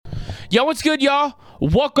Yo, what's good, y'all?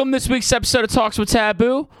 Welcome this week's episode of Talks with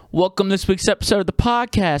Taboo. Welcome this week's episode of the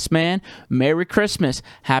podcast, man. Merry Christmas.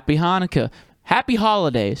 Happy Hanukkah. Happy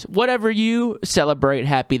holidays. Whatever you celebrate,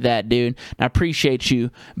 happy that, dude. And I appreciate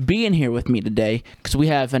you being here with me today because we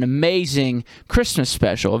have an amazing Christmas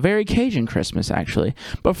special, a very Cajun Christmas, actually.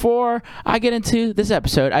 Before I get into this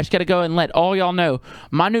episode, I just got to go and let all y'all know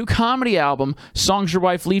my new comedy album, Songs Your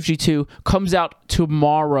Wife Leaves You To, comes out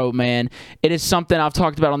tomorrow, man. It is something I've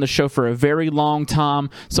talked about on the show for a very long time,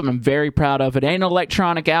 something I'm very proud of. It ain't an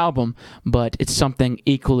electronic album, but it's something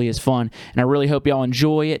equally as fun, and I really hope y'all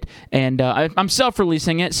enjoy it. And I'm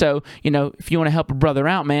self-releasing it, so, you know, if you want to help a brother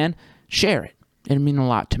out, man, share it. It'd mean a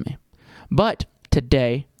lot to me. But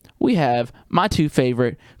today, we have my two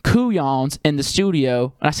favorite Kuyons in the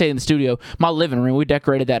studio. And I say in the studio, my living room. We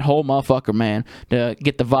decorated that whole motherfucker, man, to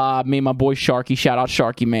get the vibe. Me and my boy Sharky, shout out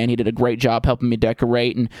Sharky, man. He did a great job helping me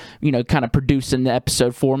decorate and, you know, kind of producing the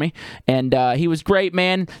episode for me. And he was great,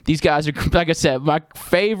 man. These guys are, like I said, my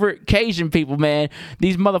favorite Cajun people, man.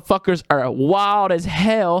 These motherfuckers are wild as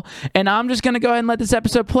hell. And I'm just going to go ahead and let this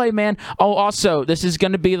episode play, man. Oh, also, this is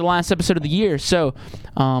going to be the last episode of the year. So,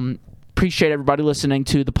 appreciate everybody listening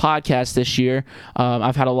to the podcast this year.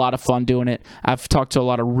 I've had a lot of fun doing it. I've talked to a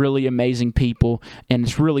lot of really amazing people, and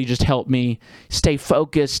it's really just helped me stay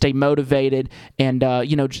focused, stay motivated, and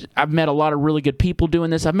you know, I've met a lot of really good people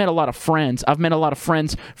doing this. I've met a lot of friends. I've met a lot of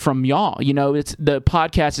friends from y'all. You know, it's the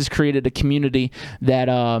podcast has created a community that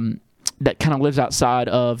that kind of lives outside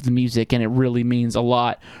of the music, and it really means a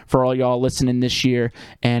lot for all y'all listening this year,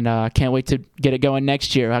 and I can't wait to get it going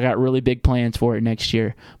next year. I got really big plans for it next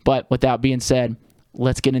year. But with that being said,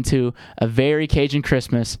 let's get into a very Cajun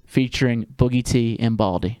Christmas featuring Boogie T and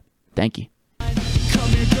Baldy. Thank you. Come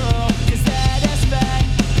here, girl, 'cause that is back.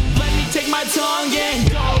 Let me take my tongue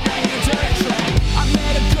and go bang your dirt track. I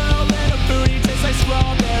met a girl and her booty tastes like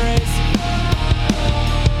strawberries.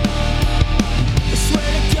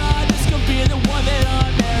 Be the one that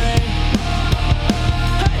I'm marrying.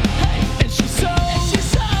 Hey, hey, and she's so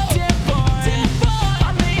different.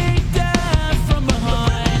 I made that from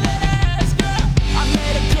behind. I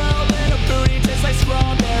made a girl and her booty tastes like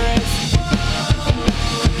strawberries.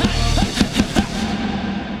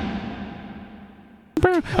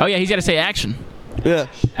 Oh yeah, he's got to say action. Yeah.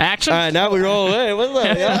 Action. All right, now we roll. Hey, what's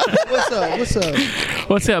up? Yeah. What's up? What's up?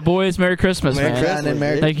 What's up, boys? Merry Christmas, Merry man. Christmas.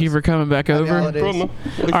 Merry Thank you for coming back over. holidays.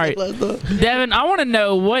 All right, Devin, I want to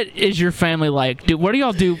know, what is your family like? What do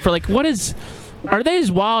y'all do for, like, what is? Are they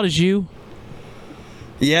as wild as you?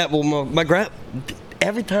 Yeah, well, my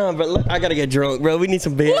every time, bro, look, I gotta get drunk, bro. We need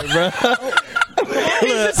some beer, bro.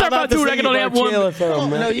 Just start about dude, I can only have one.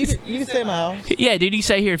 No, you can stay in my house. Yeah, dude, you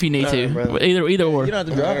stay here if you need to. bro. Either or. You don't have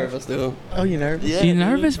to I'm drive. nervous, dude. Oh, you nervous? Yeah, You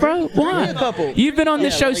nervous, bro? Why? a couple. You've been on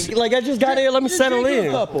this show. Like I just got here. Let me settle drink in.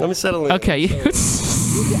 a couple. Let me settle in. Okay,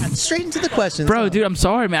 Straight into the questions. bro, dude, I'm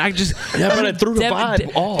sorry, man. I just Yeah, but I threw the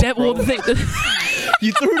vibe off, well, bro. the thing,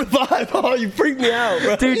 You threw the vibe off. You freaked me out,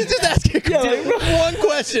 bro. dude, Just ask one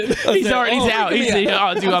question. he's out. He's dude,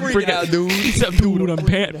 I'm freaking out, dude. He's up, dude. I'm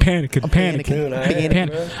panicking. Dude, I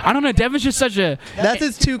ain't, bro. I don't know. Devin's just such a. That's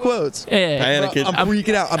his two quotes. Panicking. I'm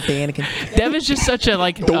freaking out. I'm panicking. Devin's just such a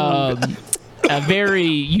a very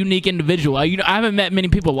unique individual. I haven't met many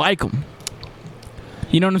people like him.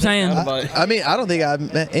 You know what I'm saying? I mean, I don't think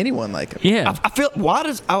I've met anyone like him. Yeah. I feel. Why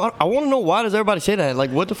does I want to know, why does everybody say that?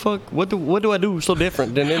 Like, what the fuck? What do I do so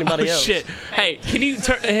different than anybody else? Shit. Hey, can you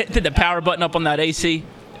hit the power button up on that AC,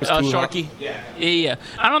 Sharky? Yeah.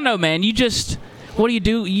 I don't know, man. You just, what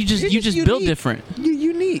do? You just build unique. different. You're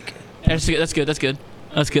unique. That's good.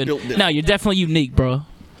 Built different. No, you're definitely unique, bro.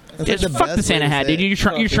 That's Yeah, like the fuck the best way Santa to hat, say dude. it.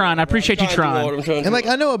 You're trying. I appreciate you trying. And like,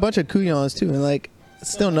 I know a bunch of Kuyons too, and like,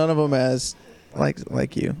 still none of them as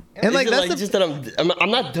like you. And like, that's just that I'm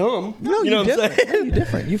not dumb. no, you know you're what I'm different. saying? You're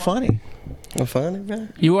different. You're funny. I'm funny, bro.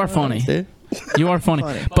 You are funny. Dude. You are funny.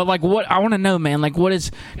 Funny. But like, what I want to know, man, like, what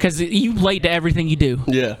is? Because you late to everything you do.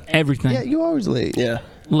 Yeah. Everything. Yeah, you always late. Yeah.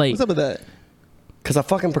 Late. What's up with that? Cause I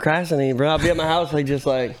fucking procrastinate, bro. I'll be at my house like just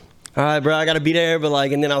like, all right, bro, I gotta be there, but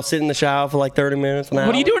like, and then I'll sit in the shower for like 30 minutes. An hour.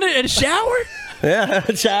 What are you doing in a shower? Yeah,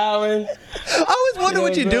 showering. I always wonder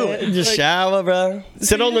what you're doing. Just shower, bro.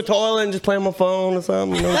 Sit on the toilet and just play on my phone or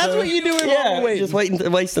something. You know That's what you do while Yeah, we're waiting.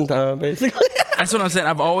 just wasting time, basically. That's what I'm saying.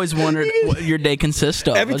 I've always wondered what your day consists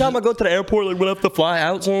of. Every time I go to the airport, like when I have to fly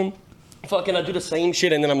out soon, fucking I do the same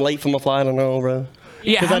shit and then I'm late for my flight. I don't know, bro.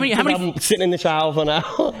 Yeah. How many? I'm sitting in the shower for an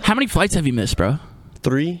hour. How many flights have you missed, bro?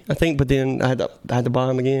 3, I think, but then I had to buy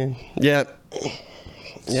them again. Yeah.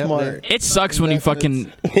 Yeah, Smart. It sucks when you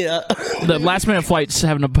fucking Yeah. the last minute flights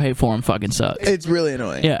having to pay for them fucking sucks. It's really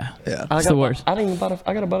annoying. Yeah. Yeah. It's the worst. I didn't even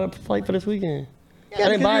I got to buy a flight for this weekend. I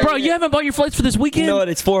didn't buy Bro, it. you haven't bought your flights for this weekend? You know what?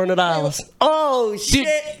 It's $400. Oh Dude,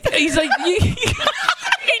 shit! he's like, he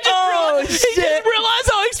just realized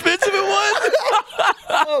how expensive it was.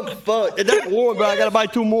 Oh fuck! That's warm, bro. I gotta buy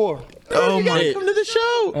 2 more. Oh my! Come to the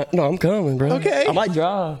show. No, I'm coming, bro. Okay. I might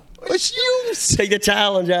drive. But you Take the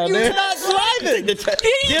challenge out, You're man. not driving. Take the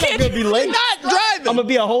You I'm can't- gonna be late. not driving. I'm gonna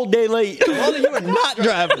be a whole day late. Well, you are not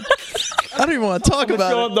driving. I don't even want to talk Show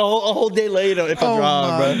about up it. a whole day later if I Oh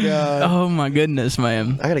drive, my bro. god. Oh my goodness,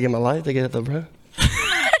 man. I gotta get my life together, bro.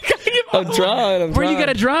 I'm trying. Where you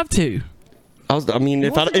gotta drive to? I mean,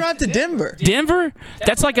 if I What's the drive to Denver? Denver?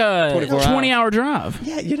 That's like a 24 hours. 20-hour drive.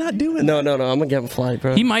 Yeah, you're not doing no, I'm gonna get a flight,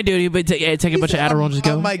 bro. You might do it, but take a bunch of Adderall and just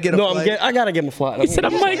I go. might get a No, flight. I gotta get my flight. He said I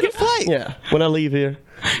might get a flight. Yeah, when I leave here.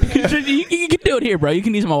 you can do it here, bro. You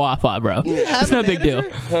can use my Wi-Fi, bro. have It's a no big deal.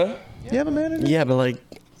 manager? Huh? You have a manager? Yeah, but like,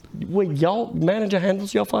 wait, y'all manager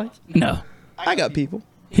handles your flights? No, I got people.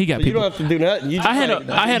 he got You people. don't have to do nothing. You just I handle you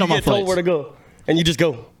my get told flights. where to go, and you just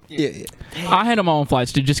go. Yeah. I handle my own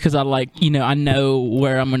flights, dude, just because I like, I know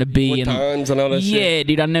where I'm gonna be What and times and all that shit. yeah,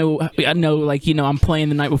 dude, I know, like, I'm playing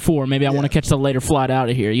the night before. Maybe I want to catch the later flight out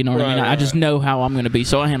of here. You know what I mean? Right, I just know how I'm gonna be,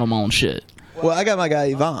 so I handle my own shit. Well, I got my guy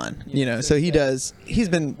Yvonne, so he's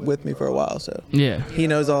been with me for a while, so Yeah, he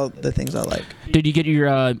knows all the things I like. did you get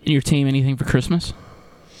your team anything for Christmas?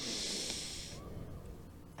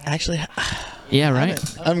 Actually, Yeah, right.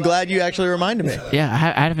 I'm glad you actually reminded me. Yeah,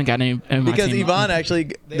 I haven't got any. In my Because team. Yvonne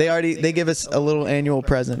actually, they give us a little annual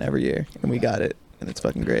present every year, and we got it, and it's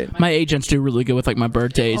fucking great. My agents do really good with like my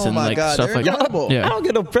birthdays Oh and my like God, stuff they're like that. incredible. Yeah. I don't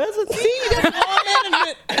get no presents.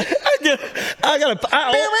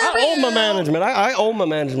 I own my management. I own my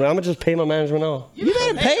management. I'm gonna just pay my management off. You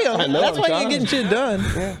better pay them. I know, That's I'm why you trying. ain't getting shit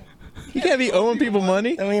done. You can't be owing people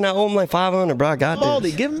money. I mean, I owe them like $500, bro. I got Baldy,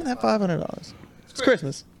 this. give him that $500. It's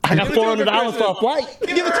Christmas. I got $400 for a flight.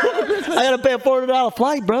 Give it to him for Christmas. I gotta pay a $400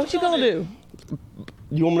 flight, bro. What you gonna do?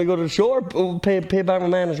 You want me to go to the shore? Or pay by my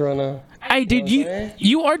manager right now. Hey, dude,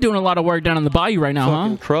 you are doing a lot of work down in the bayou right now,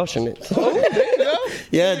 Fucking huh? crushing it. There you go.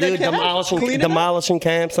 Yeah, dude, camp? Clean it up? demolishing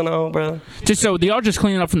camps and all, bro. Just so y'all just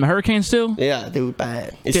cleaning up from the hurricane still? Yeah, dude,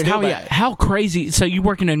 bad. It's Dude, still how bad. how crazy? So you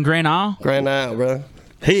working in Grand Isle? Grand Isle, bro.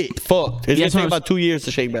 Hit, fucked. It's Yeah, gonna that's what take I was- about 2 years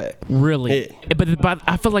to shake back. Really? Yeah. But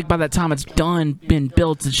I feel like by that time it's done, been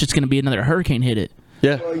built, it's just gonna be another hurricane hit it.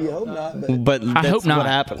 Yeah, You hope not, but that's hope not. what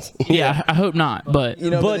happens. Yeah, I hope not. But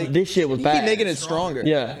But this shit was you bad. keep making it stronger.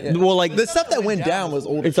 Yeah. Well, like The stuff that went down was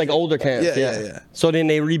older. it's like older camps. Yeah. So then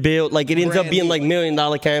they rebuild. Like it ends up Brand being new. like $1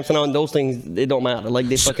 million camps and all. And those things, it don't matter. Like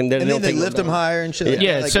they fucking. and then don't they take lift them higher and shit. Like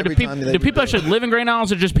yeah, that, like so every do people time they do people rebuild. actually live in Grand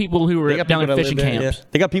Isles or just people who They are got down people at that fishing live there, camps? yeah.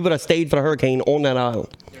 They got people that stayed for the hurricane on that island.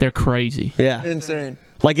 They're crazy. Yeah. Insane.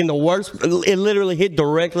 Like in the worst, it literally hit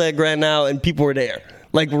directly at Grand Isle and people were there.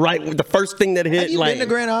 Like right, the first thing that hit. Have you like been to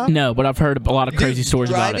Grand Isle? No, but I've heard a lot of crazy Dude, stories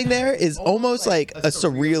about driving it. there is almost like a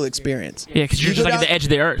surreal experience. Yeah, because you're You just go like at down- the edge of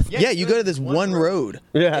the earth. Yeah, you go to this one road.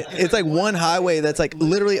 Yeah. It's like one highway that's like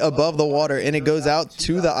literally above the water, and it goes out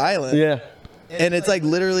to the island. Yeah. And it's like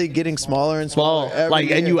literally getting smaller and smaller. Small. every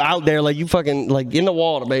Like and year. you out there like you fucking like in the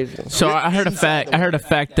water basically. So I heard a fact. I heard a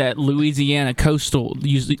fact that Louisiana coastal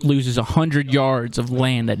loses 100 yards of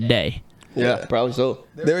land a day. Yeah, probably so.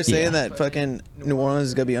 They were saying that fucking New Orleans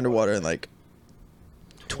is gonna be underwater in like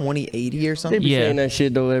 2080 or They something. be Yeah. saying that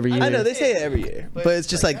shit though every year. I know they say it every year, but it's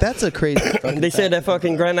just like that's a crazy. Fucking They said that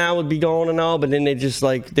fucking Grand Isle would be gone and all, but then they just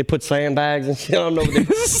like they put sandbags and shit. I don't know. They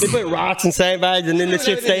put rocks and sandbags and then the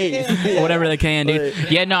shit stays. Whatever they can, dude.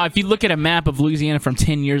 Yeah, no. If you look at a map of Louisiana from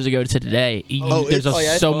 10 years ago to today, there's it's-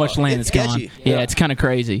 yeah, it's so far. much land It's that's gone. sketchy. Yeah, it's kind of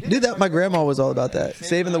crazy. Dude, that my grandma was all about that.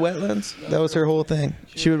 Saving the wetlands. That was her whole thing.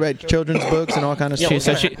 She would write children's books and all kind of She, shit.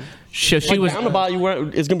 so she was. Down the bayou, where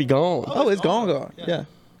it's gonna be gone. Oh, it's gone. Yeah.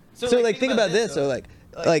 So like think about this. So like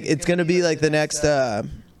it's gonna be like the next what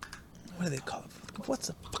do they call it? What's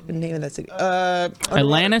the fucking name of that city?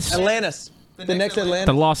 Atlantis? Atlantis. The next The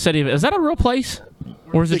Atlantis. lost city of it. Is that a real place?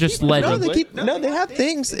 Or is it just No, legend? they have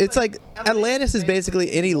things. It's like Atlantis is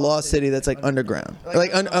basically any lost city that's like underground.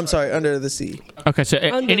 Like I'm sorry, under the sea. Okay, so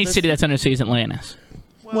Under any the city that's under the sea is Atlantis.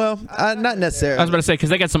 Well, not necessarily. I was about to say, because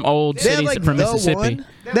they got some old They have, cities like, from the Mississippi. one.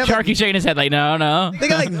 They have, Sharky like- shaking his head like, no. They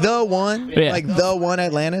got like the one, Yeah. like the one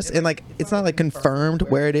Atlantis, and like it's not like confirmed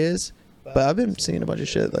where it is. But I've been seeing a bunch of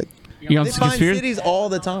shit. Like You know, they it's find conspiracy. cities all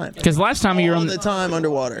the time. Because last time you were All on the time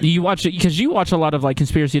underwater. you watch it because you watch a lot of like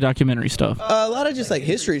conspiracy documentary stuff. A lot of just like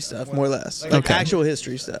history stuff, more or less. Like Okay. actual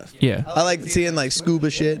history stuff. Yeah. I like seeing like scuba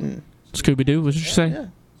shit and Scooby Doo, what did you say? Yeah.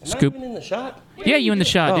 Scoop. in the shot. Yeah, you in the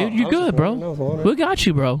shot, dude. You I was good, just bro. wondering, I was wondering. We got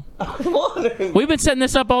you, bro. We've been setting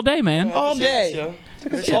this up all day, man. all day.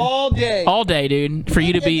 All day. all day, dude, for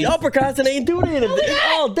you to be. Y'all procrastinating doing it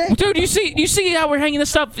all day. Dude, you see how we're hanging this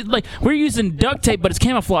stuff? Like we're using duct tape, but it's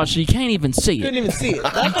camouflage, so you can't even see Couldn't it. even see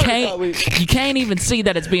it. You can't even see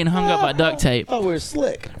that it's being hung up by duct tape. Oh, we're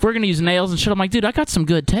slick. If we're gonna use nails and shit, I'm like, dude, I got some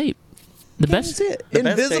good tape. The best That's it. The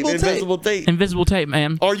best Invisible tape. Invisible tape. invisible tape,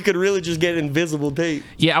 man. Or you could really just get invisible tape.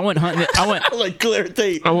 Yeah, I went hunting. I went. Like clear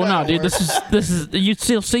tape. Oh well, no, dude. This is. You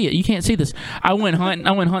still see it. You can't see this. I went hunting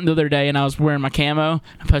the other day, and I was wearing my camo.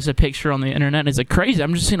 I posted a picture on the internet. And it's like crazy.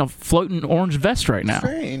 I'm just seeing a floating orange vest right now.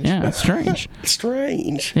 Strange. Yeah, it's strange.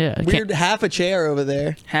 Strange. Yeah, I Weird can't- half a chair over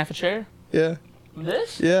there. half a chair. Yeah.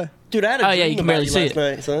 This? Yeah. Dude, I had a Oh dream yeah, you can about barely see last it.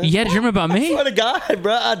 night, son. You had a dream about me? Swear to God,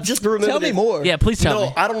 bro. I just remember. Tell me this. more. Yeah, please tell No,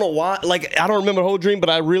 me. I don't know why. Like, I don't remember the whole dream, but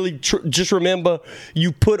I really just remember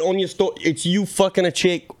you put on your story. It's you fucking a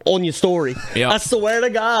chick on your story. Yeah. I swear to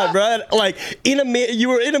God, bro. Like in a mirror, you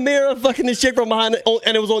were in a mirror fucking this chick from behind,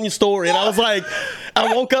 and it was on your story. And I was like,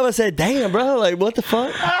 I woke up and said, "Damn, bro. Like, what the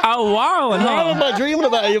fuck? Oh wow, Why am I dreaming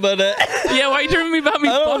about you about that? Yeah, why you dreaming about me?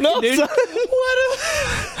 I don't know, dude. son.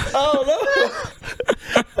 I don't know.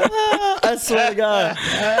 I swear to God.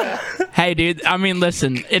 Hey, dude. I mean,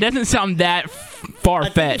 listen. It doesn't sound that far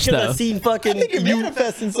fetched Because though. I seen fucking you're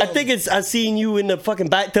manifesting I something. think it's I seen you in the fucking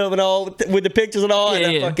bathtub and all with the pictures and all. Yeah,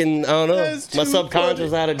 and yeah. I fucking I don't know. That's My too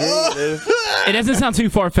subconscious had a dream. Dude. It doesn't sound too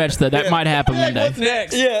far fetched though. That might happen one day. What's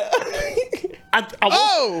next? Yeah.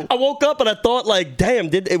 I woke up and I thought like, damn,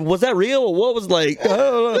 was that real or what was like? I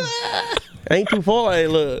don't know. Ain't too far. Hey,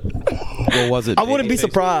 look. What was it? I wouldn't be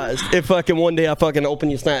surprised if fucking one day I fucking open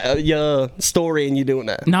your story and you doing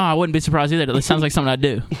that. No, I wouldn't be surprised either. It sounds like something I'd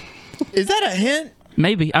do. Is that a hint?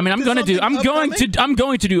 Maybe. I mean, I'm going to something I'm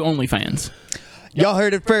going to do OnlyFans. Y'all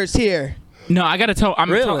heard it first here. No, I gotta tell.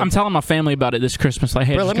 Really? I'm telling my family about it this Christmas. Like,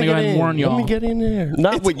 hey, Bro, I'm just gonna go ahead and warn y'all. Let me get in there.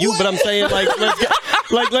 Not with you, but I'm saying like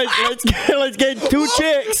let's get two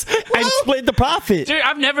chicks and split the profit. Dude,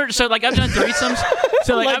 I've never. So like, I've done threesomes.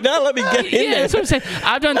 So like, Like now, let me get in yeah, there. that's what I'm saying.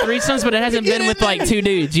 I've done threesomes, but it hasn't been with like two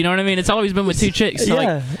dudes. You know what I mean? It's always been with two chicks. So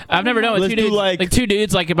Yeah. like, I've never done with Let's two do, dudes. like- Like two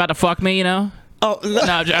dudes, like about to fuck me. You know? Oh No,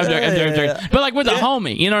 I'm joking. But like with a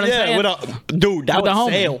homie. You know what I'm yeah, saying? with a dude, that With the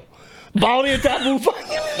would homie. sell. Baldy and Taboo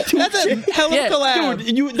fucking That's a hell of a Yeah, collab.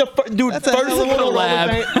 dude, That's a first hell of a one on collab.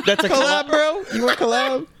 OnlyFans. That's a collab, collab. bro. You want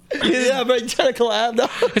collab? Yeah, bro, you trying to collab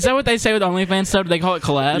though? Is that what they say with OnlyFans stuff? They call it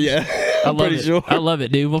collabs? Yeah, I I'm love pretty it. sure. I love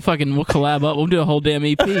it, dude. We'll collab up. We'll do a whole damn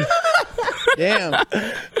EP. Damn.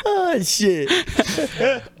 Oh shit.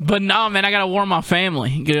 But no, man, I gotta warn my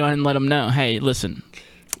family. Go ahead and let them know. Hey, listen,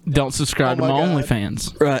 don't subscribe Oh to my my God.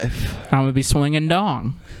 OnlyFans. Right. I'm gonna be swinging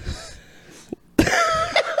dong.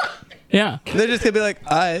 Yeah, They're just gonna be like,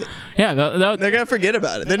 all right. yeah. They're gonna forget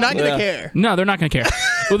about it. They're not gonna Yeah. care. No, they're not gonna care.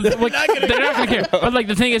 Well, they're not gonna care. But like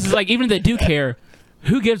the thing is like even if they do care,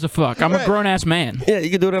 who gives a fuck? I'm a Right. grown ass man. Yeah, you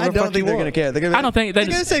can do whatever I the fuck don't think you they're want. gonna care. They're gonna. Be I don't think they.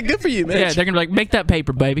 They're gonna say, "Good for you, man." Yeah, they're gonna be like, make that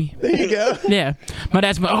paper, baby. There you go. Yeah, my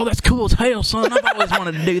dad's like, oh, that's cool as hell, son. I've always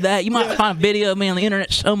wanted to do that. You might find a video of me on the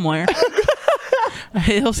internet somewhere.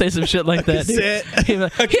 He'll say some shit like that. see Dude. it. He'll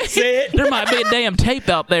be like, see it. There might be a damn tape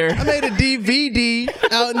out there. I made a DVD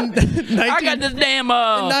out in I got this damn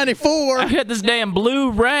 1994. I got this damn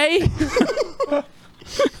Blu-ray.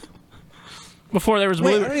 Before there was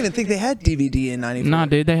Wait, I Blu. don't even think they had DVD in '94. Nah,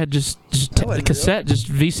 dude, they had just I the cassette, just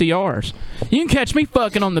VCRs. You can catch me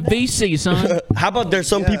fucking on the VC, son. How about there's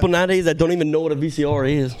some people nowadays that don't even know what a VCR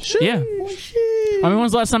is? Yeah. I mean,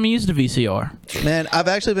 when's the last time you used a VCR? Man, I've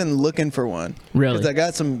actually been looking for one. Really? 'Cause I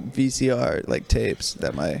got some VCR like tapes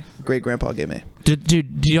that my great grandpa gave me. Did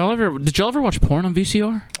y'all ever watch porn on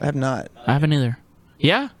VCR? I have not. I haven't either.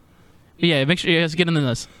 Yeah? Yeah, make sure you guys get into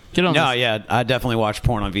this. Get on No, this. yeah, I definitely watched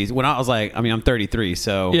porn on VC. When I was like, I mean, I'm 33,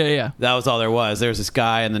 so Yeah. that was all there was. There was this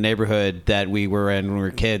guy in the neighborhood that we were in when we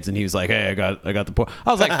were kids, and he was like, "Hey, I got the porn."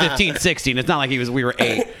 I was like 15, 16. It's not like we were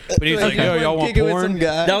 8, but he was like, "Yo, y'all want Kicking with some porn?"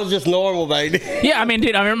 guy. That was just normal back then. Yeah, I mean,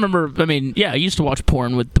 dude, I remember, I used to watch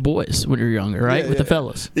porn with the boys when you were younger, right? Yeah, with the yeah.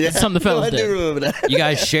 fellas. Yeah. That's something the fellas I do did. remember that. You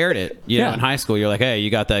guys shared it, you know, Yeah. in high school. You're like, "Hey, you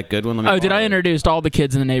got that good one?" Let me Oh, did borrow I it." introduced all the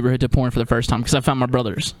kids in the neighborhood to porn for the first time because I found my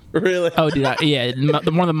brothers. Really? Oh, dude, yeah.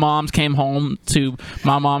 One of the moms came home to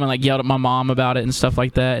my mom and like yelled at my mom about it and stuff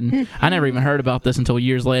like that. And I never even heard about this until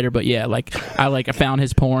years later. But yeah, I found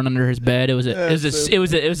his porn under his bed. It was a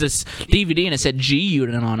DVD and it said G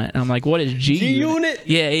Unit on it. And I'm like, what is G G-Unit?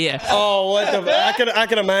 Yeah. Oh, what the? I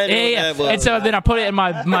can imagine. Yeah. What that was. And so then I put it in my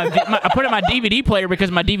I put it in my DVD player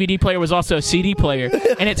because my DVD player was also a CD player,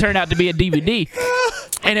 and it turned out to be a DVD.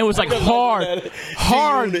 and it was like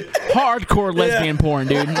hardcore lesbian porn,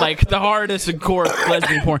 dude. Like the hardest core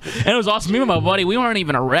lesbian porn, and it was awesome. Me and my buddy, we weren't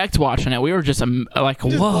even erect watching it. We were just like,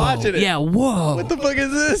 whoa, watching it. yeah, whoa. What the fuck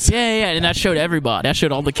is this? Yeah, and that showed everybody. That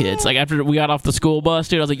showed all the kids. Like after we got off the school bus,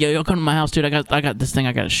 dude, I was like, yo, come to my house, dude. I got this thing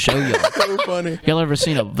I gotta show you. So funny. Y'all ever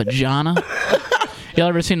seen a vagina? Y'all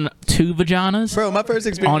ever seen two vaginas? Bro, my first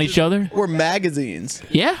experience on each other? were magazines.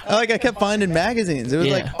 Yeah, I kept finding magazines. It was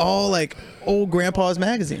Yeah. like all like old grandpa's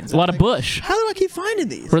magazines. a lot of Bush. How do I keep finding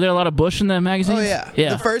these? Were there a lot of Bush in the magazines? Oh yeah.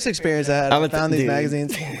 yeah. The first experience I had, I found these dude.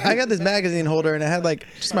 magazines. I got this magazine holder and I had like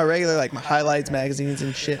just my regular like my highlights magazines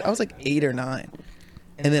and shit. I was like 8 or 9.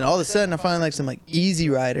 And then all of a sudden I find like some like Easy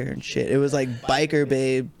Rider and shit. It was like biker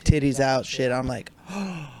babe, titties out shit. I'm like,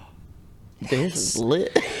 This is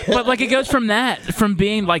lit. But like it goes from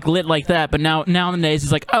being like lit like that, but nowadays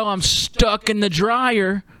it's like, oh, I'm stuck in the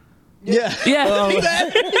dryer. yeah. Yeah. Yeah.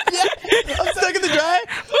 I'm stuck in the dryer.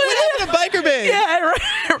 What happened to biker babe? Yeah, right.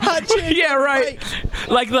 Hot chick. Yeah, right.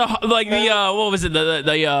 Like the what was it? The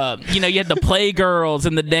you had the Playgirls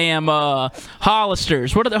and the damn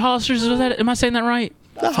Hollisters. What are the Hollisters? Was that? Am I saying that right?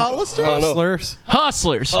 The Hollister? Hustlers.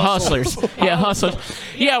 Hustlers. Yeah, hustlers.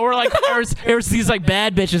 Yeah, we're like there was these like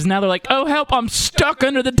bad bitches. Now they're like, oh help, I'm stuck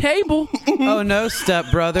under the table. Oh no,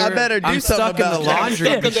 stepbrother. I better do I'm something stuck in about the that. laundry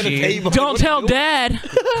Yeah. machine. Don't tell dad.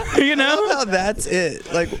 You know? How that's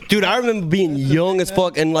it. Like, Dude, I remember being young as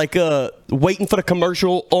fuck and like waiting for the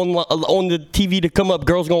commercial on the TV to come up.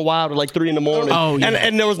 Girls Gone Wild at like 3 a.m. Oh, yeah.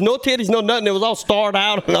 And there was no titties, no nothing. It was all starred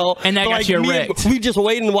out and all. And that But, got like, you me and- erect. We just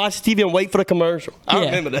waiting to watch the TV and wait for the commercial. I Yeah.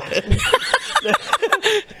 remember that.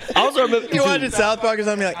 I also remember. you watching South Park or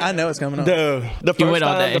something, you're like, I know it's coming on. The You wait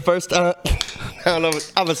all day. first time. I don't know.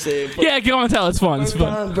 I'm gonna say it. Yeah, go on and tell. It's fun. It's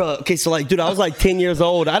fun. Bro. Okay, so like, dude, I was like 10 years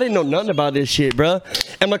old. I didn't know nothing about this shit, bro.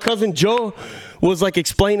 And my cousin Joe was like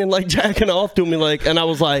explaining like jacking off to me, like, and I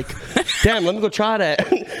was like, damn, let me go try that.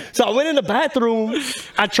 So I went in the bathroom.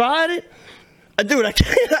 I tried it. Dude, I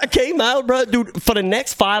came out, bro. Dude, for the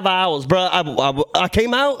next 5 hours, bro, I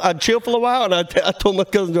came out, I chilled for a while, and I told my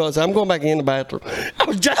cousin Joe, I said, I'm going back in the bathroom. I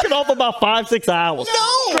was jacking off about 5-6 hours.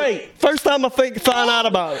 No! Straight. First time I found out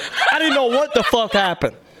about it. I didn't know what the fuck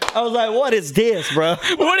happened. I was like, what is this, bro?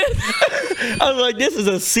 What is? I was like, this is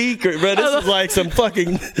a secret, bro. This is like some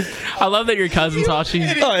fucking... I love that your cousin taught you.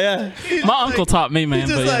 Oh, yeah. My uncle taught me, man.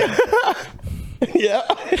 He's But just yeah. like, Yeah.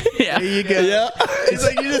 Yeah. there you go. Yeah. It's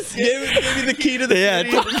like you just gave me the key to the Yeah.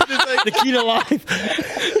 city. It's just like, The key to life.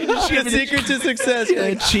 the secret to success. You're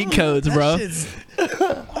like, Cheat codes, bro. shit's-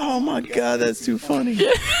 oh my god, that's too funny.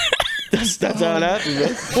 That's how it happened, bro.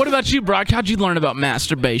 What about you, Brock? How'd you learn about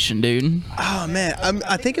masturbation, dude? Oh man,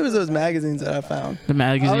 I think it was those magazines that I found. The I was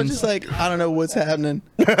magazines. just like, I don't know what's happening.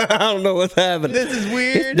 I don't know what's happening. This is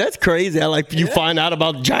weird. That's crazy. I like you find out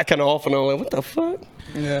about jacking off and all that. What the fuck?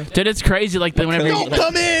 Yeah. Dude, it's crazy. Like whenever you, Don't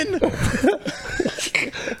come in.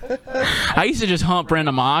 I used to just hump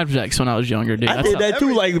random objects when I was younger, dude. I did that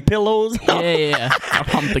too, like pillows. Yeah. I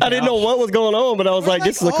humped the I didn't know couch. what was going on, but I was like,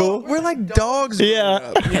 this is cool. We're like dogs. Yeah.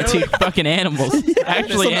 growing up, you Yeah, know? dude, fucking animals.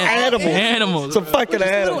 Actually, Some animals. Animals. It's a fucking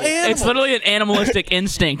Little animal. animals. It's literally an animalistic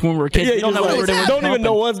instinct when we're kids. Yeah, we don't know what we're doing. don't even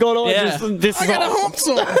know what's going on. Yeah. This I is gotta all. hump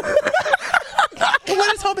some.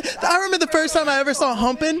 What is humping? I remember the first time I ever saw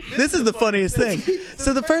humping. This is the funniest thing.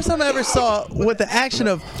 So the first time I ever saw what the action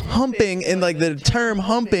of humping and like the term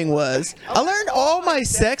humping was, I learned all my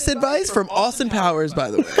sex advice from Austin Powers, by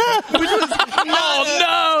the way. Which was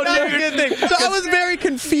Oh, no, not a dude. good thing. So I was very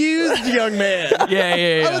confused, young man.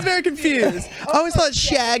 Yeah. I was very confused. I always thought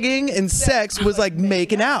shagging and sex was like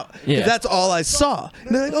making out. 'Cause Yeah. that's all I saw.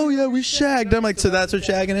 And they're like, oh yeah, we shagged. I'm like, so that's what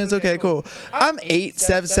shagging is? Okay, cool. I'm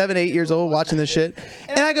 7, 8 years old watching this shit.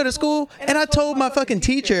 And I go to school and I told my fucking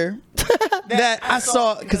teacher that I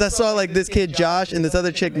saw, because I saw like this kid Josh and this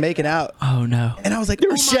other chick making out. Oh, no. And I was like, They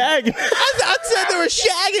were oh my- shagging. I said they were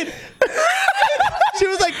shagging. She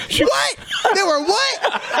was like, what? They were what?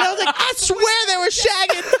 And I was like, I swear they were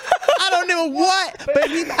shagging. I don't know what. But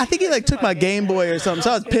I think he like took my Game Boy or something.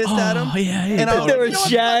 So I was pissed at him. Oh, yeah. And I was They like, were you know what?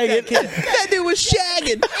 Fuck shagging. That kid. That dude was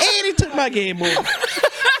shagging. And he took my Game Boy.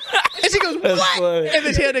 And she goes, That's what? funny. And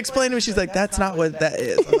then she had to explain to me. She's like, that's not what that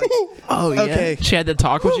is. I'm like, Oh, yeah. Okay. She had to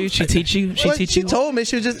talk with you? She teach you? well, Teach she you? told me.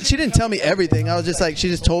 She didn't tell me everything. I was just like, she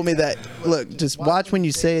just told me that, look, just watch when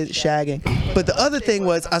you say shagging. But the other thing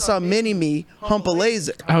was, I saw Mini-Me hump a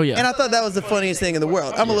laser. Oh, yeah. And I thought that was the funniest thing in the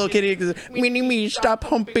world. I'm a little kid because Mini-Me, stop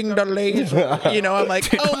humping the laser. You know, I'm like,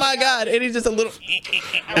 oh my God. And he's just a little.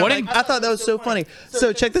 What I thought that was so funny.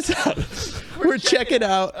 So check this out. We're checking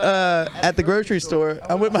out at the grocery store.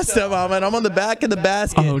 I'm with my stepmom and I'm on the back of the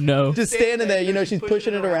basket. Oh, no. Just standing there. You know, she's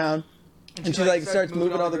pushing it around. And she like starts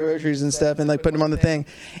moving all the groceries and stuff and like putting them on the thing.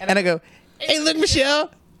 And I go, "Hey, look, Michelle,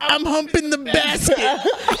 I'm humping the basket."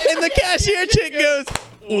 And the cashier chick goes,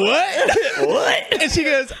 "What?" What? And she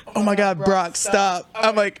goes, "Oh my God, Brock, stop."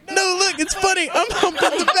 I'm like, "No, look, it's funny. I'm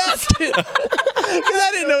humping the basket." Because I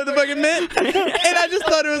didn't know what the fuck it meant. And I just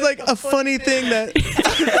thought it was like a funny thing that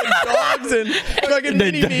dogs and fucking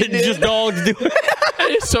mini-me did. Just dogs do.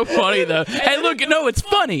 It's so funny though. Hey, look, no, it's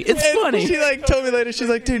funny. It's And funny. she like told me later, she's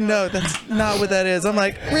like, "Dude, no, that's not what that is." I'm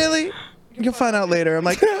like, "Really? You'll find out later." I'm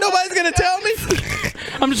like, "Nobody's gonna tell me."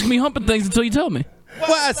 I'm just gonna be humping things until you tell me.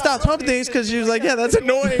 Well, I stopped humping things because she was like, "Yeah, that's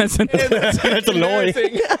annoying." That's annoying. That's annoying.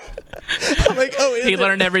 I'm like, "Oh, is He it?"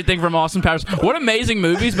 learned everything from Austin Powers. What amazing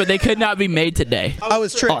movies, but they could not be made today. I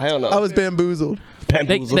was tricked. Oh, hell no. I was bamboozled.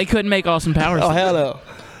 They couldn't make Austin Powers. Oh hell no.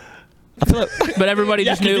 I feel like, But everybody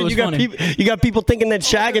just knew it was funny. You got people thinking that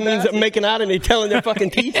shagging means making out, and they telling their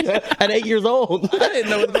fucking teacher at 8 years old. I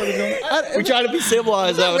didn't know what the fuck was going on. We're trying to be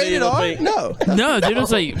civilized nowadays. Rated I R? think. No. No, dude, it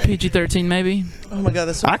was like PG-13 maybe. Oh my God,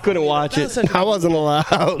 that's so I couldn't watch That's it. such a- I wasn't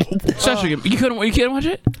allowed. Such a good. You couldn't watch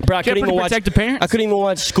it? Bro, I Did you couldn't even watch. protect the parents? I couldn't even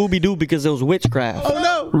watch Scooby Doo because it was witchcraft. Oh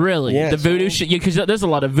no. Really? Yeah. The voodoo shit? Yeah, because there's a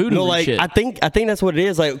lot of voodoo No, like shit. I think that's what it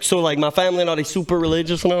is. Like so, like my family and all they super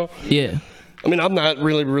religious now. Yeah. I mean, I'm not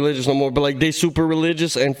really religious no more, but like they super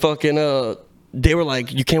religious and fucking they were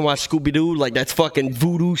like, you can't watch Scooby Doo, like that's fucking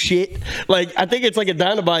voodoo shit. Like I think it's like a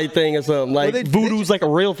Dynamite thing or something. Like Well, voodoo's like a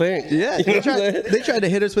real thing. Yeah, You know they what I'm saying? tried to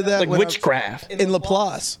hit us with that Like when I- witchcraft. in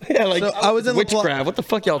Laplace. Yeah, like So I was in witchcraft. Laplace. What the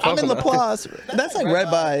fuck y'all I'm talking in about? Laplace. That's like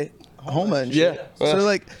right by Homa and shit. Yeah. So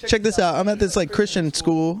like, check this out. I'm at this like Christian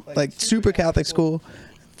school, like super Catholic school,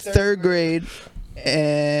 3rd grade,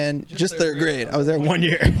 and just 3rd grade. I was there 1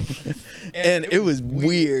 year, and it was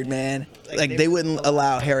weird, man. Like they wouldn't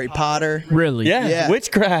allow Harry Potter. Really? Yeah, Yeah.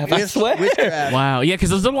 witchcraft. I swear. Witchcraft. Wow. Yeah, because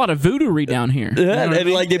there's a lot of voodoo down here. You know Yeah, what I and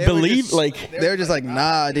mean? like they They were believe just- like They were just like,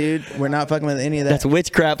 "Nah, dude, we're not fucking with any of that." that's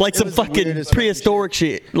witchcraft. Like some was the fucking weirdest fucking prehistoric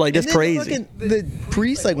shit. Like that's And then crazy. The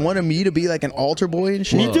priest like wanted me to be like an altar boy and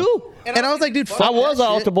shit. Me too. And I was like, dude, fuck I was that an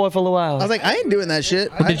shit. altar boy for a little while. I was like, I ain't doing that shit.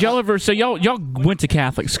 Did y'all ever? So y'all went to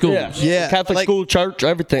Catholic schools? yeah, Yeah, Catholic like- school, church,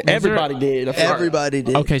 everything. there- Everybody did. I feel like. Everybody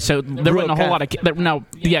did. Okay, so there wasn't a whole lot of no,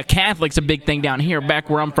 yeah, Catholic's a big thing down here. Back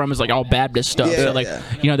where I'm from is like all Baptist stuff. Yeah, so like, yeah.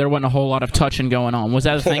 you know, there wasn't a whole lot of touching going on. Was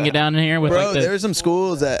that a thing down here with Bro, like the? there were some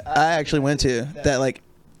schools that I actually went to that like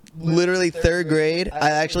literally 3rd grade. I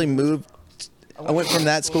actually moved. I went from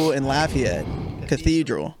that school in Lafayette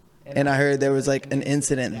Cathedral, and I heard there was like an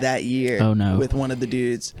incident that year. Oh, no. With one of the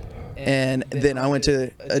dudes. And then I went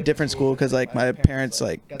to a different school because like my parents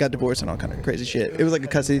like got divorced and all kind of crazy shit. It was like a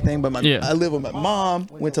custody thing, but Yeah. I live with my mom.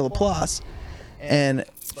 Went to Laplace, and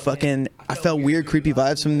fucking I felt weird, creepy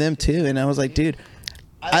vibes from them too. And I was like, dude,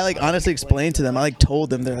 I like honestly explained to them. I like told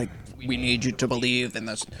them, they're like, "We need you to believe in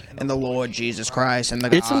this, in the Lord Jesus Christ and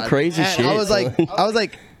the It's some God." crazy And shit, I was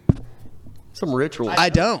like, Some ritual. I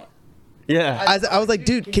don't. yeah. I was like,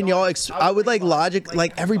 dude, can y'all? I would like logic,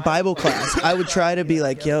 like every Bible class, I would try to be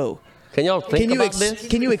like, yo, Can y'all think can you about this?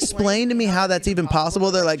 can you explain to me how that's even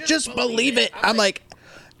possible? They're like, just believe it. I'm like,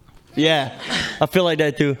 Yeah, I feel like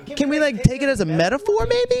that too. can we like take it as a metaphor,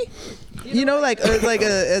 maybe? You know, like or like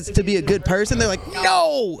as to be a good person. They're like,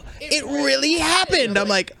 no, it really happened. I'm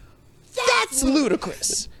like, that's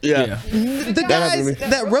ludicrous. Yeah. The happened guys to me.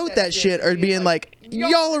 that wrote that shit are being like,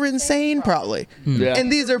 y'all are insane, probably. Yeah.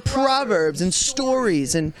 And these are proverbs and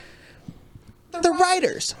stories, and the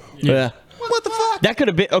writers. Yeah. What the fuck? That could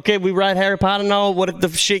have been okay. We write Harry Potter and all. What if the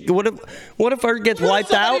shit? What if Earth gets wiped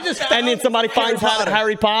somebody out just and then somebody finds Harry Potter.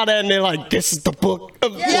 Harry Potter and they're like, "This is the book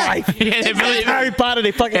of life." Yeah, they really- Harry Potter.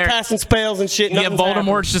 They fucking Harry- casting spells and shit. yeah, nothing's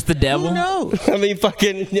Voldemort's just the devil. Who knows? happened. I mean,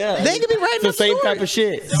 fucking yeah. They could be writing It's the a same story. type of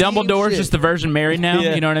shit. Dumbledore's shit. just the Virgin Mary now.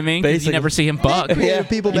 Yeah, You know what I mean? 'Cause you basically. never see him fuck. Creative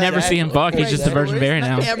people You back never then. see him fuck. He's just the Virgin Mary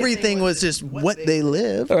now. Everything was just what they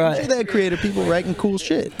live. Right. I'm sure they had creative people writing cool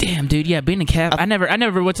shit. Damn, dude, yeah, being a Catholic, I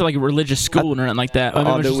never went to like a religious school or nothing like that. I mean,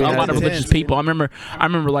 Oh, it was dude, just we a had lot of to. religious people. I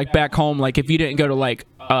remember like back home, like if you didn't go to like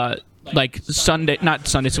Sunday, not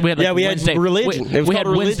Sunday. So we had like Yeah, we had Wednesday. religion. It was We had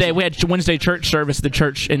called Wednesday. religion. We had Wednesday church service at the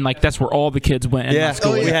church, and like that's where all the kids went in Yeah. my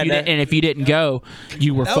school. Oh, yeah. If We had you that. and if you didn't go,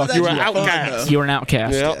 you were That was fucked. You were actually fun, outcast. though. You were an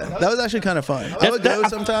outcast. Yep. That was actually kind of fun. I would go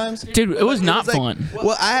sometimes. Dude, it was not like, fun.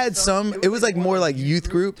 Well, I had some. It was like more like youth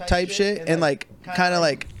group type shit, and like kind of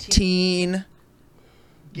like teen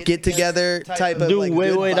get together type of Dude, like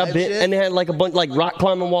wait, good I've vibe been, shit. and they had like a bunch like rock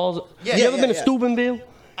climbing walls. Yeah, you ever yeah, been to yeah. Steubenville?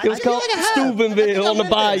 It was I feel called like I have. I Steubenville think on the I've been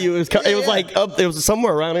bayou. there. It was Yeah, like up. It was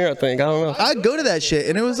somewhere around here, I think. I don't know. I'd go to that shit,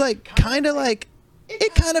 and it was like kind of like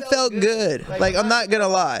it kind of felt good. Like I'm not gonna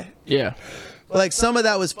lie, Yeah. like some of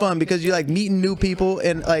that was fun because you like meeting new people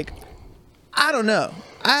and like I don't know.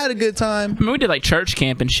 I had a good time. I mean, we did like church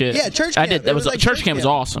camp and shit. Yeah, church I camp. did. That It was was like church church camp was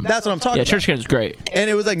camp. awesome. That's what I'm talking Yeah, about. church camp was great. And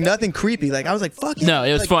it was like nothing creepy. Like I was like, fuck yeah. No,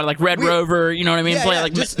 it was like, fun. Like Red weird. Rover, you know what I mean? Yeah, Play yeah,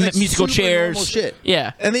 like just, musical super normal chairs. shit.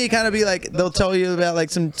 Yeah. And then you kind of be like, they'll tell you about like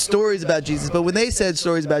some stories about Jesus. But when they said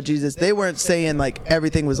stories about Jesus, they weren't saying like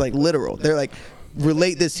everything was like literal. They're like,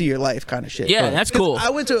 relate this to your life kind of shit. Yeah, that's cool. I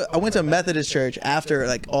went to a Methodist church after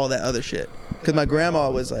like all that other shit. Because my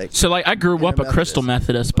grandma was like, So like I grew up a Methodist. Crystal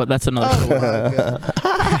Methodist, but that's another story.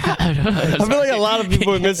 I feel like a lot of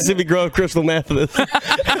people in Mississippi grow up Crystal Methodist.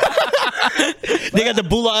 They got the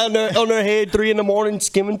bulla on their head 3 a.m.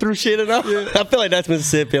 skimming through shit and all. I feel like that's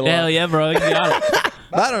Mississippi a lot. Hell yeah, bro. You got it.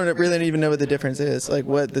 I don't really even know what the difference is. Like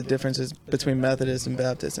what the difference is between Methodist and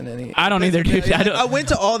Baptist and any. I don't either, dude. I went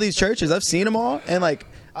to all these churches. I've seen them all, and like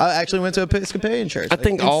I actually went to Episcopalian church. I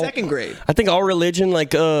think in all second grade. I think all religion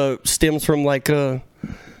like stems from like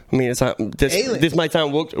I mean, it's not, this might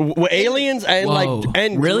sound woke. Aliens and Whoa. like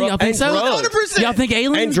and Really? dru- Y'all think and so? drugs. 100%. Y'all think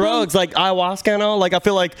aliens? And drugs like ayahuasca and all. Like I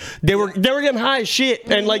feel like they were getting high as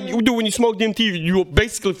shit. And like dude, when you smoke DMT, you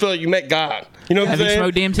basically feel like you met God. You know what I'm Have you saying?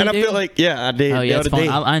 smoked DMT, And I dude? feel like I did. Oh yeah, it's the other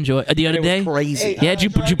fun. day. I enjoy it. The other And it was day, crazy. yeah.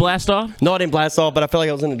 Did you blast off? No, I didn't blast off, but I felt like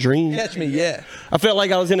I was in a dream. Catch me, yeah. I felt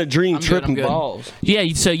like I was in a dream I'm tripping good. balls. Yeah.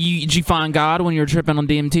 So did you find God when you were tripping on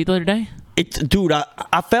DMT the other day? Dude,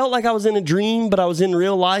 I felt like I was in a dream, but I was in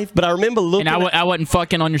real life. But I remember looking. And I wasn't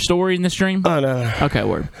fucking on your story in this dream. Oh no. Okay,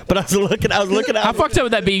 word. But I was looking. I fucked up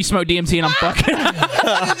with that. You smoke DMT and I'm fucking.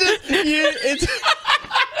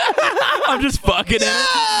 I'm just fucking in it.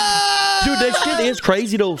 Dude, that shit is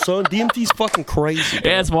crazy though, son. DMT's fucking crazy.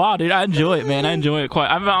 Bro. Yeah, it's wild, dude. I enjoy it, man. I enjoy it quite.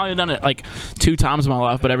 I've only done it like 2 times in my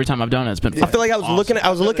life, but every time I've done it, it's been. I feel like I was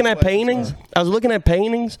looking at paintings. I was looking at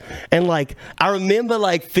paintings, and like I remember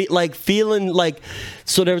feeling like.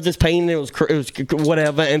 So there was this painting. It was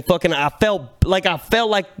whatever, and fucking I felt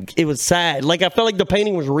like it was sad. Like I felt like the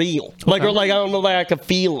painting was real. Like or like I don't know, like I could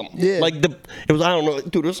feel them. Yeah. Like it was I don't know,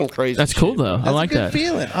 dude. It was some crazy. That's cool shit. though. I That's like a good that.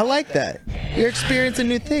 feeling. I like that. You're experiencing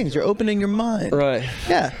new things. You're opening your mind. Right.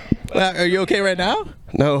 Yeah. Are you okay right now?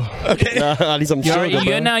 No. Okay. Nah, I need some You sugar, already, you bro.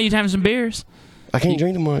 good now? You having some beers? I can't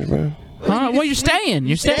drink too much, bro. Huh? Well, you're staying.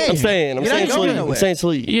 You're staying. I'm saying You're not sleep. going I'm nowhere. saying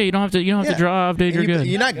sleep. Yeah, you don't have to. You don't have to drive, dude. You're good.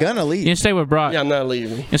 You're not gonna leave. You can stay with Brock. Yeah, I'm not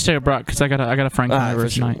leaving. You can stay with Brock because I got a friend coming Alright, over for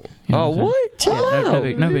sure. tonight. You know Oh, I'm saying? what? Chill out.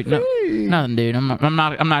 Nothing, dude. I'm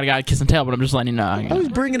not a guy kissing tail, but I'm just letting you know. I was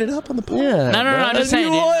bringing it up on the podcast. Yeah. No, I'm just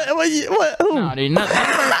saying, dude. What? Who? No, dude.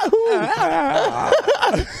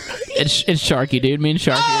 It's Sharky, dude. Me and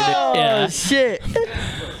Sharky. Oh, Yeah. shit.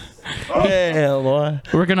 Hell, boy.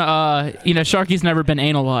 We're gonna, Sharky's never been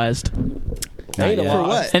analyzed, Ain't no yet. For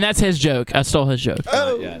what? and that's his joke. I stole his joke.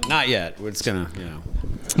 Not yet. We're just gonna,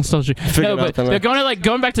 I stole his joke. No, it out but tonight.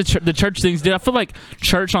 going back to the church things, dude. I feel like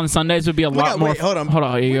church on Sundays would be a lot more. Wait, hold on. Hold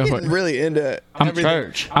on. You We're go for getting it. really into everything.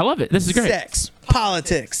 Church. I love it. This is great. Sex,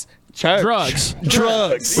 politics. Church.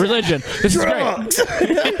 Drugs, religion. This is great.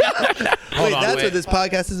 Wait, that's what this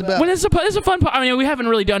podcast is about. Well, this is a fun. I mean, we haven't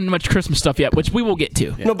really done much Christmas stuff yet, which we will get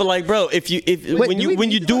to. No, but like, bro, when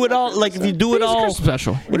you do it all, like if you do it It's a all, Christmas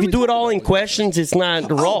special. if you do it all in questions, it's not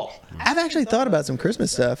raw. I've actually thought about some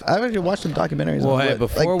Christmas stuff. I've actually watched some documentaries Well, on hey, what,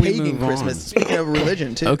 before like we pagan move on. Christmas. Speaking of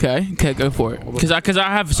religion, too. Okay, go for it. Because I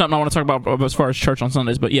have something I want to talk about as far as church on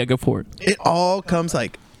Sundays. But yeah, go for it. It all comes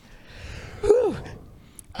like. Whew.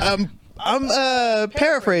 I'm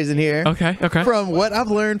paraphrasing here. Okay. From what I've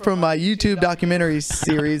learned from my YouTube documentary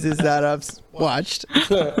series is that I've watched,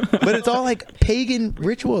 but it's all like pagan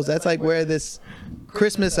rituals. That's like where this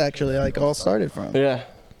Christmas actually like all started from. Yeah.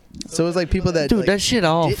 So it's like people that Dude, like, that shit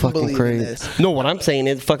all didn't fucking believe in crazy. this. No, what I'm saying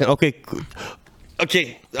is fucking okay.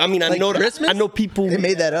 I mean, I Like know Christmas? I know people. They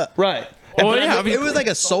made that up. Right. Oh, But I yeah, know I mean- It was like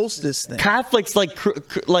a solstice thing. Catholics like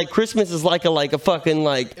Christmas is like a fucking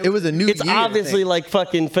like It was a new it's year obviously thing. like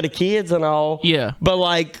fucking for the kids and all. Yeah. But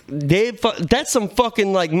like that's some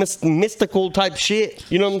fucking like mystical type shit.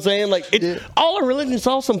 You know what I'm saying? Like Yeah. all our religion is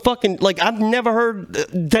all some fucking like I've never heard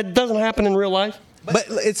that doesn't happen in real life. But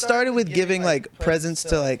it started with giving like presents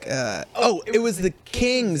to like it was the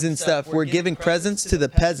kings and stuff were giving presents to the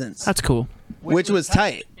peasants, That's cool. which was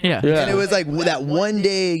tight. Yeah. Yeah. And it was like that one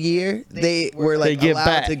day a year they were like They give allowed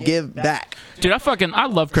back. to give back. Dude, I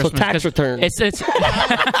love Christmas. tax 'cause return. It's It's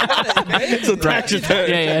a tax return.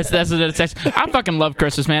 yeah. That's I fucking love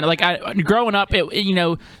Christmas, man. Like growing up,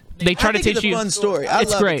 they try I to think it's teach a you. fun story. I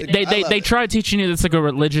It's love great. It. I love They it. try teaching you that's like a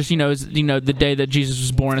religious, the day that Jesus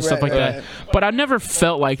was born and stuff Right, like right. that. But I never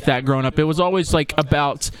felt like that growing up. It was always like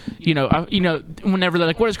about, whenever they're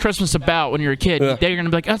like, what is Christmas about when you're a kid? Yeah. They're gonna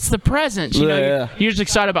be like, that's the presents. You know, Yeah. you're just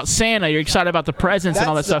excited about Santa. You're excited about the presents and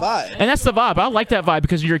all that That's the stuff. vibe. And that's the vibe. I like that vibe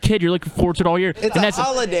because you're a kid. You're looking forward to it all year. It's and a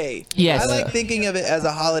holiday. Yes. I like thinking of it as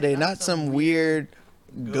a holiday, not some weird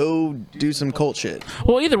go do some cult shit.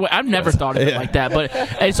 Well, either way, I've never thought of it Yeah. like that, but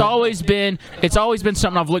it's always been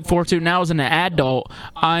something I've looked forward to. Now as an adult,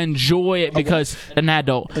 I enjoy it because an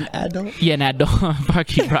adult. An adult? Yeah, an adult.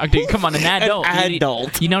 Fuck you, Brock, dude. Come on, an adult. dude.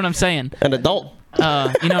 adult. You know what I'm saying? An adult. You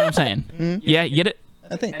know what I'm saying? Yeah, you get it?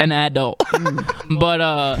 I think. An adult. But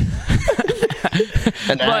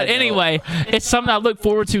but anyway, it's something I look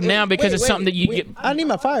forward to now because it's something that you get. I need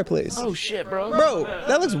my fireplace. Oh shit, bro. Bro,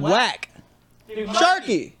 that looks whack.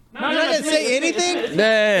 Sharky. You're not gonna say anything?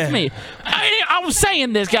 Yeah. Me. I was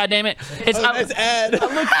saying this, goddammit. It's It's ad. I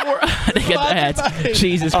look for. They got the ads.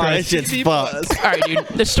 Jesus Oh, Christ. that shit's fucked. All right, dude.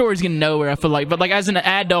 This story's getting nowhere. I feel like, but like as an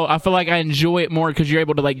adult, I feel like I enjoy it more because you're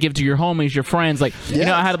able to like give to your homies, your friends. Like,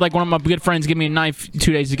 I had like one of my good friends give me a knife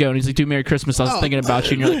 2 days ago, and he's like, "Dude, Merry Christmas." I was thinking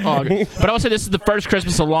about you, and you're like, "Oh." Okay. But I would say this is the first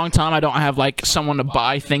Christmas in a long time I don't have like someone to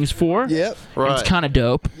buy things for. Yep. Right. It's kind of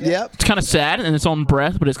dope. Yep. It's kind of sad in its own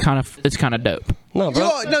breath, but it's kind of dope. No,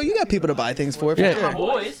 bro. No, you got people to buy things for. Yeah. Sure.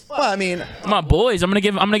 Boys. Well, I mean, My boys. I'm gonna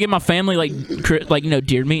give my family like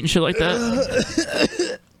deer meat and shit like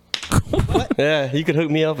that. Yeah, you could hook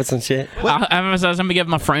me up with some shit. I'm gonna give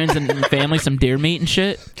my friends and family some deer meat and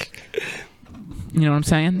shit. You know what I'm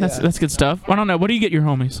saying? That's good stuff. I don't know. What do you get your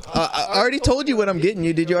homies? I already told you what I'm getting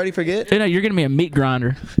you. Did you already forget? You know, you're gonna be a meat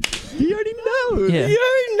grinder. You already know. Yeah. You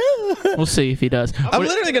already know. We'll see if he does. I'm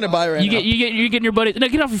literally gonna buy right now. You getting your buddy? No,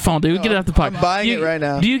 get off your phone, dude. Get it off the pocket. I'm buying it right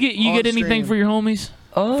now. Do you get On anything stream. for your homies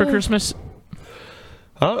for Christmas?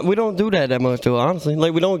 We don't do that much, though, honestly.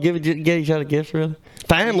 Like, we don't get each other gifts, really.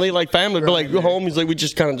 Family, but like homies, like we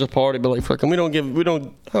just kind of just party, but like fucking, I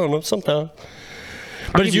don't know, sometimes.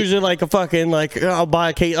 But it's usually like a fucking I'll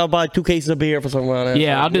buy 2 cases of beer for something like that.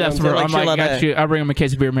 Yeah, I'll do that. Like, I'm like, shit got you. I'll bring him a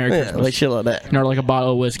case of beer. Merry Yeah, Christmas. like shit like that. Or like a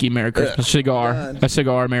bottle of whiskey. Merry Christmas. Cigar. God. A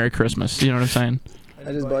cigar. Merry Christmas. You know what I'm saying?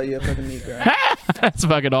 I just bought you a fucking meat grinder. That's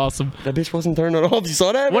fucking awesome. That bitch wasn't turning off. You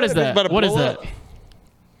saw that? What man? is that? Bitch better What is blow that? up.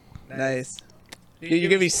 Nice. You're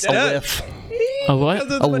gonna be A stuck. whiff. A what?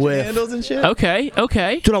 Those A bunch of whiff. handles and shit. Okay.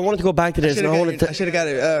 Okay. Dude, I wanted to go back to this. And I wanted I to. should have got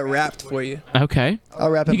it wrapped for you. Okay. I'll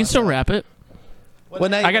wrap it. You can still myself. wrap it. Well,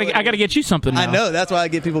 now you I know what gotta it is. get you something now. I know. That's why I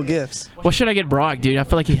get people gifts. What should I get Brock, dude? I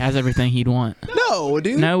feel like he has everything he'd want. No,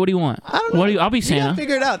 dude. No, what do you want? I don't know. I'll be You gotta Santa.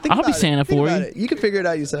 figure it out. Think I'll be about it. Santa Think for about you. it. You can figure it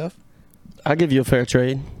out yourself. I'll give you a fair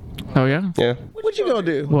trade. Oh yeah. Yeah. What you gonna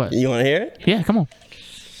do? What? You want to hear it? Yeah, come on.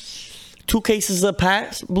 2 cases of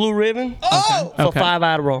Pabst Blue Ribbon Oh, for Okay. 5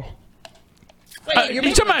 Adderall. You're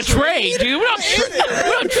talking about trade, dude. We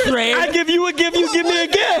don't trade. I give you a gift, you give me a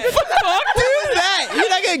gift. who's that? You're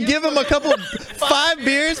not gonna give him a couple 5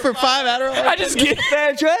 beers for 5 Adderall? I just get.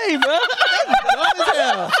 Fair trade, bro. Dumb as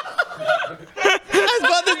hell. I just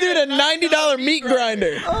bought this dude a $90 meat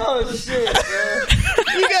grinder. Oh, shit,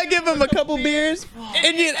 bro. You gotta give him a couple beers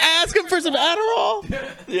and you ask him for some Adderall?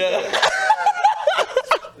 Yeah.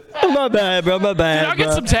 My bad, bro. My bad, I'll get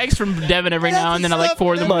bro. some texts from Devin every now and then. I like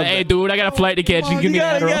forward them. My Hey, bad. dude, I got a flight to catch. You can give me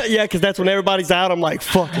an Adderall. Yeah, because that's when everybody's out. I'm like,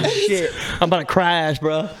 fucking shit. I'm about to crash,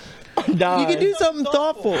 bro. I'm dying. You can do something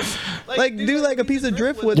thoughtful. Like do like a piece of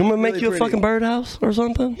driftwood. You want me to make really you a pretty. fucking birdhouse or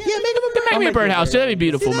something? Yeah, make him a Make me a birdhouse. That'd be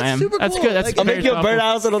beautiful, See, that's man. super That's cool. good. That's Like, I'll very make you a thoughtful.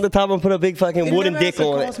 birdhouse and on the top I'm put a big fucking wooden never dick has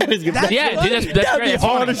to on it. cost me- That's Yeah, dude, that's That'd great. be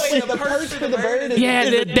hard as Hard. shit. The perch for the bird. Yeah,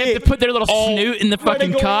 It's they a have to dick. put their little snoot in the where they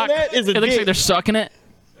fucking go in cock. at is a It looks like dick. they're sucking it.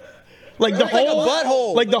 Like the It's like a hole,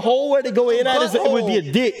 butthole. like the hole where they go in at is it would be a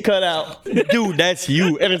Butthole. dick cut out. Dude, that's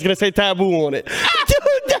you, and it's gonna say taboo on it.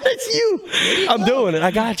 Dude, that's you. I'm doing it.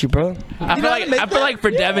 I got you, bro. I feel like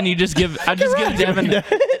for Devin, I just give Devin.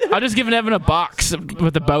 I'll just give Devin a box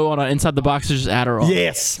with a bow on it. Inside the box is just Adderall.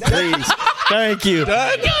 Yes, please. Thank you.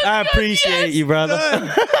 I appreciate you, brother.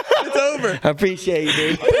 It's over. I appreciate you,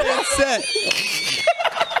 dude. It's set.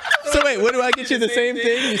 So wait, what do I get you? The same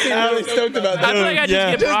thing? You seem really stoked about I feel that. like I just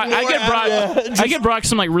Yeah. get Brock. I get Brock. Yeah. I get Brock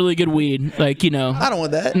some like really good weed. Like I don't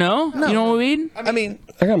want that. No, you don't want weed? I mean,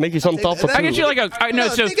 I gotta make you something thoughtful I I get too. you like a. I know.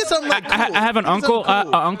 No, So think of something like I cool. have an Think of uncle.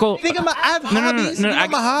 something cool. Uncle. think about. I have No, no, hobbies. You know I,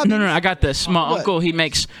 my hobbies. no, I got this. My What? uncle, he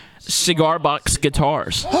makes cigar box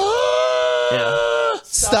guitars. Yeah.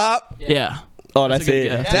 Stop. Yeah. Oh, that's a good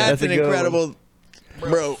it. gift. That's a an good one. incredible,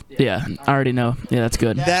 bro. Yeah. I already know. Yeah, that's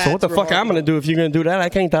good. That's So what the fuck I'm gonna do if you're gonna do that? I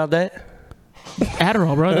can't top that.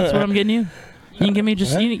 Adderall, bro. That's what I'm getting you. You can give me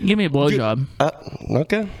you can give me a blowjob.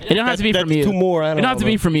 Okay. It don't have to be That's from you. 2 more. I It don't don't have to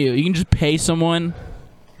be from you. You can just pay someone.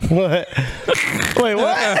 What? Wait,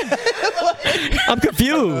 what? I'm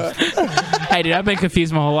confused. Hey, dude, I've been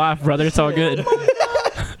confused my whole life, brother. It's all good.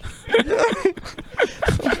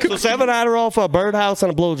 So 7 Adderall for a birdhouse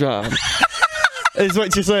and a blowjob is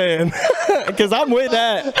what you're saying. Because I'm with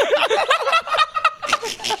that.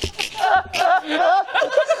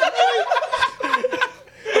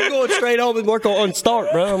 I'm going straight home and work on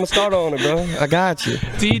start, bro. I'm gonna start on it, bro. I got you,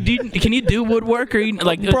 Can you do woodwork or you,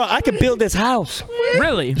 like? bro. I can build this house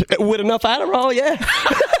Really? with enough Adderall, yeah.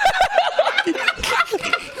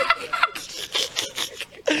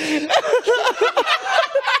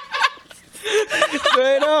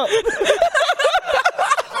 Straight up.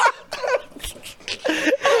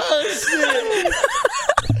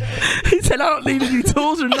 He said I don't need any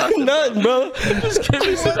tools or nothing. Nothing, bro. Just give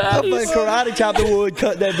me some I'm Addies. like karate chopping wood,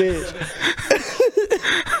 cut that bitch.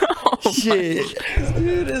 Shit.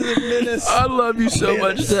 Dude is a menace. I love you so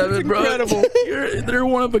much, Devin, bro. incredible. They're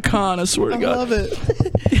one of a kind. I swear to I God. love it.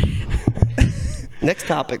 Next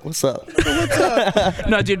topic. What's up?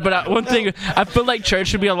 No, dude, but one thing, I feel like church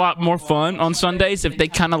should be a lot more fun on Sundays if they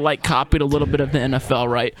kind of like copied a little bit of the NFL,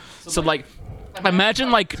 right? So like,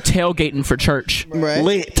 imagine like tailgating for church, Right.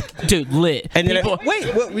 Lit. dude, lit. And then People,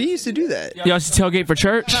 Wait, what? We used to do that. y'all used to tailgate for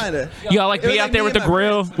church? Kinda. Y'all like It was be like out there me with the and my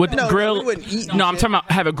grill, friends. with the No, grill. we wouldn't eat and No, I'm shit. talking about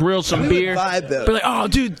have a grill, some We would beer. vibe, though. Be like, oh,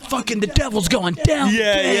 dude, fucking the devil's going down.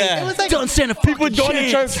 Yeah, today. yeah. It was like Don't stand a People fucking going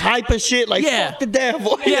to chance. church hype as shit, like, Yeah. fuck the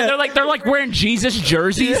devil. Yeah, they're like wearing Jesus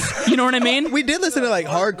jerseys. You know what I mean? We did listen to like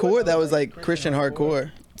hardcore. That was like Christian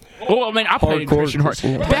hardcore. Well, I mean, I played Hardcore Christian hard.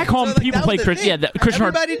 Christian. Back home, So, like, people that was played the Christian. thing. Yeah, Christian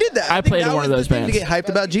hard. Everybody did that. I think played that in one of was those the thing bands. to get hyped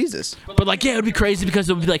about Jesus. But like, yeah, it would be crazy because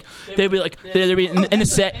it would be like they'd be in a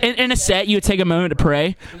set you would take a moment to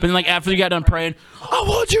pray, but then like after you got done praying, I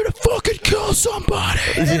want you to fucking kill somebody.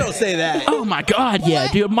 They don't say that. Oh my God,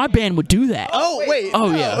 yeah, dude, my band would do that. Oh wait.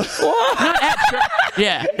 Oh no. yeah, not at church.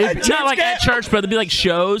 Yeah, it's not like at church, but it'd be like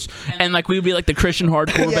shows, and like we would be like the Christian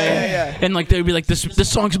hardcore band, yeah. and like they'd be like this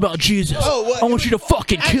song's about Jesus. Oh, what? I want you to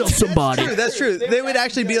fucking kill somebody. That's true. They would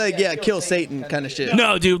actually be like, yeah, kill Satan kind of shit.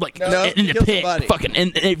 No, dude, like No? in the Kill pit, somebody. fucking,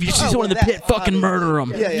 and if you see Oh, someone in the that, pit, fucking murder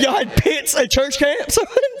them. Yeah, yeah. Y'all had pits at church camps?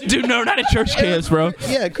 Dude, no, not at church camps, bro.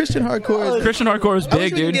 Yeah, Christian hardcore. Is, Christian hardcore is I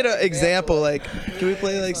wish big, we could dude. get an example. Like, can we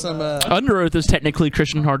play like some? Under Oath is technically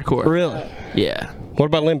Christian hardcore. Really? Yeah. What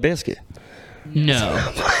about Limp Bizkit? No.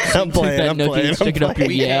 I'm playing. that I'm note, playing. you stick it up your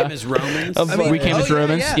yeah. As Romans. I'm playing. We came as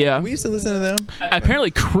Romans, yeah. We used to listen to them.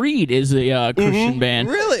 Apparently, Creed is a Christian band.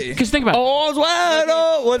 Really? Because think about it. All's wide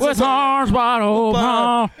open. What's With it? arms wide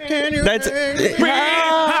open. Can you That's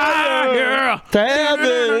Higher. to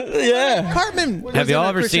heaven. Yeah. Cartman. was Have in y'all a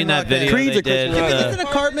ever Christian seen that rock band. video Creed's they a did? Christian rock Isn't it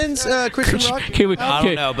Cartman's Christian rock? Okay, I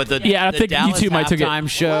don't know, but the yeah, I the think Dallas you two might took it. halftime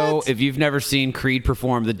show. What? If you've never seen Creed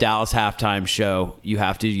perform the Dallas halftime show, you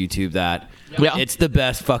have to YouTube that. Yeah. It's the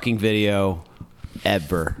best fucking video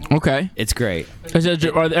ever. Okay. It's great. Is it,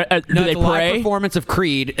 do No, they it's a live pray? performance of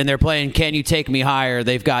Creed, and they're playing "Can You Take Me Higher."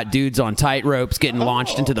 They've got dudes on tight ropes getting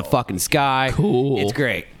launched into the fucking sky. Cool. It's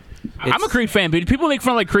great. I'm a Creed fan, dude. People make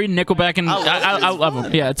fun of like Creed and Nickelback, and I love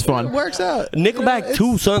them. Yeah, it's It fun. works out. Nickelback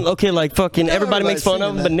too, son. Okay, like fucking everybody makes fun of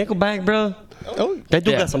him, but singing Nickelback, bro. Oh, That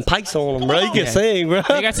dude Yeah. got some pipes on him, bro. He can sing, bro.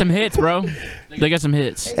 They got some hits, bro. They got some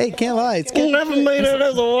hits. hey, can't lie. It's Never made it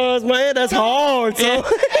as a was, man. That's hard, son.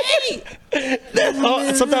 That's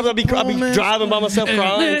hard. Sometimes I'll be driving by myself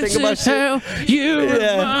crying, thinking about shit. How you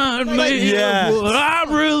Yeah. remind me Yeah. of what I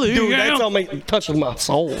really Dude, am. that's all touches my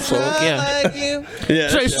soul, son. Yeah. like you. Yeah.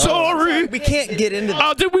 Say sorry. We can't get into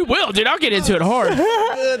Oh, dude, we will, dude. I'll get into it hard.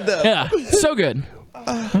 good though. Yeah, so good.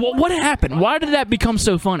 What happened? Why did that become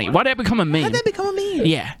so funny? Why did that become a meme? How'd that become a meme?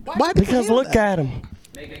 Yeah. Why? Because look at him.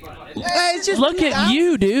 It's just Look at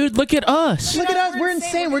you, dude. Look at us. Look at us. We're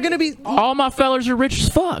insane. We're gonna be. All my fellers are rich as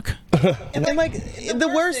fuck. And like the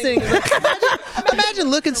worst thing. Is, like, imagine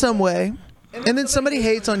looking some way, and then somebody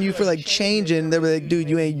hates on you for like changing. They're like, "Dude,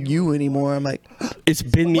 you ain't you anymore." I'm like, It's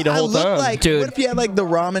been me the I whole look time. like. Dude. What if you had like the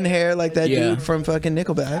ramen hair like that Yeah. dude from fucking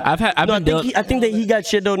Nickelback? I've No, been doing. I think that he got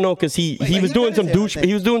shit though. No, because he was he doing got some his hair, I douche. think.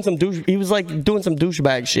 He was doing some douche. He was like doing some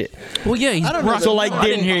douchebag shit. Well, yeah, he's I don't know rock- So, like, I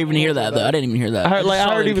didn't didn't- even hear that though. I didn't even hear that. I heard, just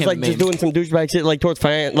saw he it was like became just memes. doing some douchebag shit, like towards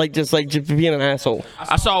fans, like just being an asshole.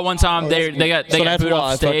 I saw one time they got So got that's booed why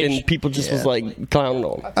off stage. fucking people just was like clowning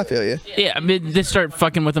on him. I feel you. Yeah, I mean, they start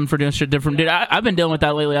fucking with them for doing shit different. Dude, I've been dealing with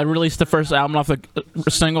that lately. I released the first album off the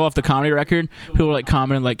single off the comedy record. People were like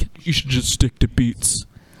commenting like, "You should just stick to beats."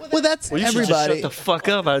 Well, that's You should just everybody. shut the fuck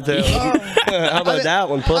up, I tell you. How about that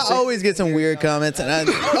one, I pussy? always get some weird comments, and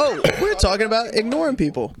we're talking about ignoring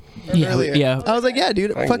people. Yeah, earlier. yeah. I was like, yeah,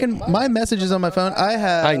 dude. Fucking my messages on my phone. I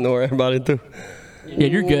have. I ignore everybody too. Yeah,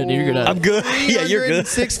 you're good. You're good. At I'm good. Yeah, you're good.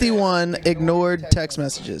 361 ignored text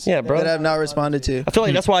messages. Yeah, bro. That I've not responded to. I feel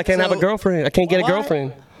like that's why I can't have a So, girlfriend. I can't get a why-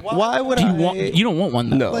 girlfriend. Why would You don't want one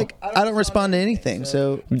though. No. like? I don't respond to anything.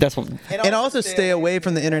 So That's what. and also stay away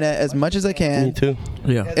from the internet as much as I Me can, too.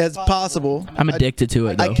 Yeah. as possible. I'm addicted to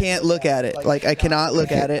it though. I can't look at it. Like I cannot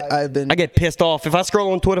look at it. I've been. I get pissed off if I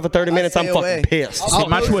scroll on Twitter for 30 minutes. I'm stay fucking away. pissed. I'll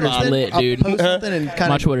my post Twitter's something, lit, I'll dude. post something and kind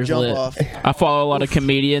My of Twitter's jump lit. off. I follow a lot of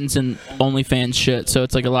comedians and OnlyFans shit, so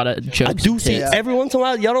it's like a lot of jokes. I do and see tits. every once in a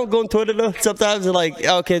while. Y'all don't go on Twitter though. Sometimes it's like,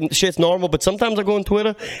 okay, shit's normal, but sometimes I go on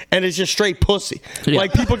Twitter and it's just straight pussy. Yeah.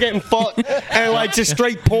 Like people getting fucked and like just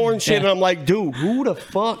straight porn shit. Yeah. And I'm like, dude, who the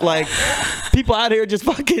fuck? Like people out here just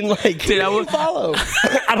fucking like. Dude, I would Follow.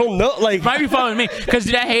 I don't know. Like might be following me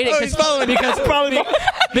because I hate it. he's following you.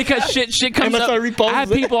 Because shit comes Am I up. sorry, repost I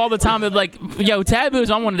have it? people all the time that like, yo, Taboo's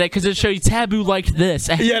on one today because it show you Taboo liked this.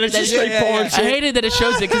 I yeah, that's just straight porn I shit. hated that it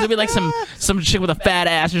shows it because it'd be like some chick with a fat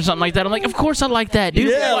ass or something like that. I'm like, of course I like that, dude.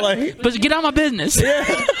 Yeah, What? like- but get out of my business. Yeah,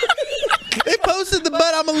 They posted the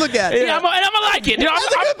butt. I'm gonna look at it. I'm gonna like it. Dude,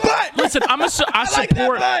 listen,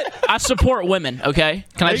 I support women. Okay,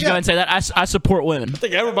 can I just you go go. ahead and say that I support women? I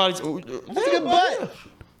think everybody's. That's a good butt.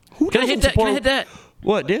 Can I hit that? Can I hit that?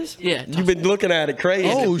 What this? Yeah. You've been looking at it crazy.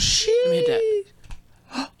 Oh hit shit.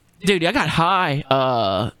 Dude, I got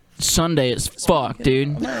high Sunday as fuck,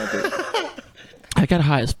 dude. I got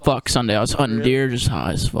high as fuck Sunday. I was hunting deer, just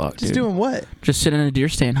high as fuck, dude. Just doing what? Just sitting in a deer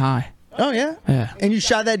stand high. Oh yeah. Yeah. And you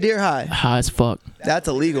shot that deer high. High as fuck. That's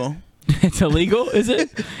illegal. It's illegal, is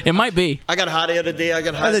it? It might be. I got high the other day. I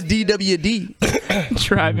got high. That's a DWD.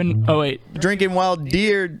 Driving. Oh wait, Drinking wild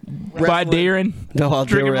deer. by wrestling. deering. No, I'll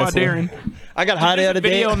Drinking deer while wrestling. deering. I got high the There's a other day.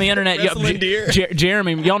 video on the internet. Wrestling deer.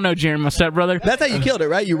 Jeremy, y'all know Jeremy, my stepbrother. That's how you killed it,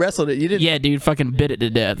 right? You wrestled it. You didn't. Yeah, dude, fucking bit it to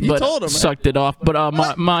death. But told him, right? sucked it off. But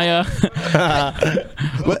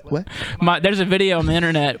What? there's a video on the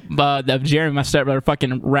internet of Jeremy, my stepbrother,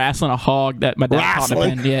 fucking wrestling a hog that my dad caught him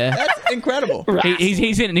Wrestling? in. Yeah. That's incredible.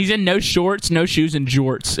 He's in no shorts, no shoes, and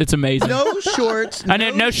jorts. It's amazing. No shorts. I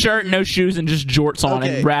know, no shirt, no shoes, and just jorts on,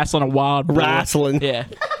 Okay. and wrestling a wild boar. Wrestling. Yeah.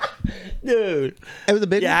 Dude. It was a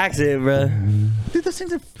big Yeah, accident, bro. one. Dude, those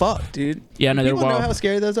things are fucked, dude. Yeah, no, they're People know wild. how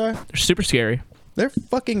scary those are? They're super scary, They're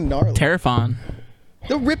fucking gnarly. terrifying.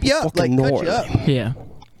 They'll rip you up, like Fucking cut gnarly. you up. Yeah.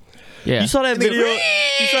 Yeah. You saw that And they video? go,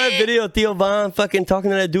 You saw that video of Theo Von fucking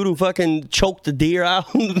talking to that dude who fucking choked the deer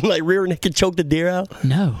out, like rear naked choked the deer out.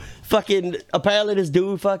 No. Fucking apparently this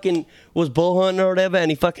dude fucking was bull hunting or whatever,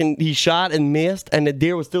 and he shot and missed, and the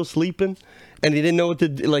deer was still sleeping, and he didn't know what to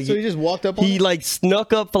do. Like So he just walked up on He it? like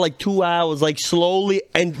snuck up for like 2 hours, like slowly,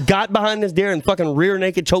 and got behind this deer and fucking rear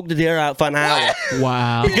naked choked the deer out for an hour.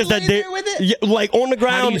 Wow. Because that laying deer, there with it? yeah, like on the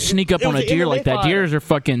ground. How do you sneak up It on a was an deer like that? MMA Deers fighter. are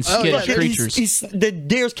fucking skittish yeah. creatures. The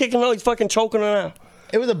deer's kicking out. He's fucking choking her out.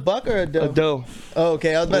 It was a buck or a doe? A doe. Oh,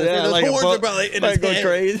 okay. I was about to say those like a horns buck, are probably in like his going head.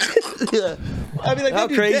 crazy. Yeah. I'd be like, How that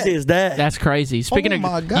dude's crazy dead. is that? That's crazy. Speaking Oh of,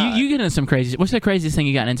 my God. you get into some crazy. What's the craziest thing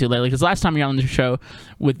you got into lately? Because last time you were on the show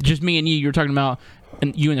with just me and you were talking about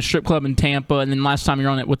and you in the strip club in Tampa, and then last time you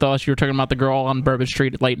were on it with us, you were talking about the girl on Bourbon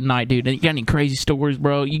Street at late at night, dude. And you got any crazy stories,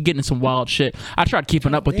 bro? You getting some wild shit. I tried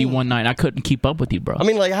keeping up with you one night. I couldn't keep up with you, bro. I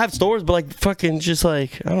mean, like I have stories, but like fucking just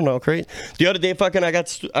like I don't know, crazy. The other day, fucking I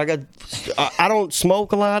don't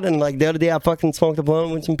smoke a lot, and like the other day I fucking smoked a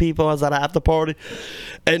blunt with some people. I was at an after party,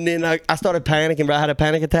 and then I started panicking, bro. I had a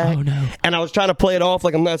panic attack. Oh, no. And I was trying to play it off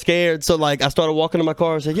like I'm not scared. So like I started walking to my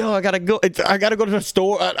car and said, "Yo, I gotta go to the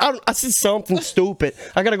store. I said something stupid.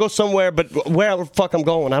 I gotta go somewhere, but where the fuck I'm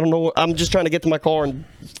going? I don't know. I'm just trying to get to my car and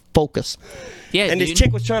focus." yeah, And dude. this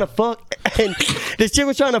chick was trying to fuck,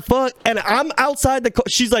 and I'm outside the car.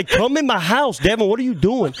 She's like, "Come in my house, Devin. What are you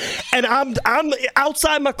doing?" And I'm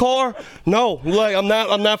outside my car. No, like I'm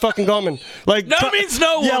not fucking coming. Like No means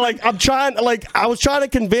no, Yeah, woman. like I was trying to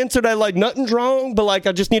convince her that like nothing's wrong, but like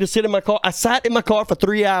I just need to sit in my car. I sat in my car for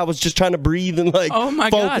 3 hours just trying to breathe and like Oh my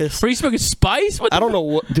focus. god, were you smoking spice? What I the don't know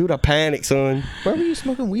what, dude. I panicked, son. Where were you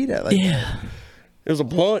smoking weed at? Like, Yeah. It was a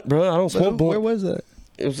blunt, bro. I don't smoke blunt. where was that?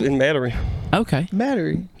 It was in Metairie. Okay,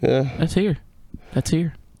 Battery. Yeah, that's here. That's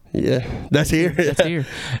here. yeah. That's here. That's here.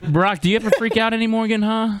 Brock, do you ever freak out anymore getting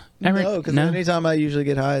high? Ever? No, because anytime I usually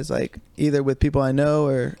get high is like either with people I know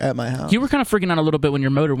or at my house. You were kind of freaking out a little bit when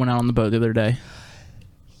your motor went out on the boat the other day.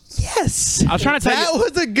 Yes. I was trying to tell that you.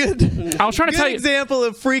 was a good. I was trying to good tell you. example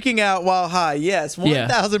of freaking out while high. Yes,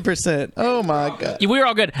 1,000%. Oh my god. We were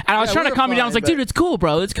all good. And I was Yeah, trying we to were calm you down. I was fine, like, dude, but- it's cool,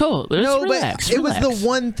 bro. It's cool. Let's No, relax. but it was relax. the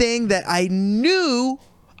one thing that I knew.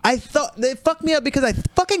 I thought they fucked me up because I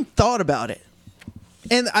fucking thought about it,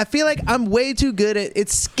 and I feel like I'm way too good at.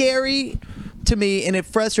 It's scary to me, and it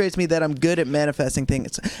frustrates me that I'm good at manifesting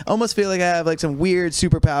things. I almost feel like I have like some weird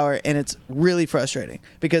superpower, and it's really frustrating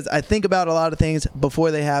because I think about a lot of things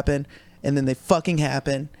before they happen, and then they fucking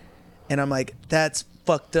happen, and I'm like, that's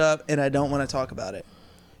fucked up, and I don't want to talk about it.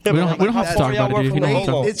 Yeah, We but don't, like, we don't have how to far talk y'all about it, work dude. from You don't the have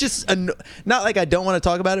to. home? It's just not like I don't want to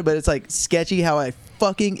talk about it, but it's like sketchy how I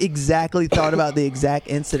fucking exactly thought about the exact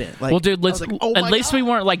incident. Like, Well, dude, I was let's. like, oh at my least we God.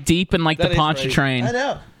 weren't like deep in like That the is Poncha crazy. train. I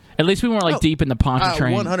know. At least we weren't like deep in the Poncha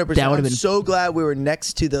train. 100%. That would have I'm been. so glad we were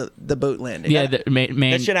next to the boat landing. Yeah,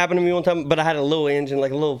 man. That shit happened to me one time, but I had a little engine,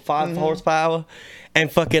 like a little 5 horsepower,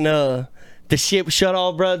 and fucking the shit shut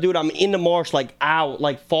off, bro. Dude, I'm in the marsh, like out,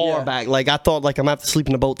 like far Yeah. back. Like I thought, like I'm gonna have to sleep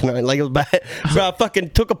in the boat tonight. Like it was bad, bro. I fucking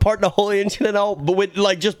took apart the whole engine and all, but with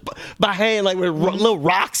like just by hand, like with little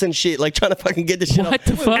rocks and shit, like trying to fucking get the shit What off.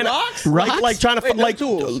 the fuck? And Rocks? Like trying to Wait, no like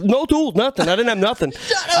tools? no tools, nothing. I didn't have nothing.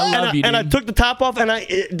 I love you, And I dude. took the top off, and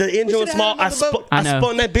the engine was should've small. had it on the boat. I know.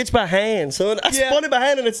 spun that bitch by hand, son. I Yeah. spun it by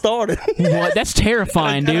hand and it started. What? That's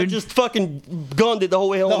terrifying, And I dude. just fucking gunned it the whole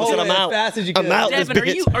way home. The and whole said, way I'm as out. fast as you I'm could. out. This Devin,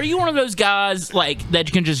 bitch. are you one of those guys like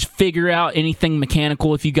that can just figure out anything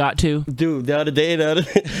mechanical if you got to? Dude, the other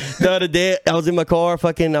day, I was in my car,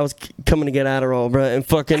 fucking, I was coming to get Adderall, bro, and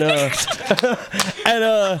fucking,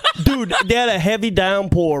 dude, they had a heavy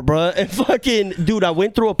downpour, bro, and fucking, dude, I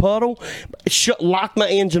went through a puddle, locked my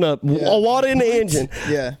engine up, water in the engine.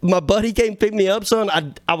 Yeah. My buddy came pick me up, son.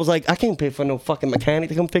 I was like, I can't pay for no fucking mechanic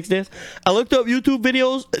to come fix this. I looked up YouTube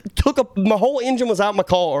videos, my whole engine was out my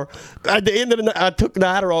car. At the end of the night, I took the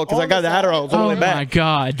Adderall because I got the Adderall on the Oh way back. my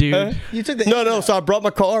god, dude. You took the No. So I brought my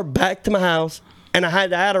car back to my house, and I had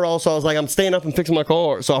the Adderall. So I was like, I'm staying up and fixing my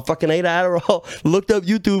car. So I fucking ate Adderall, looked up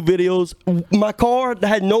YouTube videos. My car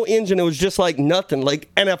had no engine. It was just like nothing. Like,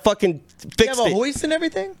 and I fucking You fixed have a it. hoist and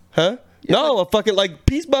everything? Huh? No, I fucking like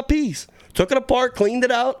piece by piece. Took it apart, cleaned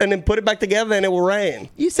it out, and then put it back together, and it ran.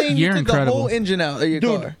 You saying you You're took incredible. the whole engine out of your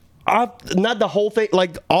Dude, car? not the whole thing,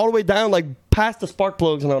 like all the way down, like past the spark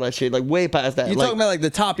plugs and all that shit, like way past that. You're like, talking about like the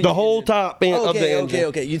top of the your whole engine. top end of the engine.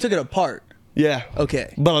 Okay. You took it apart. Yeah.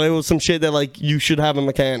 Okay. But it was some shit that like you should have a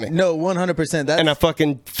mechanic. No, 100%. That's And I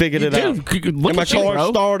fucking figured it out. Dude, look And my at you, car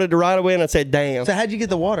bro. started right away, and I said, "Damn." So how'd you get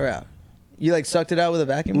the water out? You like sucked it out with a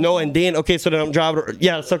vacuum? No, and then so then I'm driving.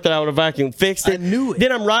 Yeah, I sucked it out with a vacuum, fixed it. I knew it.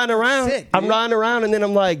 Then I'm riding around. Sick, I'm dude. riding around, and then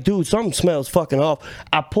I'm like, dude, something smells fucking off.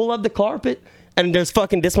 I pull up the carpet, and there's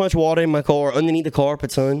fucking this much water in my car underneath the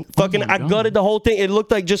carpet, son. Fucking, my I God. gutted the whole thing. It looked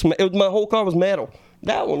like just my whole car was metal.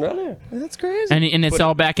 That one right there. That's crazy. And it's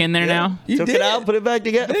all back in there now. You Took did it out, put it back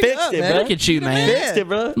together, Big fixed up, it, man. bro. Look at you, man. Fixed it,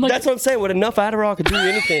 bro. Look- That's what I'm saying. With enough Adderall, I could do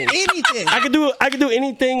anything. Anything. I could do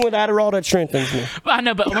anything with Adderall that strengthens me. I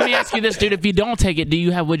know, but let me ask you this, dude. If you don't take it, do you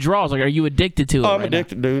have withdrawals? Like, are you addicted to it? Oh, I'm right now?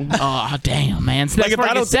 addicted, dude. Oh, damn, man. So that's where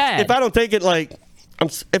it gets sad. if I don't take it, like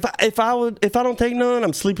if I don't take none,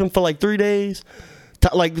 I'm sleeping for like 3 days,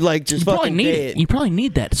 like just you probably fucking need dead. it. You probably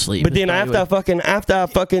need that to sleep. But then That's after probably I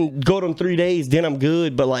fucking go them 3 days, then I'm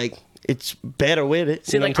good. But like it's better with it.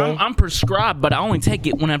 See, you know like what I'm saying? I'm prescribed, but I only take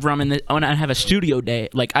it whenever when I have a studio day.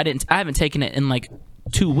 Like I haven't taken it in like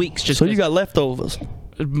 2 weeks. Just So you got leftovers.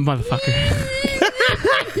 motherfucker.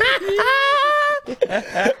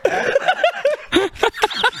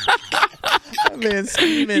 Man,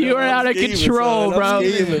 scheming. You are out of scheming, control, son. I'm bro.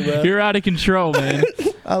 scheming, bro. You're out of control, man.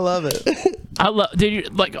 I love it. I love,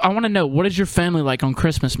 dude. Like, I want to know, what is your family like on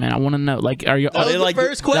Christmas, man? I want to know. Like, are you? That was they the like-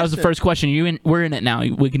 first question. That was the first question. We're in it now.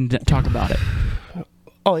 We can talk about it.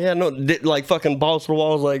 Oh yeah, no, like fucking balls to the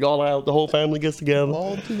walls, like all out. The whole family gets together.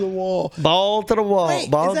 Ball to the wall. Ball to the wall.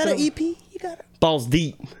 Wait, ball is that to an the, EP? You got it? balls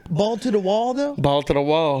deep. Ball to the wall though? Ball to the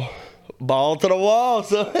wall. Ball to the wall,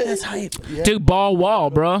 son. That's hype. Yeah. Dude, Ball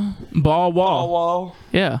Wall, bro. Ball Wall. Wall.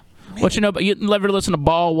 Yeah. What you know? But you ever listen to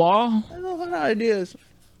Ball Wall? I don't have ideas.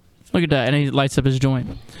 Look at that, and he lights up his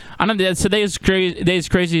joint. I know that. So they as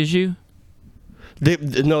crazy as you.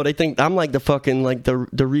 No, they think I'm like the fucking like the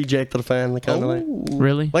reject of the family kind of like.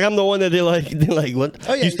 Really? Like I'm the one that they're like what?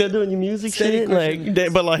 Oh, yeah. You still doing your music Steady shit? Christian.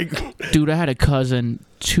 Like, but like, Dude, I had a cousin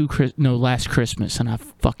last Christmas, and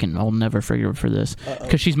I'll never forgive her for this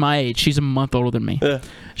because she's my age. She's a month older than me. Yeah.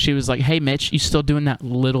 She was like, "Hey, Mitch, you still doing that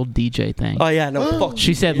little DJ thing?" oh yeah, no fuck.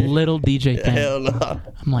 She said, "Little DJ thing." Hell no.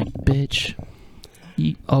 I'm like, "Bitch."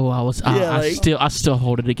 I like- still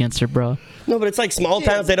hold it against her, bro. No, but it's like small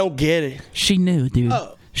towns. They don't get it. She knew, dude.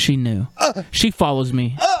 Oh. She knew. She follows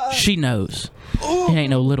me. She knows. It ain't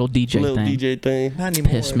no little DJ Little thing. DJ thing. Not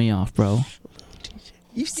anymore. Pissed me off, bro.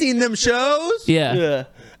 You've seen them shows? Yeah. Yeah,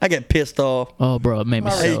 I get pissed off. Oh, bro, it made me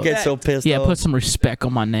My I so. get so pissed Yeah, off. put some respect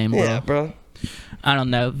on my name, bro. Yeah, bro. I don't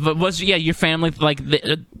know, but your family like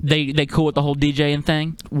they cool with the whole DJing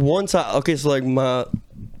thing? One side, okay, so like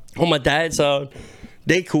on my dad's side,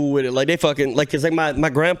 they cool with it. Like they fucking like, cause like my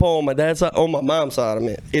grandpa on my dad's side, on my mom's side, I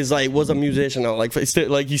mean, is like was a musician though. Like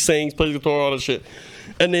he sings, plays guitar, all that shit.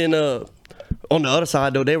 And then on the other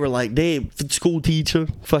side though, they were like they school teacher,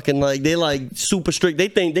 fucking like they like super strict.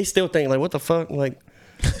 They still think like what the fuck, like.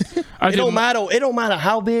 It don't matter. It don't matter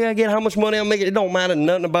how big I get, how much money I'm making. It don't matter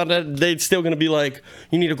nothing about that. They're still gonna be like,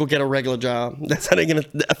 you need to go get a regular job. That's how they're gonna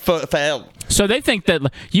for help. So they think that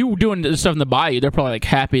you doing the stuff in the bayou, they're probably like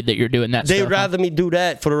happy that you're doing that. They'd stuff, rather me do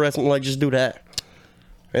that for the rest of like just do that.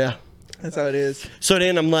 Yeah. That's how it is. So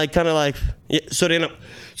then I'm like kind of like yeah, so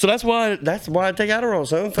that's why I take Adderall,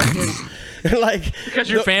 son. Fucking, like Because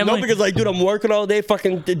your family? No, because like dude, I'm working all day,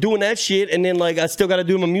 fucking doing that shit, and then like I still got to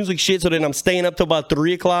do my music shit. So then I'm staying up till about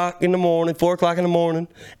 3 o'clock in the morning, 4 o'clock in the morning,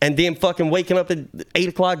 and then fucking waking up at 8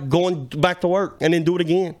 o'clock, going back to work, and then do it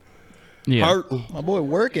again. Yeah, Hurting. My boy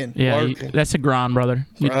working. yeah, working. that's a grind, brother.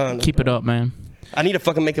 You Grind. keep it up, man. I need to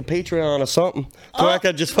fucking make a Patreon or something, so I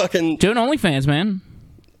could just fucking. Doing OnlyFans, man.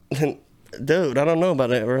 Dude, I don't know about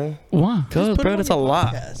that, bro. Why? Cause, Put bro, him that's on a your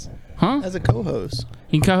lot. podcast Huh? As a co-host.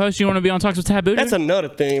 You can co-host. You want to be on Talks with Taboo? That's dude? another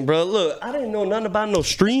thing, bro. Look, I didn't know nothing about no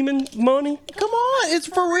streaming money. Come on, it's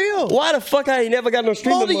for real. Why the fuck I ain't never got no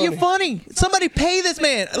streaming Baldy, money? you're funny. Somebody pay this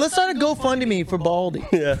man. Let's start a GoFundMe for Baldy.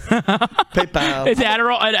 Yeah. PayPal. It's an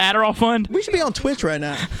Adderall fund. We should be on Twitch right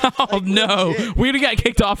now. Oh no, we'd have got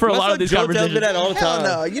kicked off for a My lot son of these Joe tells me conversations. that all the Hell time.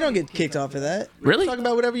 no, you don't get kicked off for that. Really? Talk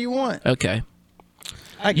about whatever you want. Okay,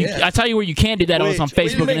 I guess. I tell you where you can do that is on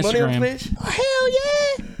Twitch. Facebook Will you and make money on Instagram. Twitch? Hell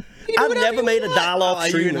yeah. You do I've whatever never you made a want. dollar off You're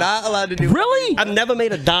streaming. not allowed to do Really? I've never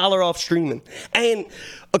made a dollar off streaming. And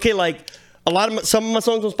okay, like a lot of some of my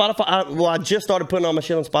songs on Spotify. I just started putting all my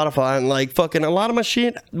shit on Spotify, and like fucking a lot of my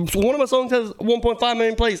shit. One of my songs has 1.5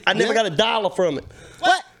 million plays. I never Yeah. got a dollar from it.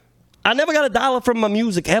 What? I never got a dollar from my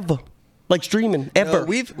music ever, like streaming ever. No,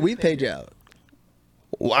 we've paid you out.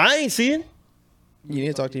 Well, I ain't seeing. You need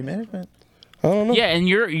to talk to your management. I don't know. Yeah, and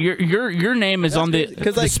your name is on the crazy,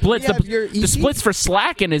 'cause, the like, splits. you have your The EP. splits for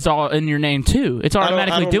Slacking is all in your name too. It's I don't-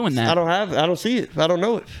 automatically doing that. I don't see it. I don't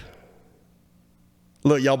know it.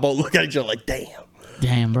 Look, y'all both look at each other like, damn.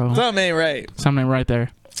 Damn, bro, Something ain't right. something right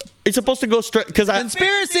there. It's supposed to go straight because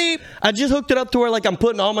Conspiracy. I just hooked it up to where like I'm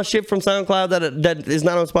putting all my shit from SoundCloud that is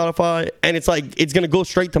not on Spotify, and it's like it's gonna go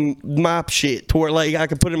straight to my shit to where like I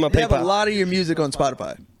can put it in my You have a PayPal, lot of your music on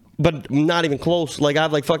Spotify. but not even close. Like I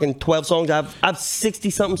have like fucking 12 songs. I've 60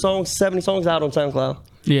 something songs, 70 songs out on SoundCloud.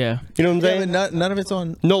 Yeah, You know what I'm Yeah, saying? but none of it's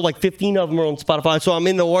on. No, like 15 of them are on Spotify. So I'm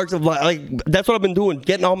in the works of like that's what I've been doing,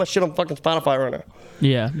 getting all my shit on fucking Spotify right now.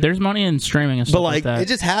 yeah. There's money in streaming and stuff like like, that. It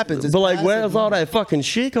just happens. It's But like, passive, where's all man. that fucking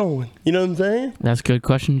shit going? You know what I'm saying? That's a good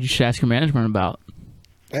question. You should ask your management about.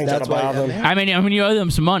 I ain't That's trying to why. bother them. I mean, you owe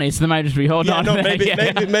them some money, so they might just be holding Yeah, on no, to that. maybe,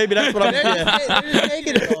 Yeah. maybe that's what I'm. They're Yeah. just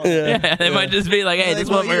taking it all. Yeah, they might just be like, "Hey, this is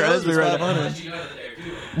what we're supposed to be right now." 500.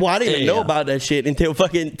 Well, I didn't even know Yeah. about that shit until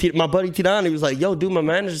fucking my buddy Tidani was like, "Yo, dude, my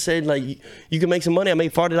manager said like you can make some money. I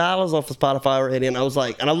made $40 off of Spotify already." And I was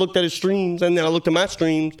like, and I looked at his streams, and then I looked at my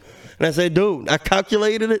streams, and I said, "Dude, I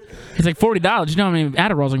calculated it, It's like $40. You know how many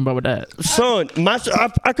Adderalls I can buy with that? son.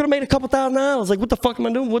 I could have made a couple $1,000. Like, what the fuck am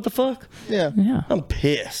I doing? What the fuck? Yeah. Yeah, I'm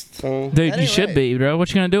pissed, son. dude, you ain't should right. be, bro. What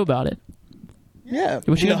you gonna do about it? Yeah.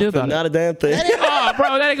 What you gonna do Nothing, about not it? a damn thing. Oh,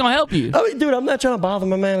 bro, that ain't gonna help you. I mean, dude, I'm not trying to bother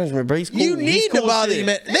my management, bro. He's cool. You He's need cool to bother as you,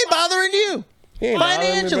 shit. man. They bothering you. He ain't bothering me,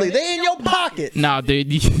 Financially, bro. they in your pocket. Nah,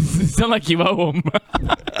 dude, you sound like you owe them.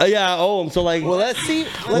 Yeah, I owe him. So like, Well, let's see.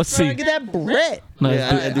 Let's Let's try see. and get that bread.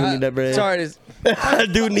 yeah, I do need that bread. Sorry, I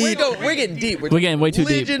do need. we're getting deep. We're getting way too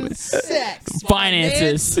deep. Religion, sex,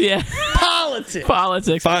 Finances, yeah, politics.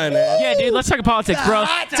 politics. Finance. Yeah, dude, let's talk politics, bro.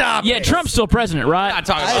 Hot topics. Yeah, Trump's still president, right? Not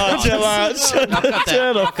talking about Oh, chill out. Shut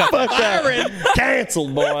the fuck up. Byron.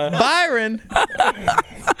 Canceled, boy. Byron.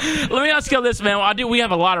 Let me ask you this, man. We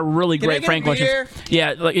have a lot of really Can I great get Frank a beer? questions.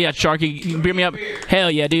 Yeah, yeah, Sharky, you can beer me up. Hell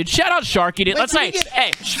yeah, dude. Shout out Sharky, dude. Let's can say, we get-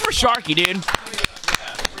 hey, for Sharky, dude.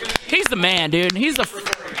 He's the man, dude. He's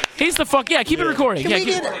the fuck. Yeah, keep it recording. Can Yeah, we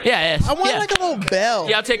keep, get- yeah, I want yeah. like a little bell.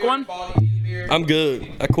 Yeah, I'll take one. I'm good.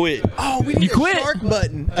 I quit. Oh, we need a quit? shark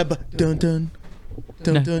button. Dun dun.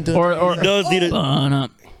 Dun dun dun. Or Does need it.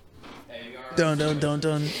 up. dun dun dun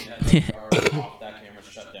dun.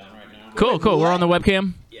 Cool. We're on the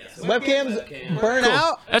webcam. Webcams burn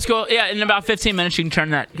out. That's cool. Yeah, in about 15 minutes, you can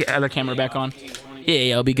turn that other camera back on. Yeah,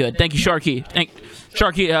 it'll be good. Thank you, Sharky.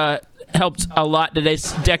 Sharky helped a lot today,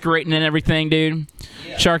 decorating and everything, dude.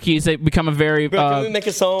 Sharky's become a very. Bro, can we make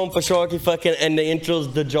a song for Sharky fucking and the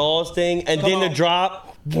intro's the Jaws thing and then the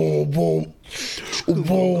drop? Boom, boom. Boom,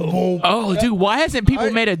 boom. Oh, dude, why hasn't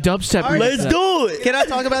people made a dubstep remix? Let's do it. Can I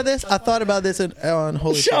talk about this? I thought about this on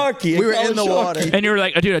Holy Shit. Sharky. We were Call in it the Sharky. water. And you were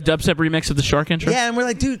like, dude, a dubstep remix of the Shark intro? Yeah, and we're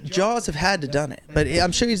like, dude, Jaws have had to done it, but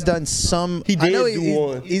I'm sure he's done some. He I know did do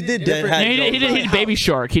one. He did That different. had Yeah, he did Baby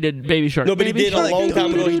Shark. He did Baby Shark. No, but he Baby did a Shark. long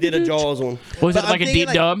time ago. He did a Jaws one. Was it But like I'm a deep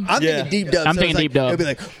thinking dub? I'm Yeah. thinking deep dub. I'm so thinking it's deep dub. It'll be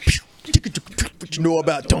like, what you know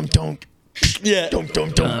about dunk dunk, Yeah. dunk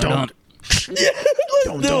dunk dunk dunk.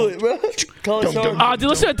 Let's do it, bro. Call it Sharky. Dude,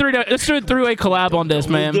 let's do a three-way collab on this,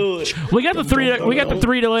 man. do it. We got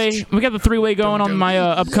the three-way going on my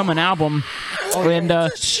upcoming album, and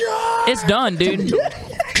it's done, dude.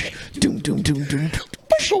 Doom doom doom doom.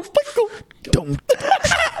 Boom boom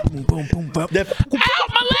boom boom boom. Ow,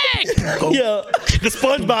 my leg! Yeah. The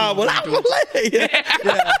SpongeBob one. Out my leg.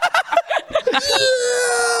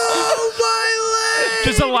 Oh my leg!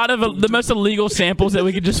 Just a lot of the most illegal samples that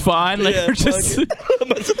we could just find. Like, Yeah, we're just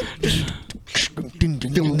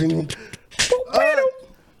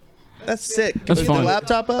That's sick. Can That's we get fun. the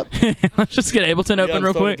laptop up? let's just get Ableton open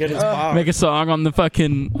real quick. Make a song on the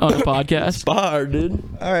podcast. Fire, dude.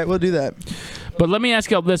 All right, we'll do that. But let me ask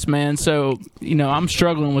y'all this, man. So, I'm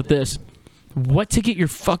struggling with this. What to get your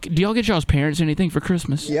do y'all get y'all's parents anything for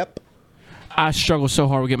Christmas? Yep. I struggle so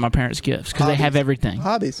hard with getting my parents gifts because they have everything.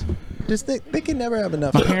 Hobbies. Just they can never have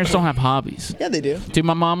enough. My parents don't have hobbies. Yeah, they do. Dude,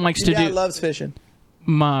 my mom likes to Your dad do. loves fishing.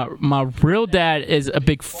 My real dad is a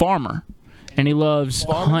big farmer, and he loves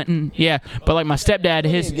hunting. Yeah, but like my stepdad,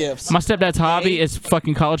 gifts? my stepdad's hobby is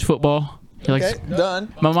fucking college football. He likes. Okay,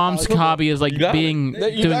 done. My mom's hobby is like got it. being.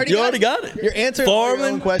 You doing, You already got it. You're answering all your own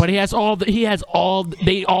Farming. questions. but he has all.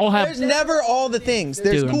 They all have There's never all the things.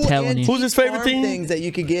 There's Dude, I'm cool telling you. antique Who's his favorite farm team? things that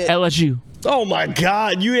you could get. LSU. Oh my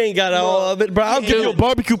God, you ain't got all of it, bro. I'll give you a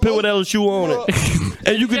barbecue pit with LSU on it,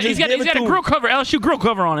 and you could He's just got give he's it got to a grill cover, LSU grill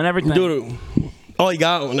cover on and everything. Dude, oh, he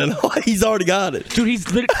got one, and he's already got it. Dude,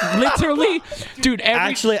 he's literally, dude.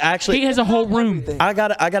 Actually, he has a whole room. I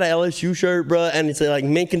got an LSU shirt, bro, and it's like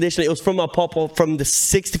mint condition. It was from my papa from the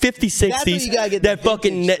 50s, 60s. That's what you gotta get, That the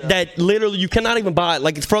fucking vintage that literally you cannot even buy it.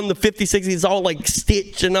 Like it's from the 50s, 60s. It's all like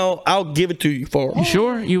stitched and all. I'll give it to you for. You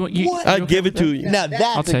sure? You I'll give it to you. Now that's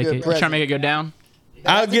I'll a take good it. present. Trying to make it go down.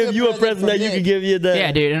 I'll That's a give good you a present present that from you Nick. can give your dad.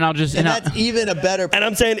 Yeah, dude, and I'll just and that's even a better. And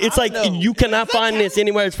I'm saying it's like I don't know. you cannot find this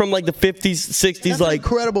anywhere. It's from like the 50s, 60s. That's an Like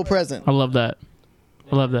incredible present. I love that.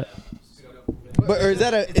 I love that. But or is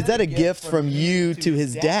that a gift from you to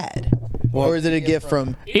his dad, or is it a gift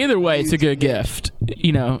from? Either way, it's a good gift.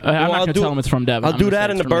 I'm not gonna tell him it's from Devin. I'll I'm do gonna say that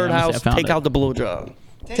in it's the from me. I'm gonna say I birdhouse. found Take it. out the blowjob.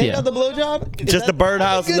 Take Yeah. out the blowjob? Just the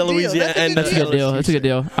birdhouse in the Louisiana. And That's a good deal. That's a good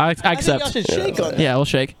deal. I I think y'all accept. should shake on that. Yeah, we'll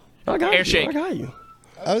shake. I got Air you. shake. I got you.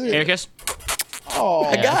 I was gonna- Air kiss.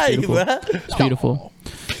 I got you, beautiful. bro. It's beautiful.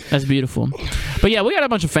 That's beautiful. But yeah, we got a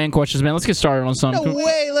bunch of fan questions, man. Let's get started on some. No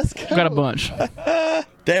way. Let's go. We got a bunch.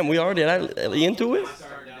 Damn, we already into it?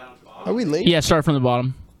 Are we late? Yeah, start from the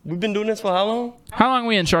bottom. We've been doing this for how long? How long are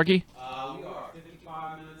we in, Sharky?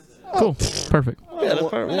 Cool. Perfect. Yeah, that's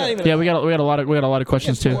perfect. Not even Yeah, we got a lot of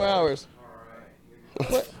questions too. 4 hours.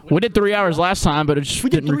 We did 3 hours last time, but it just We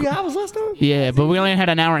did didn't 3 hours last time? Yeah, but we only had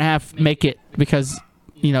an hour and a half make it because,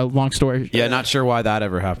 long story. Yeah, not sure why that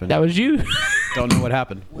ever happened. That was you. Don't know what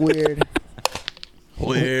happened. Weird.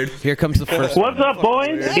 Weird. Here comes the first one. What's up,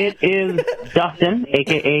 boys? It is Dustin,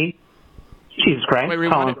 a.k.a. Jesus Christ,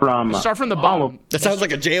 Wait, calling from start from the all bottom. over. That sounds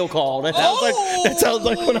like a jail call. That sounds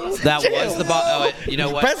like when I was That was the you know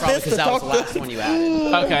what? Press Probably this because to that was the talk to- last one you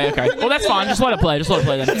added. Okay. Well, that's fine. Just let it play.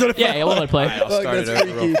 Then. Yeah, we'll let it play. All right, I'll start it that's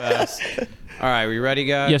over real fast. All right, we ready,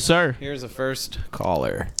 guys? Yes, sir. Here's the first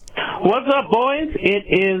caller. What's up, boys? It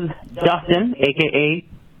is Dustin, a.k.a.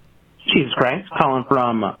 Jesus Christ, calling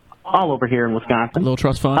from all over here in Wisconsin. Little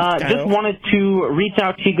trust fund. Just wanted to reach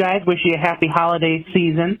out to you guys, wish you a happy holiday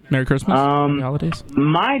season. Merry Christmas. Happy holidays.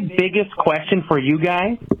 My biggest question for you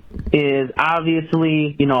guys is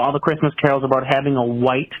obviously, all the Christmas carols about having a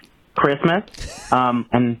white Christmas.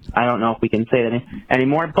 And I don't know if we can say that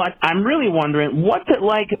anymore, but I'm really wondering, what's it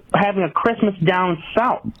like having a Christmas down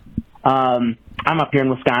south? I'm up here in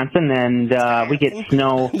Wisconsin, and we get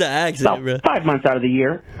snow The accent, about bro. 5 months out of the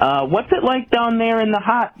year. What's it like down there in the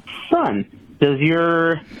hot sun? Does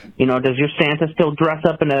your Santa still dress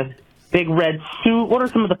up in a big red suit? What are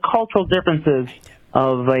some of the cultural differences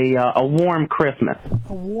of a warm Christmas?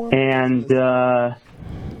 And I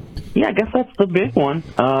guess that's the big one.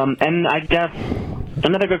 And I guess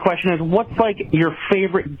another good question is, what's like your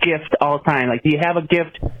favorite gift all time? Like, do you have a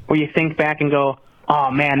gift where you think back and go, oh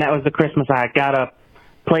man, that was the Christmas I got a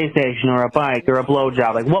PlayStation or a bike or a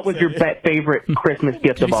blowjob? Like, what was your favorite Christmas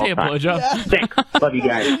gift Did of you all say a time? blowjob? Thanks. Love you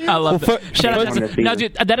guys. I love that. Well, Shout out first- to no,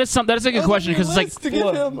 dude, that is a good question because it's like to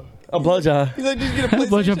give him. A blowjob. He's like, did you get a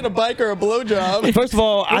Blowjob. PlayStation, a bike, or a blowjob? First of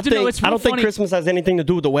all, I Well, you know, think it's I don't real think funny. Christmas has anything to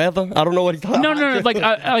do with the weather. I don't know what he's talking no, about. no, no.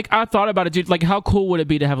 Like I thought about it, dude. Like, how cool would it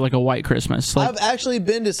be to have like a white Christmas? Like, I've actually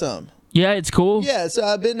been to some. yeah, it's cool. Yeah, so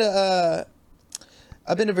I've been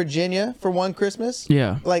to Virginia for one Christmas.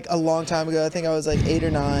 Yeah. Like a long time ago. I think I was like 8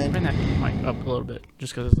 or 9. Bring that mic up a little bit,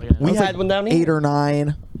 just because it's like. We had one down here. 8 or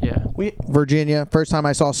 9. yeah. Virginia. First time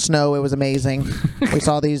I saw snow, it was amazing. We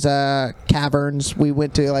saw these caverns. We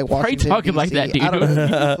went to like Why are you Washington. talking DC. like that, dude? I don't know.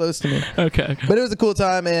 People close to me. Okay. But it was a cool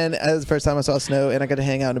time, and it was the first time I saw snow, and I got to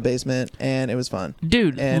hang out in the basement, and it was fun.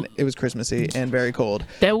 Dude, And it was Christmassy and very cold.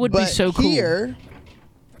 That would be But so cool. Here,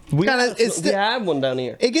 We Kinda- had, it's we the- had one down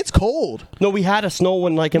here. it gets cold. No, we had a snow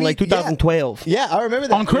one like in We- like 2012. Yeah, I remember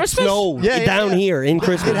that. On Christmas? Snow Yeah, down yeah. here in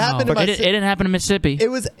Christmas. It happened to it, my it didn't happen in Mississippi.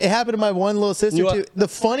 It happened to my one little sister You know too. what? The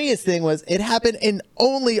funniest thing was it happened in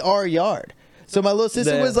only our yard. So my little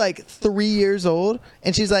sister Damn. was like 3 years old,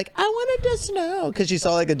 and she's like, "I wanted to snow," because she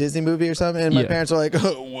saw like a Disney movie or something, and my Yeah. parents were like,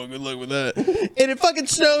 "Oh, well, good luck with that." And it fucking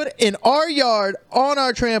snowed in our yard on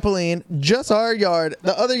our trampoline, just our yard.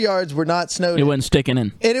 The other yards were not snowed. It in. wasn't sticking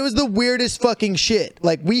in. And it was the weirdest fucking shit.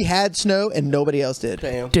 Like we had snow and nobody else did.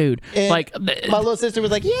 Damn. Dude, And like my little sister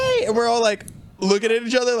was like, "Yay!" And we're all like looking at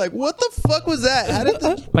each other like, "What the fuck was that? How did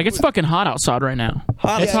the like it's fucking hot outside right now.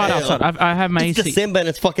 Hot It's as hot hell. outside. I have my It's AC. December and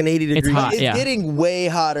it's fucking 80 degrees. hot. It's Yeah. getting way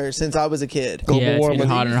hotter since I was a kid. Global Yeah, it's warming.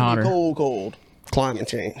 getting hotter and hotter. Cold. Climate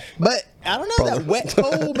change. But I don't know, that wet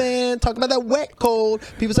cold, man. Talk about that wet cold.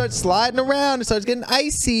 People start sliding around. It starts getting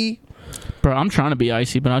icy. Bro, I'm trying to be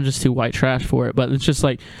icy, but I'm just too white trash for it. But it's just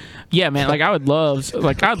like, yeah, man. Like I'd love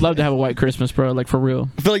to have a white Christmas, bro. Like for real.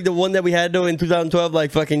 I feel like the one that we had though in 2012,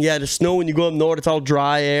 like fucking the snow when you go up north, it's all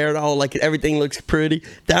dry air and all like everything looks pretty.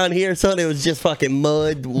 Down here, son, it was just fucking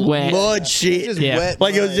mud, Wet. mud shit. Just Yeah. wet.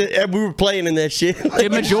 Like it was mud. just we were playing in that shit. The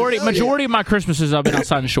majority of my Christmases I've been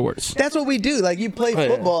outside in shorts. That's what we do. Like you play yeah.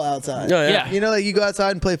 football outside. Yeah. You know, like you go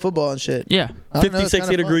outside and play football and shit. Yeah. I don't know, 50, it's 60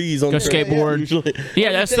 kinda fun. degrees on Go the skateboard. Usually.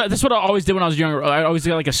 Yeah, that's what I always did when I was younger. I always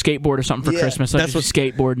got like a skateboard or something for Yeah. Christmas. Like That's just what-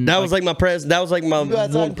 skateboard. And That was like my present. That was like my You go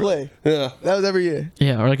outside one and play. Yeah. That was every year.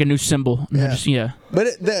 yeah, or like a new symbol. And Yeah. yeah. But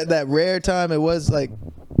that rare time it was like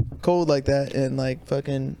cold like that and like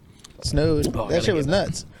fucking snowed. That shit was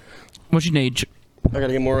nuts. What you need? I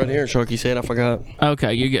gotta get more right here. Sharky said I forgot.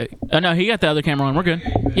 Okay, you get. Oh no, he got the other camera on. We're good.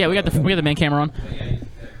 Yeah, we got the main camera on.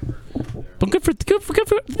 But good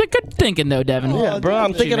thinking though, Devin. Yeah, bro,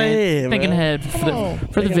 I'm thinking man. ahead. Thinking man. ahead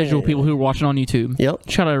for the visual people who are watching on YouTube. Yep.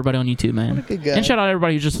 Shout out everybody on YouTube, man. good guy. And shout out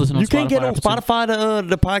everybody who's just listening on You Spotify. can't get on Spotify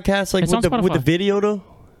the podcast like It's on with the Spotify. video though.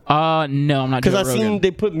 No, I'm not. Because Joe I seen Rogan.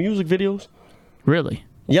 they put music videos. Really.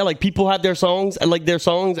 Yeah, like people have their songs and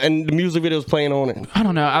the music videos playing on it. I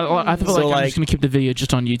don't know. I feel So, like I'm like- just gonna keep the video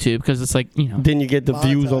just on YouTube because it's like Then you get the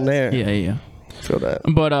views on there. Yeah. Feel that.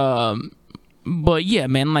 But yeah,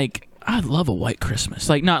 man. Like I'd love a white Christmas.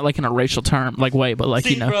 Like not like in a racial term like way, but like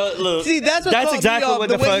look. See, that's what That's caught exactly me off. what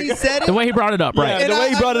the the way fuck- he said it. the way he brought it up, right? Yeah, And the way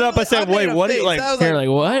he brought it up, I said, made "Wait, a what?" face. Like, I was You're like,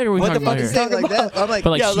 what are we What the talking fuck about is here? saying like that. I'm like, But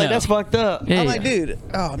like yeah, I was like snow. that's fucked up. Yeah, I'm yeah. like, dude,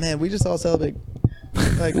 oh man, we just all celebrate.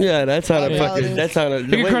 Like, Yeah, that's how Yeah. fucking. That's how. You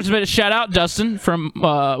can Christmas shout out Dustin from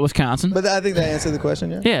Wisconsin. But I think that answered the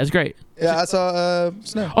question. Yeah. Yeah, it's great. Yeah, I saw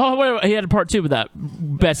snow. Oh wait, he had a part 2 with that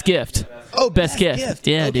best gift. Oh, best gift.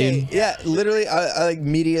 Yeah, okay. dude. Yeah, literally, I like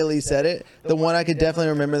immediately said it. The one I could definitely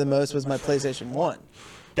remember the most was my PlayStation 1.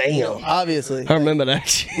 Damn. Obviously. I remember that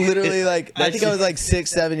shit. Literally, like, I That think I shit- was like 6,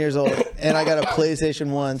 7 years old, and I got a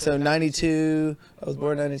PlayStation 1. So 92, I was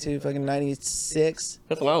born 92, fucking 96.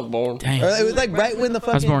 That's when I was born. Or Dang. it was like right when the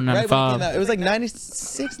fucking. was born in right when it 95. came out. It was like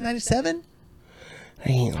 96, 97?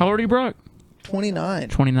 Damn. How old are you, Brock? 29.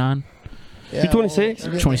 29, Yeah, You 26?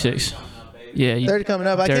 26. Yeah, 30 coming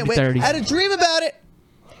up. I can't wait. 30. I had a dream about it.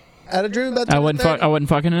 I had a dream about I wasn't 30. I wasn't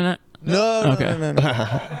fucking in it. No, Okay. no.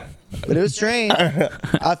 But it was strange.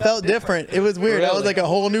 I felt different. It was weird. I was Really? like a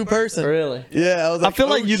whole new person. Really? Yeah, I was like, I feel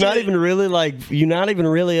like oh, you're not shit. even really like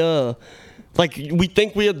we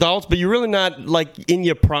think we're adults, but you're really not like in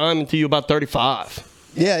your prime until you're about 35.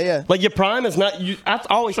 Yeah, yeah. Like your prime is not. I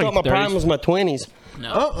always Like thought my 30s. prime was my 20s,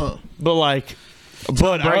 No. but like, but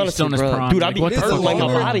Brady's honestly, still in his bro, prime. dude, I Like, be what the hurting fuck like is my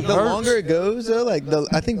going on? body The hurts. longer it goes, though, like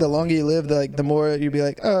I think the longer you live, the more you'd be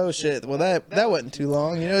like, oh shit, well that wasn't too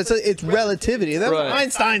long. You know, it's relativity. That's what Right.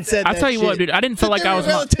 Einstein said. I'll that tell you what, shit. dude. I didn't feel The like I theory was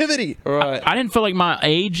of relativity. Right. I didn't feel like my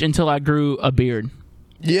age until I grew a beard.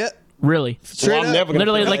 Yeah. Really. Straight Well, I'm up. never gonna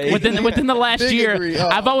Literally, feel like that age. within the last Big year, agree. Oh.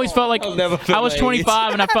 I've always felt like I'll never feel I was my age.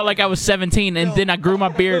 25 and I felt like I was 17, and then I grew my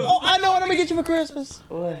beard. Oh, I know what I we get you for Christmas?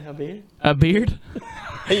 What, a beard? A beard?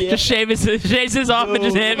 Yeah. Just shaves his off and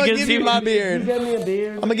just I'm gonna give you my beard. Get me a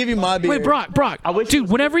beard. I'm gonna give you my beard. Wait, Brock. wish it Dude,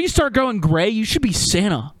 was- whenever you start going gray, you should be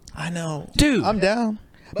Santa. I know, Dude. I'm down.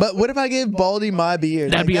 But what if I give Baldy my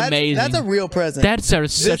beard? That'd be that's, amazing. That's a real present. That's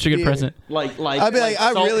such a good beard. present. Like I'd be like,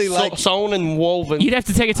 I really like- sewn and woven. You'd have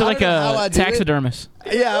to take it to I like don't know how a I do it. taxidermist.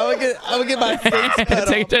 Yeah, I would get my face cut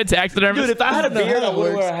Take it off. to a taxidermist. Dude, if I had a don't know beard, how I it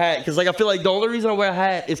wouldn't works. wear a hat. Because, like, I feel like the only reason I wear a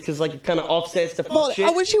hat is because, like, it kind of offsets the Baldy, shit. I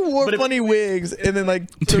wish you wore But if- funny wigs and then like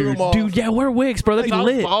threw them off. Dude, yeah, wear wigs, bro. That'd If be I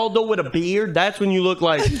was lit. bald, though, with a beard, that's when you look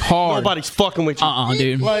like Hard. nobody's fucking with you.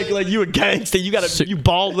 Dude. Like you a gangster. You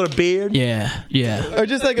bald with a beard. Yeah. Or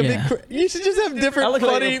just like a Yeah. big. You should just have I different look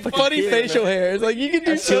like funny, a fucking funny kid, facial man. hairs. Like you can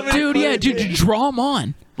do so many. Dude, funny yeah, dude, things. draw them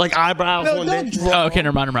on. Like eyebrows No, on don't there. draw. Oh, okay,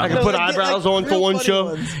 never mind. I can put like, get, eyebrows like, on for real one funny show.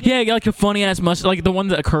 ones. Yeah, get like a funny ass mustache, like the one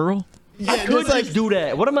that curl. Yeah, I could just like just do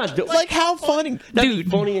that. What am I doing? like how funny. That'd dude.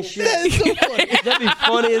 be funny as shit. That is so funny. That'd be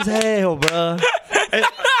funny as hell, bro.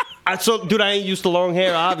 Dude, I ain't used to long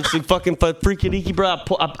hair, obviously. Fucking for freaky deaky, bro.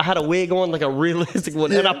 I had a wig on, like a realistic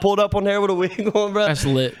one, and I pulled up on there with a wig on, bro. That's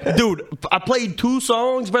lit. Dude, I played 2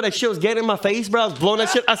 songs, bro. That shit was getting in my face, bro. I was blowing that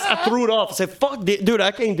shit. I threw it off. I said, "Fuck, dude,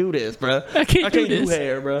 I can't do this, bro. I can't do do this.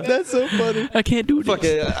 hair, bro. That's so funny. I can't do Fuck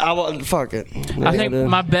this. it. Fuck it. I think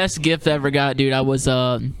my best gift I ever got, dude, I was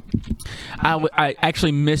I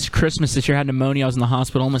actually missed Christmas this year. I had pneumonia. I was in the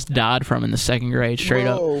hospital. Almost died from in the 2nd grade, straight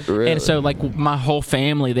Whoa. up. And so like my whole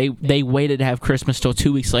family, they waited to have Christmas till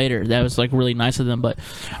 2 weeks later. That was like really nice of them. But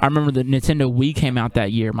I remember the Nintendo Wii came out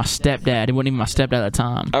that year. My stepdad, it wasn't even my stepdad at the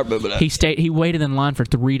time. I remember that. He waited in line for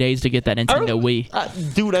 3 days to get that Nintendo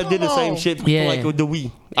Wii. Dude, I did the same shit Yeah. like with the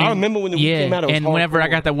Wii. I remember when the Wii came out. It was and whenever I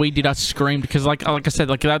hardcore. got that Wii, dude, I screamed because like I said,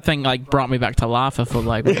 like that thing like brought me back to life. I feel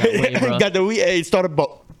like with that Wii, bro. got the Wii. Hey, started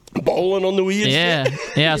bowling on the Wii. And Yeah,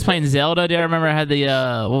 shit. yeah. I was playing Zelda. Dude, I remember I had the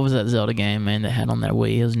what was that Zelda game, man? That had on that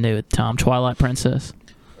Wii. It was new at the time. Twilight Princess.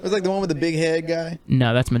 It was like the one with the big head guy.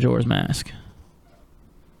 No, that's Majora's Mask.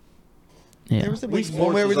 Yeah, There was the Wii one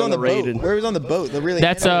Sports where he was was on the boat. underrated. Where he was on the boat. The really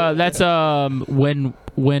that's when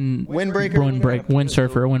Windbreaker?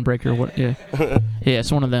 Windsurfer, Windbreaker. What? Yeah, yeah.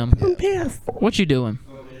 It's one of them. What you doing?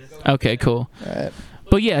 Okay, cool. Alright.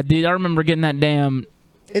 But yeah, dude, I remember getting that damn.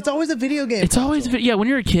 It's always a video game. It's always yeah. When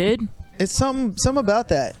you're a kid, It's something about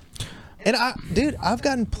that. And I've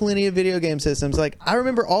gotten plenty of video game systems. Like I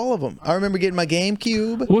remember all of them. I remember getting my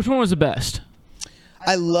GameCube. which one was the best?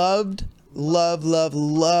 I loved my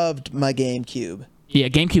GameCube. Yeah,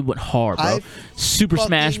 GameCube went hard, bro. I Super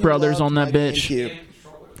Smash Fucking Brothers loved on that my bitch. GameCube.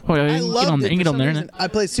 Oh, yeah, I you can loved get on, it you can for get on some the reason. internet. I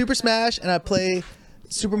play Super Smash and I play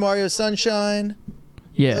Super Mario Sunshine.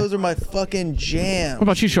 Yeah. Those are my fucking jam. What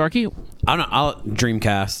about you, Sharky? I don't know.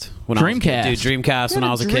 Dreamcast. When I was a kid. Dreamcast. Dude, Dreamcast when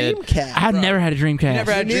I was a kid. I've never had a Dreamcast.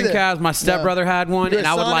 Never had Me neither. Dreamcast. My stepbrother had one, You're a and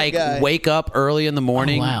I would Sonic like guy. wake up early in the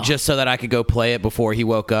morning Oh, wow. just so that I could go play it before he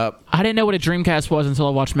woke up. I didn't know what a Dreamcast was until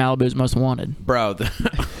I watched Malibu's Most Wanted. Bro,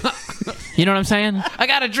 You know what I'm saying? I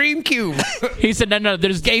got a Dreamcube. He said, no,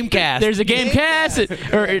 there's Gamecast. There's a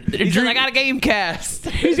Gamecast. Or He said, I got a Gamecast.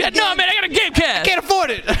 He's got, no, man, I got a Gamecast. Can't afford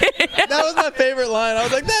it. That was my favorite line. I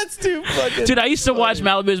was like, that's too fucking. Dude, I used to watch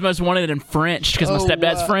Malibu's Most Wanted in French because my Oh,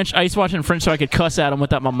 stepdad's wow. French. I used to watch it in French so I could cuss at him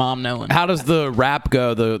without my mom knowing. How does the rap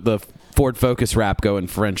go? The Ford Focus rap go in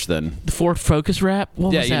French then? The Ford Focus rap?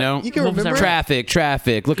 What Yeah, was you that? know. You can What was that remember rap?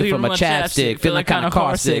 Traffic, looking for my chapstick, feeling kind of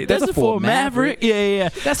car sick. That's a Ford Maverick. Yeah.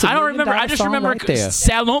 That's a I don't $1 million remember. I just song remember right there.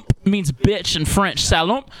 salomp means bitch in French.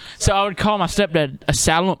 Salomp. So I would call my stepdad a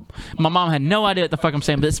salomp. My mom had no idea what the fuck I'm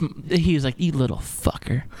saying, but he was like, "You little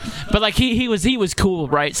fucker." But like he was cool,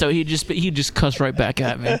 right? So he just cuss right back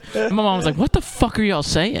at me. And my mom was like, "What the fuck are y'all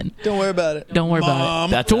saying?" Don't worry about it. Don't worry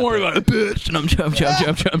about it. Don't worry about it, bitch. And I'm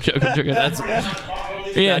joking. That's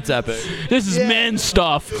yeah. That's epic. This is men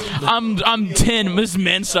stuff. I'm 10. This is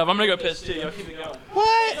men stuff. I'm gonna go piss too. Y'all keep it going.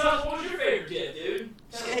 What? What's your favorite gift, dude?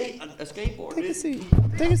 A skateboard. Take a seat.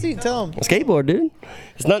 Take a seat. Tell him. A skateboard, dude.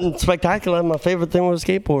 It's nothing spectacular. My favorite thing was a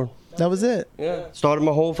skateboard. That was it. Yeah. Started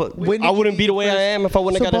my whole. When did I wouldn't you be the way first- I am if I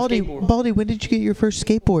wouldn't have got a skateboard. Baldy, when did you get your first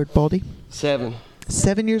skateboard, Baldy? 7.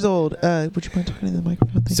 7 years old. Would you mind talking into the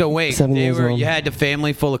microphone? Thank So you. wait, 7 years old. you had a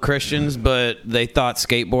family full of Christians, but they thought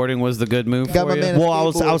skateboarding was the good move Got for my you? man a Well, I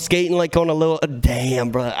was skateboard. skating like on a little. Damn,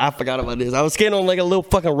 bro, I forgot about this. I was skating on like a little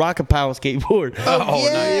fucking Rocket Power skateboard. Oh,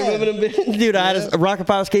 yeah. You remember them bitches? Dude, I had a Rocket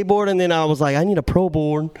Power skateboard, and then I was like, I need a pro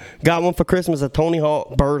board. Got one for Christmas, a Tony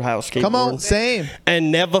Hawk Birdhouse skateboard. Come on, same.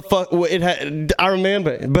 And never fuck. Well, it had. I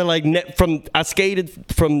remember, but like I skated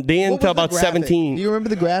from then What to was the about graphic? 17. Do you remember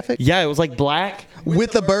the graphic? Yeah, it was like black.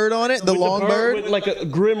 With the bird on it, the With long bird. with like a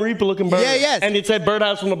Grim Reaper looking bird. Yeah, yes. And it said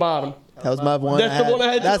Birdhouse on the bottom. That was my one. That's the one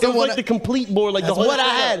I had. That's It the was one. like the complete board, like That's the whole. what I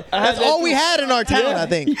had. That's that all we too. had in our town, Yeah. I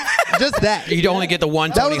think. Just that. You'd only get the one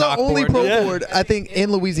That Tony was our Hawk only board. pro Yeah. board, I think,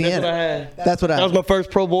 in Louisiana. That's what I had. That's what I That was had. my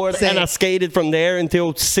first pro board, Same. and I skated from there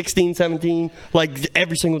until 16, 17, like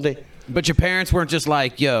every single day. But your parents weren't just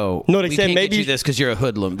like, yo, No, they we said can't maybe- get you this because you're a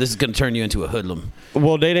hoodlum. This is going to turn you into a hoodlum.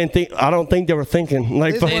 Well, they didn't think. I don't think they were thinking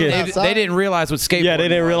like They fucking. didn't They, outside. they didn't realize what skateboarding Yeah, they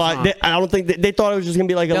didn't was, realize. huh? I don't think they thought it was just gonna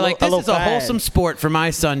be like a They're little. like, this is a fad. wholesome sport for my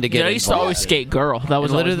son to get Yeah, I used to involved always in. skate girl. That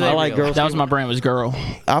was Literally, always my, I like girls. that was my brand was girl.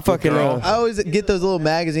 I fucking I always get those little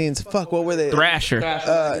magazines. Fuck, what were they? Thrasher.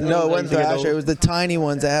 No, it wasn't Thrasher. It was the tiny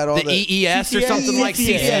ones that had all The EES or CCS? something like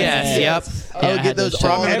CCS. CCS. Yep. I would I get had those those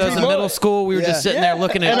all too. Remember those the in time. middle school? We were just sitting there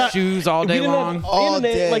looking at And I- shoes all we day didn't have long. All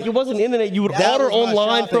internet, day. like it wasn't internet. You would That order was my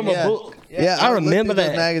online shopping, from a yeah. book. Yeah, I would look remember through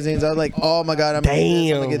those that. magazines. I was like, oh my god, I'm gonna get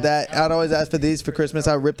this, I'm gonna Damn. get that. I'd always ask for these for Christmas.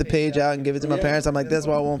 I'd rip the page out and give it to my parents. I'm like, that's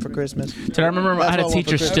what I want for Christmas. Did I remember That's I had what a want for teacher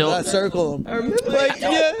Christmas. still? I circle them. Like, yeah,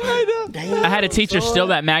 I know. I had a teacher steal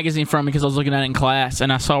that magazine from me because I was looking at it in class,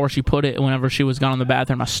 and I saw where she put it. And whenever she was gone in the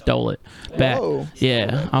bathroom, I stole it back. Whoa.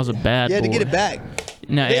 Yeah, I was a bad You had boy. to get it back.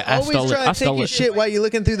 No, They yeah, I always stole it. try I to take stole your it. shit while you're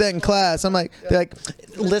looking through that in class. I'm like, they're like,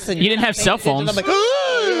 listen. You didn't have cell phones. I'm like,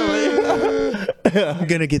 I'm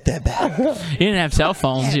gonna get that back. You didn't have cell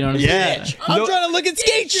phones. You know what I'm Yeah. saying? I'm trying to look at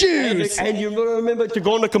skate shoes. And you remember to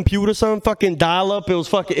go on the computer, son, fucking dial up. It was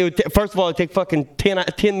fucking. It would first of all, it take fucking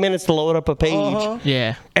 10 minutes to load up a page,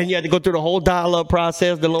 Yeah. and you had to go through the whole dial up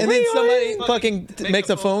process. The little And then somebody fucking makes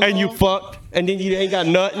a phone call. and you fucked, and then you ain't got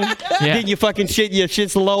nothing. Then you fucking shit, your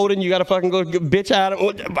shit's loading. You gotta fucking go get bitch out.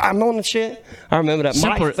 I'm on the shit. I remember that.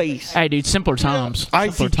 Simpler. MySpace, Hey, dude, simpler times. Simpler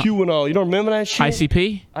ICQ, and all. You don't remember that shit?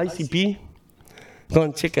 ICP? ICP.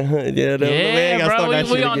 Going chicken hunt. Yeah, that, Yeah, man, gotta bro, start that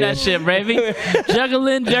we shit on again. that shit, baby.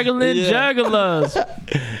 Juggling, Yeah.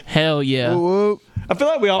 juggalos. Hell yeah. Whoop. I feel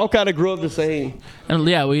like we all kind of grew up the same. And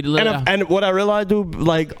yeah, we And what I realized, dude,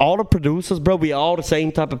 like all the producers, bro, we all the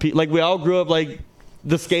same type of people. Like we all grew up like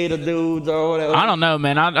the skater dudes or whatever. I don't know,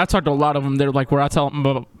 man. I talked to a lot of them. They're like, where I tell them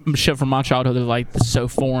about shit from my childhood, they're like so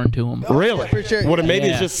foreign to them. Really? For sure. Well, then maybe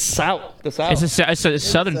Yeah. it's just South. The South. It's a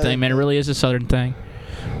southern thing, man. It really is a southern thing.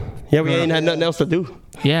 Yeah, we ain't had nothing else to do.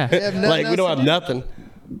 Yeah. have nothing Like we don't else have to nothing.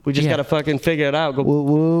 We just Yeah. gotta fucking figure it out. Go. Whoop,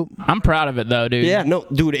 whoop. I'm proud of it though, dude. Yeah, no,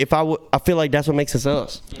 dude. If I feel like that's what makes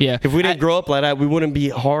us. Yeah. If we didn't grow up like that, we wouldn't be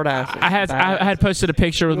hard ass. I had posted a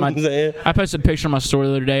picture with my Yeah. I posted a picture of my story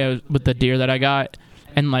the other day with the deer that I got.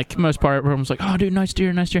 And like most part, everyone was like, "Oh, dude, nice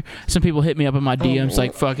deer, nice deer." Some people hit me up in my DMs,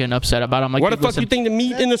 like fucking upset about it. I'm like, Where the "Dude, fuck listen, you think the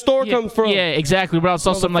meat in the store yeah, comes from? Yeah, exactly. But I was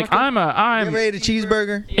also like, You I'm ever ate a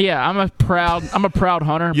cheeseburger? yeah, I'm a proud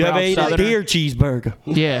hunter. You proud ever ate a southerner. deer cheeseburger?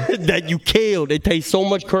 Yeah. That you killed. It tastes so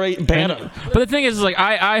much better. But the thing is, like,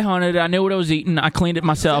 I hunted. I knew what I was eating. I cleaned it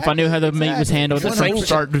myself. I knew how the meat was handled from 100%.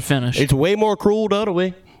 start to finish. It's way more cruel the other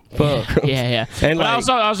way. Fuck. Yeah. And But like,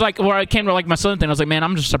 I was like, where I came to like my southern thing, I was like, man,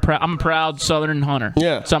 I'm a proud southern hunter.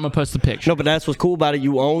 Yeah. So I'm gonna post the picture. no, but that's what's cool about it.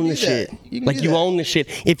 You own the do that. shit. You can Like do you that. own the shit.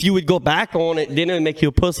 If you would go back on it, then it would make you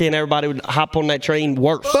a pussy, and everybody would hop on that train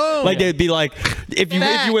worse. Boom. Like they'd be like, if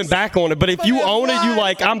you went back on it. But if you that's own it, you why.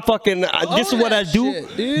 like, I'm fucking. This is Own what I that do.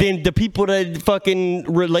 shit, dude. Then the people that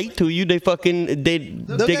fucking relate to you, they fucking they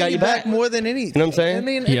They'll got you your back. more than anything. You know what I'm saying? I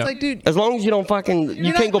mean, Yeah. it's like, dude, As long as you don't fucking, you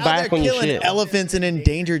you're can't go not out back there on your killing shit. elephants and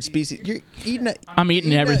endangered species. You're eating. I'm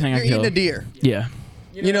eating everything I You're kill. eating a deer. Yeah.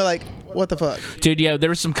 You know, like what the fuck? Dude, yeah, there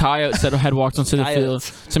were some coyotes that had walked onto the field.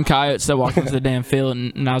 Coyotes. Some coyotes that walked into the damn field,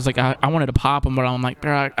 and I was like, I wanted to pop them, but I'm like,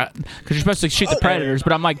 because you're supposed to shoot the predators.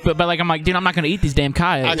 But I'm like, but like, I'm like, dude, I'm not gonna eat these damn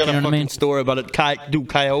coyotes. I got you know a what I fucking mean? story about it.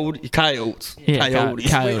 Coyotes. Yeah, Coyotes.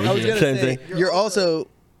 coyotes. I was gonna Same say, thing. you're also.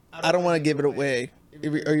 I don't want to give it away.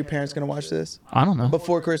 Are your parents gonna watch this I don't know.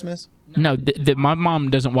 before Christmas? No, my mom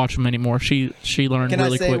doesn't watch them anymore. She learned Can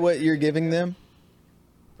really I say quick. what you're giving them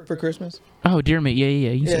for Christmas? Oh, deer meat. Yeah.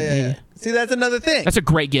 You Yeah, said, yeah. See, that's another thing. That's a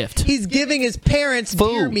great gift. He's giving his parents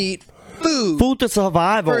deer Food. meat, food. Food to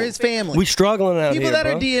survive For on. his family. We struggling out People here, that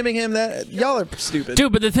bro. are DMing him, that y'all are stupid.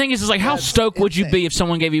 Dude, but the thing is like, how That's stoked would you insane. be if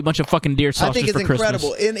someone gave you a bunch of fucking deer I sausages think it's for Christmas?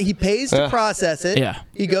 incredible. And he pays to Yeah. process it. Yeah.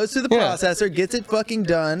 He goes through the Yeah. processor, gets it fucking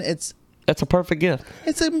done. It's That's a perfect gift.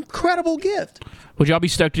 an incredible gift. Would y'all be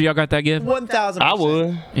stoked if y'all got that gift? 1,000%. I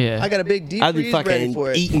would. Yeah. I got a big deep I'd be freeze ready fucking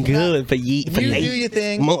for it. eating good for You do your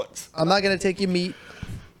thing. months. I'm not gonna take your meat.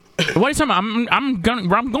 What are you talking about? I'm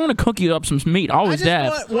going to cook you up some meat. I Always just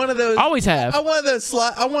have. want one of those. Always have. I want those.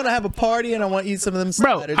 I want to have a party and I want to eat some of them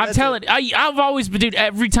Bro, sliders. I'm That's telling. it. I've always been, dude.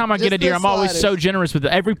 Every time I get Just a deer, the I'm always so sliders. generous with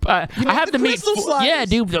it. I have the the meat. crystal sliders. Yeah,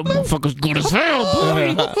 dude. The motherfucker's good as hell,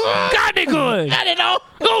 boy. God, they good. God, they know.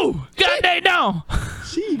 Ooh, God, they know.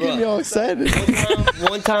 You get me all excited.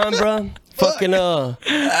 One time, bro. Fucking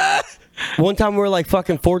One time we were like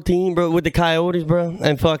fucking 14, bro, with the coyotes, bro,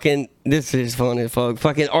 and fucking this is funny as fuck.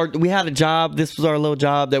 Fucking, we had a job. This was our little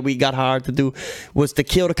job that we got hired to do, was to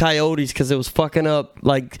kill the coyotes because it was fucking up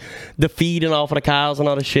like the feed and off of the cows and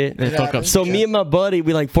all the shit. So me and my buddy,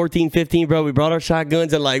 we like 14, 15, bro. We brought our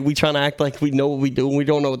shotguns and like we trying to act like we know what we do. We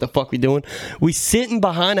don't know what the fuck we doing. We sitting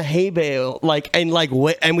behind a hay bale,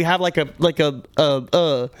 and we have like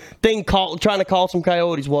a thing trying to call some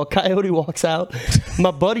coyotes. Well, a coyote walks out. My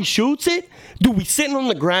buddy shoots it. Dude, we sitting on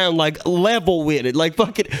the ground like level with it, like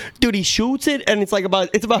fucking. Dude, he shoots it and it's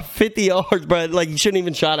about 50 yards, bro. Like he shouldn't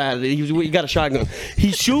even shot at it. He got a shotgun.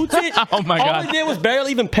 He shoots it. Oh my God. All he did was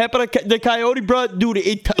barely even pepper the coyote, bro. Dude,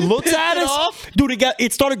 it looks at us. Dude,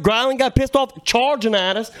 it started growling, got pissed off, charging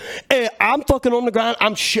at us. And I'm fucking on the ground.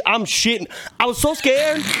 I'm shitting. I was so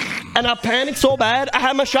scared and I panicked so bad. I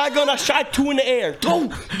had my shotgun. I shot 2 in the air. Don't,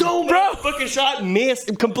 bro. Fucking shot, missed.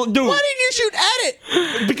 Dude. Why didn't you shoot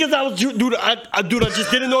at it? Because I was, dude, I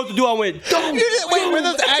just didn't know what to do. I went, don't. Wait, were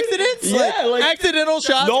those accidents? Yeah, like accidental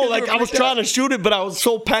shots? No, like I was trying to shoot it, but I was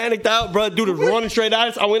so panicked out, bro. Dude, it was running straight at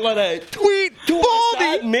us. I went like that. Tweet,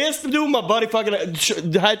 I missed, dude. My buddy fucking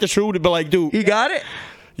had to shoot it, but like, dude, You got it?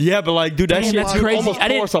 yeah, but like, dude, that shit That's crazy. almost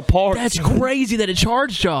tore us apart. That's crazy that it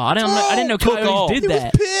charged y'all. I didn't know Took off. coyotes did He was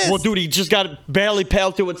that. pissed. Well, dude, he just got barely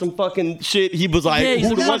pelted with some fucking shit. He was like, Yeah, he's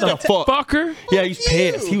what like, the fuck? Fucker. Yeah, he's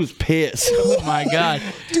pissed. He was pissed. Oh my God.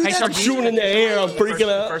 Dude, Hey, that's start Shooting in the air, I'm freaking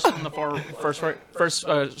out. First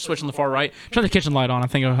switch on the far right. Turn the kitchen light on. I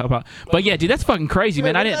think about. But yeah, dude, that's fucking crazy,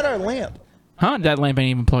 man. I didn't. our lamp. Huh? That lamp ain't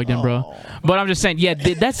even plugged in, bro. But I'm just saying, yeah,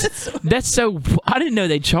 that's so. I didn't know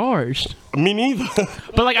they charged. Me neither.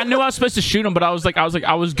 But like, I knew I was supposed to shoot them, but I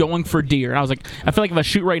was going for deer. And I was like, I feel like if I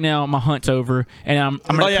shoot right now, my hunt's over, and I'm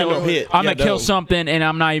gonna kill, no hit. I'm Yeah, gonna kill no. something, and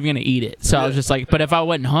I'm not even gonna eat it. So I was just like, but if I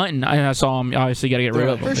wasn't hunting, I saw them. Obviously, got to get rid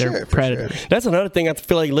of them. For They're sure, for predators. That's another thing. I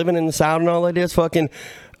feel like living in the South and all that is fucking.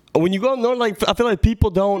 When you go up north, like I feel like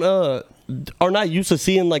people are not used to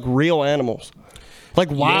seeing like real animals. Like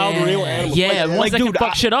wild, real animals. Yeah, like, ones that dude, can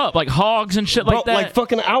fuck shit up, like hogs and shit bro, like that. like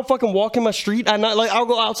fucking, I'll fucking walk in my street. I'll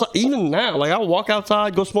go outside. Even now, like I'll walk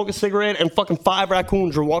outside, go smoke a cigarette, and fucking 5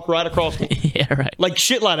 raccoons will walk right across me. Yeah, right. Like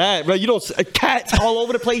shit like that, bro. You don't cats all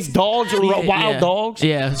over the place, dogs or wild dogs.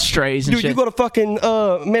 Yeah, strays and Dude, shit. you go to fucking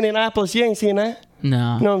Minneapolis, you ain't seeing that.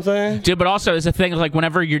 No. You know what I'm saying? Dude, but also it's a thing like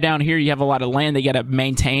whenever you're down here, you have a lot of land they gotta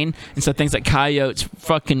maintain, and so things like coyotes,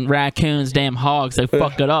 fucking raccoons, damn hogs, they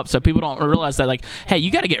fuck it up. So people don't realize that, like, hey,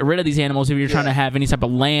 you got to get rid of these animals if you're trying to have any type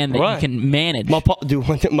of land that you can manage. My papa,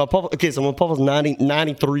 okay, so my papa's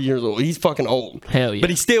 93 years old. He's fucking old. Hell yeah.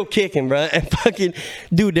 But he's still kicking, bro. And fucking,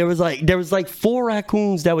 dude, there was like 4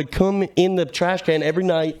 raccoons that would come in the trash can every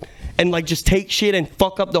night and like just take shit and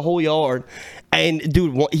fuck up the whole yard. And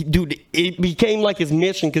dude, it became like his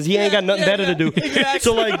mission because he ain't got nothing better to do. Exactly.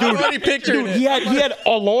 So like, dude, I'm already picturing it. he had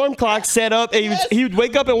alarm clocks set up. And he would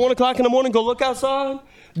wake up at 1 o'clock in the morning, go look outside.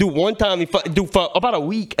 Dude, one time for about a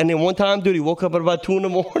week, and then one time, dude, he woke up at about 2 in the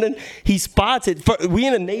morning. He spots it. We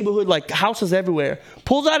in a neighborhood, like houses everywhere.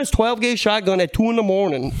 Pulls out his 12-gauge shotgun at 2 in the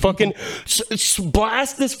morning. Fucking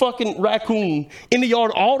blast this fucking raccoon in the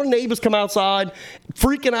yard. All the neighbors come outside,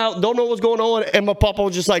 freaking out, don't know what's going on. And my papa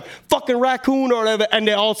was just like, "Fucking raccoon" or whatever. And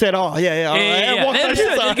they all said, "Oh yeah, all right." Yeah. And walked They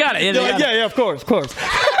outside. got it. Yeah, They're they like, got it. yeah, of course.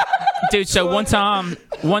 Dude, so one time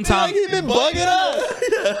He's been bugging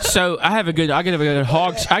us. so I got a good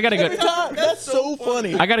hog That's so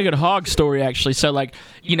funny. I got a good hog story actually. So like,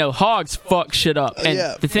 you know, hogs fuck shit up. And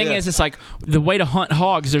Yeah, the thing yeah. is, it's like the way to hunt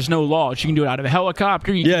hogs, there's no laws. You can do it out of a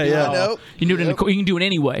helicopter. You can Yeah, do it yeah. out- Nope. You can do it you can do it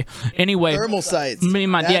anyway. Thermal sights. Me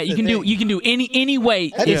and my That's dad, you the can thing. do any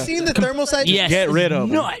way. Have you seen the thermal sights? Yes. Get rid of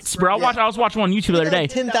 'em. Nuts, bro. I was watching one on YouTube the other day.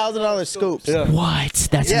 $10,000 scopes. Yeah. What?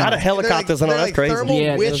 That's Yeah. Out of helicopters They're and all, like that's crazy. Thermal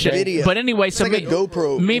Yeah, with no shit. video. But anyway, it's so like a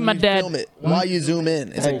GoPro. me and my you dad. film it while you zoom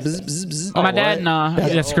in. It's like bzz, bzz, bzz. My dad, nah.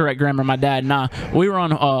 That's correct, Grammar. My dad, nah. We were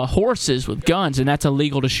on horses with guns, and that's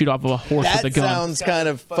illegal to shoot off of a horse That with a gun. sounds kind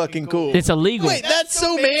of fucking cool. It's illegal. Wait, that's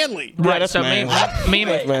so manly. Right, that's so manly.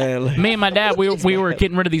 me and my dad, we were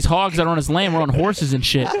getting rid of these hogs that are on his land. We're on horses and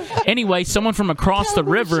shit. Anyway, someone from across the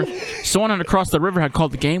river had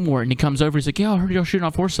called the game warden. He comes over. He's like, "Yeah, I heard y'all shooting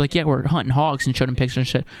off horses." Like, "Yeah, we're hunting hogs," and showed him pictures and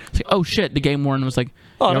shit. It's like, "Oh shit!" The game warden was like,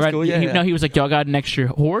 Oh, "Y'all that's got-" cool, yeah, yeah. No, he was like, "Y'all got an extra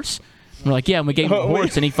horse?" We're like, "Yeah," and we gave him a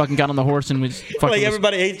horse, and he fucking got on the horse and was fucking. Like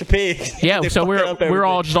everybody hates the pigs. Yeah, They so fucking up we're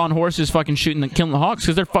all everything. just on horses, fucking shooting and killing the hogs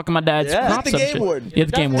because they're fucking my dad's Yeah. crops The up and game shit. warden. Yeah,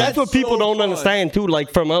 the game warden. That's what people so don't fun. understand too.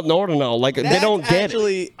 Like from up north and all, like they don't get it.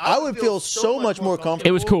 Actually, I would feel so much more comfortable.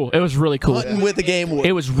 It was cool. It was really cool. Hunting with the game warden.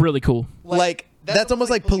 It was really cool. Like That's almost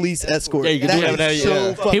like police escort. Yeah, you can That do is that, so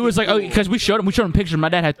yeah. fucking He was like, oh, cool. because we showed him pictures. My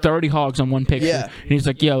dad had 30 hogs on one picture. Yeah. And he's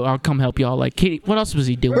like, yo, I'll come help y'all. Like, what else was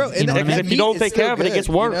he doing? Bro, you and know what I that mean? If you don't take care of it, it gets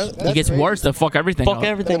worse. It gets worse. They'll fuck everything Fuck up.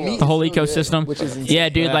 everything. The whole It's so good, ecosystem. which is insane. Yeah,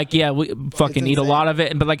 dude. Like, yeah, we fucking eat a insane. lot of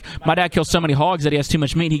it. But like, my dad kills so many hogs that he has too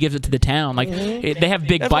much meat. He gives it to the town. Like, they have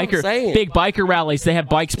big That's what I'm saying. biker rallies. They have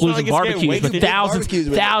bikes, blues, like and it's getting barbecues. But wasted. Barbecues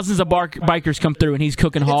with it. thousands of bikers come through, and he's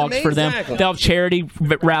cooking hogs for them. amazing. They'll have charity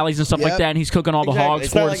rallies and stuff like Yep. that, and he's cooking all the Exactly. hogs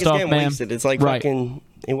It's for not it like and it's stuff, getting man. wasted. It's like Right. fucking.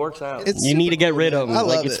 It works out. It's You need to super get cool, rid of man. them. I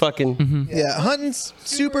Like love it's it. fucking. Yeah, hunting's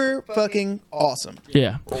super fucking awesome.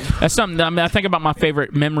 Yeah, that's something. I mean, I think about my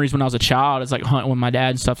favorite memories when I was a child. It's like hunting with my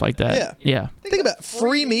dad and stuff like that. Yeah. Think about it.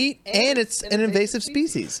 Free meat, and it's an invasive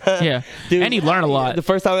species. yeah. Dude, And you learn a lot. The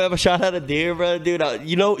first time I ever shot at a deer, bro, dude,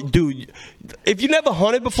 dude, if you never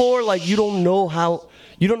hunted before, like you don't know how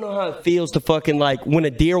it feels to fucking like when a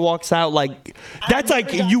deer walks out, like that's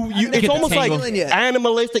like you it's the almost like tingle. Yeah.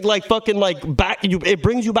 animalistic, like fucking like back. It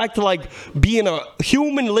brings you back to like being a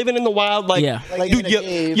human living in the wild, like Yeah. Like dude, in a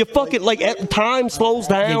cave, you fucking like time slows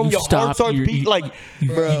Yeah, down, you your stop. heart starts beating, like.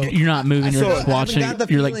 Bro. You're not moving. You're I just haven't watching. got the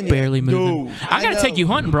You're like feeling yet. barely moving. Dude. I gotta I take know. you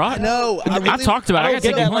hunting, bro. know. I I really- talked about it. I I gotta don't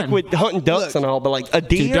take get you that like hunting. with hunting ducks Look. and all, but like a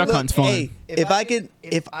deer. duck hunt's fun. Hey,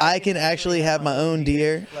 if I can actually have my own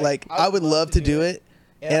deer, like I would love to do it,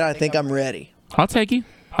 and I think I'm ready. I'll take you.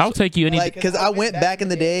 I'll take you. Like, cause I went back in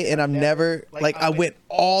the day, and I'm never like I went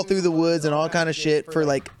all through the woods and all kind of shit for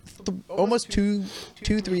like almost 3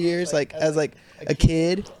 years, like as like a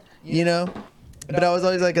kid, you know. But I was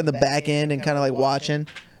always like in the back end and kind of like watching,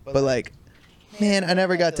 but like, man, I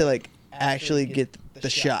never got to like actually get the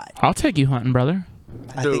shot. I'll take you hunting, brother.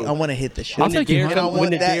 I think I want to hit the shot. I'll take you And I hunting. want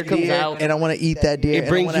When the that deer comes out, and I want to eat that deer. It and I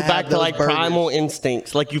brings wanna you back have to those like burgers. primal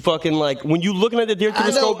instincts. Like you fucking like when you looking at the deer I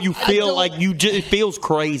know, telescope, you I feel don't- like you just it feels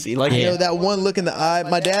crazy. Like You know, that one look in the eye.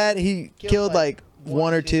 My dad, he killed like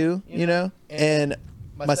one or two, you know, and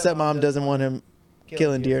my stepmom doesn't want him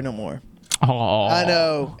killing deer no more. Oh, I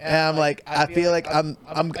know, and I'm like, I feel like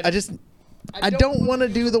I don't want to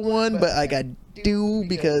do the one, but like I do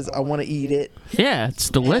because I want to eat it. Yeah, it's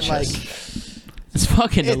delicious. Like, it's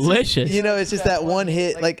fucking it's- delicious. You know, it's just that one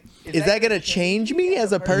hit. Like, is that gonna change me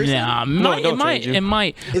as a person? Nah, No, it don't might. change you. It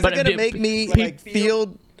might. Is but it gonna make me like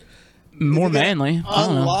feel more is it gonna manly? I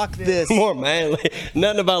don't know. Unlock this. more manly.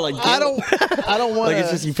 Nothing about like I don't want like it's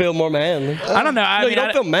to. just you feel more manly. I don't know. I No, mean, you don't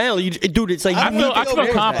I, feel manly, dude. It's like I you feel need to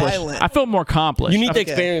experience accomplished. violent. I feel more accomplished. You need to Okay.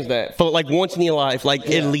 experience that for like once in your life, like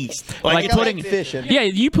at least. like it's putting fishing. Yeah,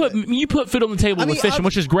 you put food on the table I mean, with fishing, I've-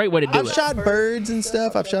 which is a great way to do I've it. shot birds and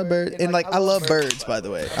stuff. I've shot birds, and like I love birds. By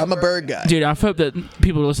the way, I'm a bird guy. Dude, I hope that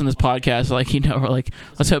people who listen to this podcast, like, you know, are like,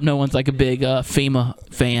 let's hope no one's like a big FEMA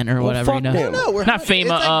fan or whatever, you fuck know. them. No, we're Not happy. It's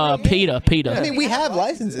FEMA, like real game. PETA. I mean, we have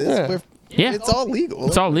licenses. We're, Yeah. it's all legal.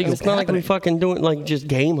 It's all legal. It's not like we fucking doing like just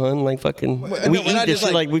game hunting, like fucking. No, We we're eat not this just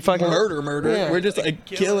shit like we fucking murder. Yeah. We're just like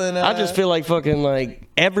killing. I just feel like fucking like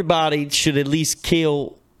everybody should at least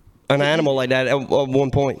kill an animal like that at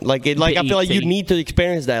one point. Like it, like I feel like you need to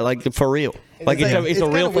experience that, like for real. Like it's a kinda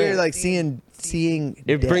real weird, thing. like seeing.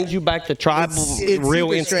 It death. brings you back to tribal It's real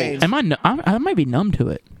super instinct. strange. Am I? I might be numb to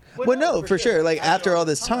it. Well, no, for sure. Like after all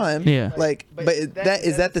this time. Yeah. Like, but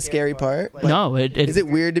is that the scary part? Like, No, Is it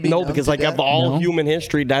weird to be? No, numb because to like death? of all No. human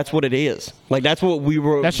history, that's what it is. Like that's what we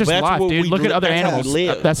were. That's just life, what dude. we Look at other that's how we animals.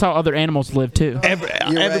 live. That's how other animals live too. Everybody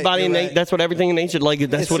in you're nature. right. That's what everything in nature. Like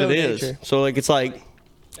that's It's what so it is. nature. So like it's like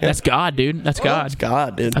That's God, dude. That's God. it's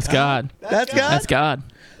God, dude. That's God. That's God. That's God.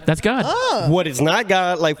 That's God. What it's not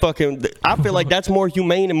God, like fucking. I feel like that's more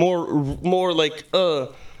humane and more like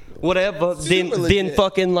whatever than legit.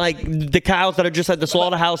 fucking like the cows that are just at the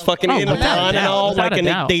slaughterhouse fucking Oh, in the without a line and doubt, all without like a and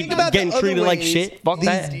doubt. they Think about the getting other treated like ways shit. Fuck these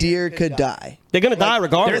that. deer could die. They're gonna die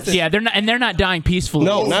regardless. Yeah, they're not dying peacefully.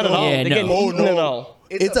 No, not at all. Yeah, They're getting no. eaten and all.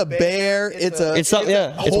 It's a bear. It's something.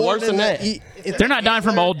 Yeah, it's horn worse than in the- that. They're not dying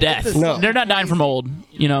from old death. No. They're not dying from old.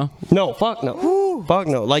 You know. No, fuck no, fuck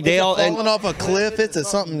no. Like they all falling and off a cliff. It's a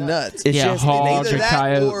something nuts. it's Yeah, just hogs Either or that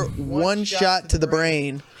coyote. or one shot to the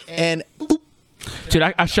brain and Dude,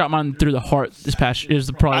 I shot mine through the heart this past. It was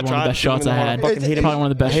probably one of tried the best to shoot him shots in I the heart. had. Fucking hit him- Probably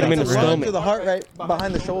one of the best hit him shots in the I've ever had. stomach. to the heart right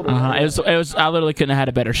behind the shoulder. It was. I literally couldn't have had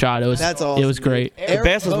a better shot. It was. That's awesome. It was great. the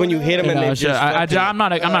best is when you hit them You and know, they it's just. fucking- I'm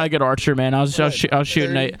not a good archer, man. I was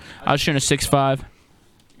shooting a 6.5.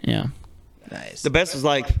 Yeah. Nice. The best is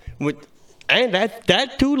like with And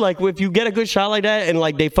that too, like if you get a good shot like that and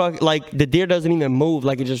like the deer doesn't even move,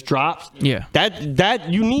 like it just drops. Yeah. That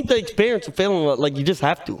you need the experience of feeling like you just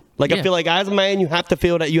have to. Like Yeah. I feel like as a man, you have to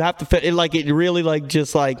feel that. You have to feel it. Like it really like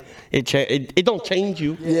just like it don't change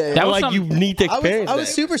you. Yeah. That was like you something- need to experience. I was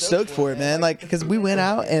that. super stoked for it, man. Like, because we went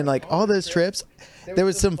out and like all those trips, there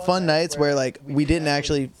was some fun nights where like we didn't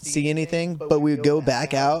actually see anything, but we would go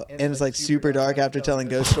back out and it's like super dark after telling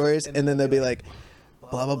ghost stories, and then they'll be like,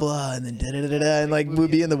 blah blah blah, and then da da da da, and like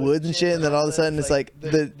we'd be in the woods and shit, and then all of a sudden it's like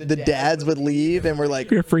the dads would leave, and we're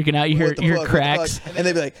like, You're freaking out. You hear what the your fuck, what the cracks. fuck? And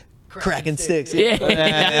they'd be like, cracking sticks.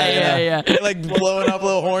 Yeah. Like blowing up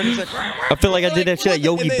little horns. Like, I feel like I did that shit at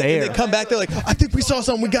Yogi and Bear. they come back, they're like, I think we saw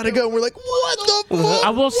something, we gotta go. And we're like, what the fuck? I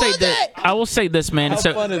will say was that. I will say this, man. How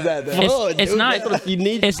So fun is that, though? It's, Oh, it's dude, not. that's what you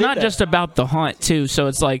need to It's do not that. just about the hunt too. So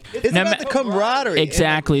it's like It's no about the ma- camaraderie.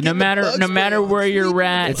 exactly. And, No like, matter get the no bug matter spray where on. you're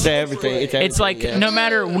at. It's everything. It's like yeah. no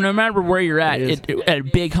matter where you're at, at a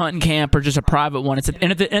big hunting camp or just a private one. It's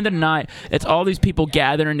and at the end of the night, it's all these people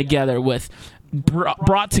gathering together with.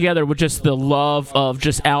 Brought together with just the love of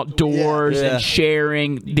just outdoors Yeah. and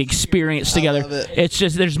sharing the experience together. love it. It's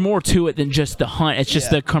just there's more to it than just the hunt. It's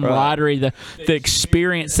just the camaraderie, the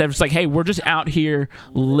experience that it's like, hey, we're just out here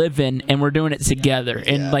living and we're doing it together.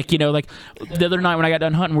 And like the other night when I got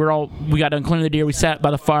done hunting, we got done cleaning the deer. We sat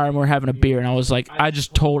by the fire and we were having a beer. And I was like, I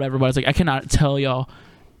just told everybody, I was like, I can't tell y'all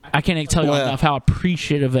enough how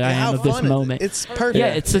appreciative I How am of this fun is it? moment. It's perfect. Yeah,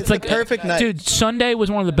 it's the like perfect night. dude. Sunday was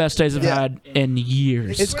one of the best days I've Yeah. had in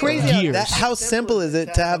years. It's crazy Years. how simple is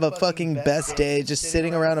it to have a fucking best day just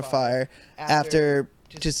sitting around a fire after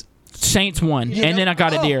just Saints won, and then I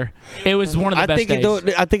got a Oh. deer. It was one of the I best think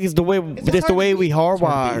days. I think it's the way we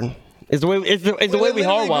hardwired. It's the way we literally grew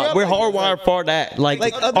hardwired. up We're like hardwired for that. Like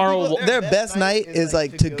other our people, their best night is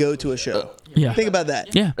like to go to a show. Yeah. Think about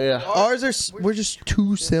that. Yeah. Ours we're just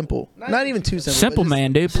too simple. Not even too simple. Simple, but just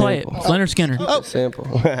man, dude. Play it. Leonard Skinner. Oh, simple.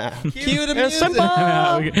 cue the music.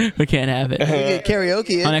 simple. we can't have it. We get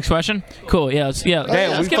karaoke. Our next question. Cool. Yeah. Let's Damn,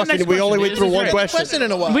 let's we get the next we only question, went dude. through This is one great. question.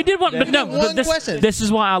 in a while. We did one, but no. One But question. this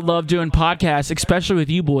is why I love doing podcasts, especially with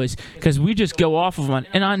you boys, because we just go off of one,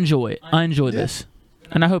 and I enjoy it. I enjoy this,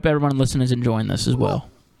 and I hope everyone listening is enjoying this as well.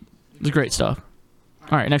 It's great stuff.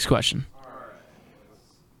 All right, next question.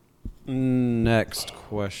 Next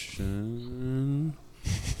question.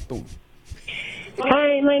 Boom.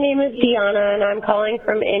 Hi, my name is Deanna, and I'm calling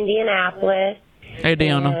from Indianapolis. Hey,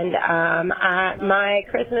 Deanna. And my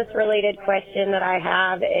Christmas-related question that I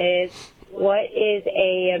have is, what is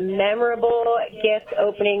a memorable gift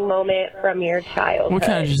opening moment from your childhood? We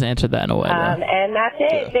kind of just answered that in a way. though. And that's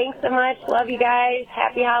it. Thanks so much. Love you guys.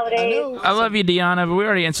 Happy holidays. I love you, Deanna, but we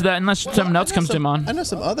already answered that. Unless something else comes to mind. I know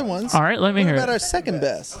some other ones. All right, let me What hear about it. our second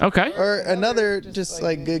best? Okay. Or another just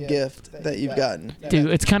like good gift that you've gotten? Dude,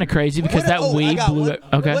 it's kind of crazy because that I weed got blew one. it.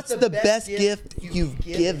 Okay. What's the best gift you've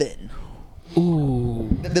given? Ooh.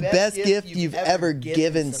 The best gift you've ever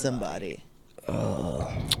given somebody.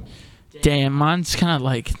 Damn, mine's kind of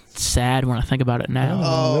like sad when I think about it now.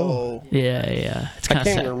 Oh. Yeah. It's I kind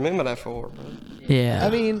of can't sad. remember that for. Bro. Yeah. I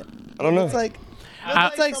mean, I don't know. it's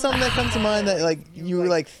like something that comes to mind that like you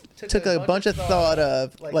like took a bunch of thought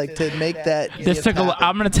of like to make that. This gift took a lot. happen.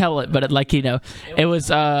 I'm gonna tell it, but it was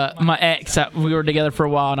my ex. We were together for a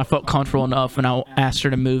while, and I felt comfortable enough, and I asked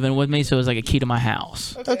her to move in with me, so it was like a key to my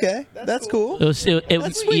house. Okay, that's cool. It was. It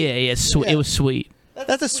That's sweet. Yeah. Sweet. Yeah. It was sweet.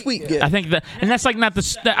 That's a sweet gift. I think that, and that's like not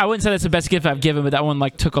the. I wouldn't say that's the best gift I've given, but that one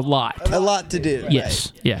like took a lot. A lot to do.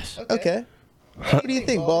 Yes. Yes. Right. Okay. What do you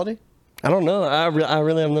think, Baldy? I don't know. I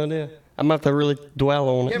really have no idea. I'm gonna have to really dwell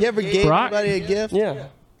on it. You ever gave Brock? anybody a gift? Yeah.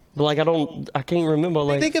 But like I can't remember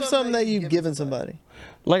like Think of something that you've given somebody.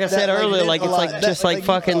 I said that, like, earlier, meant like a it's lot. like That, just like like, you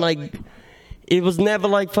fucking thought- like it was never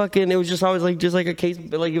like fucking. It was just always like just like a case,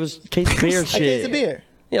 like it was case of beer shit. A case of beer.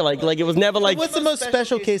 Yeah, like it was never like. What's the most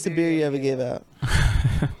special case of beer you ever gave out?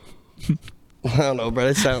 I don't know, bro.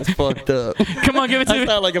 It sounds fucked up. Come on, give it to I me.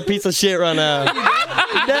 sound like a piece of shit right now.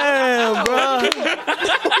 Damn, bro.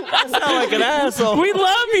 I sound like an asshole. We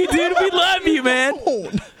love you, dude. We love you, man.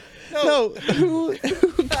 No, who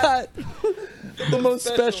got the most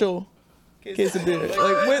special case of beer? Like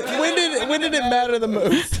when did it matter the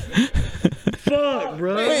most? Fuck,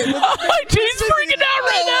 bro. Wait, He's freaking out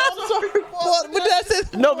right I'm sorry. What did I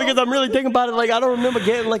say? No, because I'm really thinking about it. Like I don't remember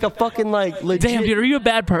getting like a fucking like legit. Damn, dude, are you a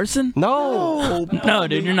bad person? No, No,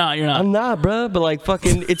 dude, you're not. You're not. I'm not, bro. But like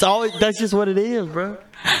fucking, it's always that's just what it is, bro.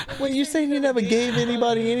 Wait, you saying you never gave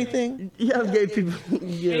anybody anything? Yeah, I gave people.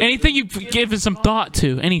 Yeah. Anything you've given some thought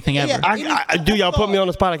to, anything ever. Yeah. I do. Y'all put me on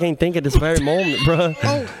the spot. I can't think at this very moment, bro.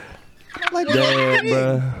 Oh, like Damn,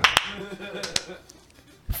 bro.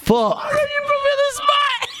 Fuck. You put me in the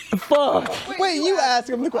spot. Fuck. Wait, you ask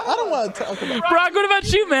him the question. I don't want to talk about Brock, what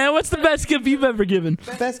about you, man? What's the best gift you've ever given?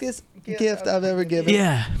 best gift I've ever given.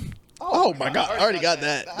 Yeah. Oh my God, I already got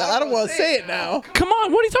that. I don't want to say it now. Come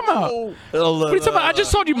on, what are you talking about? What are you talking about? I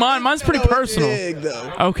just told you mine. Mine's pretty No, it's personal. big,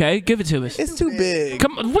 though. Okay, give it to us. It's too big.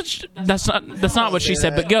 Come on, that's not what she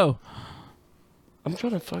said, but go. I'm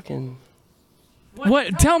trying to fucking.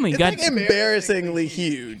 What? Tell me, It's God. like embarrassingly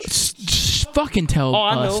huge. Just fucking tell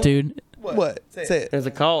I us, know. dude. What? Say it. There's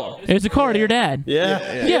a call. It's a car to your dad.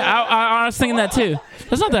 Yeah. Yeah, I was thinking that too.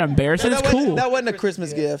 That's not that embarrassing. It's cool. That wasn't a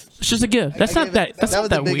Christmas gift. It's just a gift. That's not that. That's that not was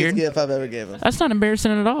that the biggest weird. gift I've ever given. That's not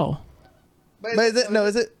embarrassing at all. But is it? No,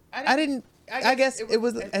 is it? I didn't. I guess it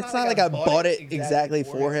was. It's not like I bought it exactly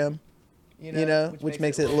for him. You know, which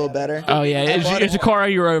makes it a little better. Oh yeah, it's a car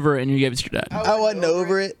you were over and you gave it to your dad. I wasn't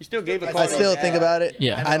over it. You still gave a I still think about it.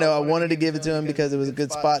 Yeah. I know I wanted to give it to him because it was a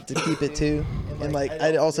good spot to keep it to, and like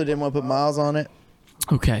I also didn't want to put miles on it.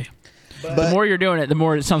 Okay. But The more you're doing it, the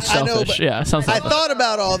more it sounds I know, selfish. but Yeah, it sounds I selfish. thought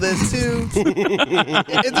about all this too.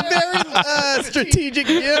 It's a very strategic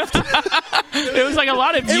gift. It was like a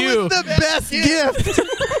lot of It you. was the best gift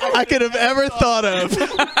I could have ever thought of.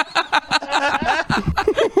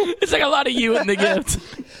 It's like a lot of you in the gift.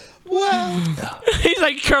 Wow. He's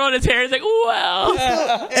like curling his hair. He's like,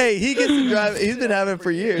 wow. Hey, he gets to drive. He's been having it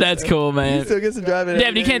for years. That's cool, He man. still gets to drive it.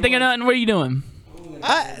 Devin, you can't think of nothing. What are you doing? See,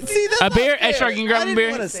 that's A not beer? Hey, fair. Sharky, you can grab I a didn't beer?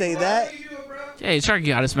 want to say that. Hey, Sharky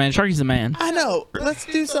got us, man. Sharky's the man. I know. Let's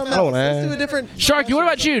do something Oh, else. Let's man. do a different. Sharky, what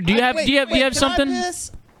about you? Do you have Wait, do you have can I something?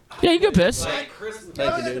 piss? Yeah, you go piss. Thank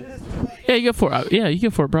you, dude. Yeah, you go for it. Yeah, you go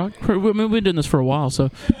for it, Brock. We've been doing this for a while, so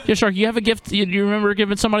yeah, Sharky, you have a gift. Do you remember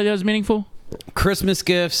giving somebody that was meaningful? Christmas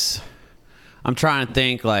gifts. I'm trying to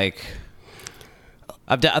think like.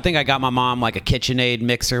 I think I got my mom like a KitchenAid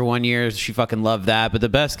mixer one year. She fucking loved that. But the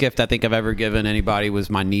best gift I think I've ever given anybody was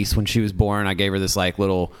my niece when she was born. I gave her this like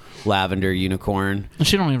little lavender unicorn.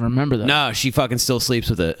 She don't even remember that. No, she fucking still sleeps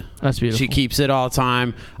with it. That's beautiful. She keeps it all the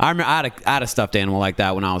time. I remember I had a stuffed animal like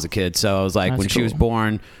that when I was a kid. So I was like, That's when she was cool.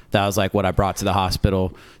 born, that was like what I brought to the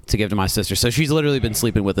hospital to give to my sister. So she's literally been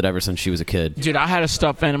sleeping with it ever since she was a kid. Dude, I had a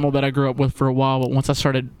stuffed animal that I grew up with for a while, but once I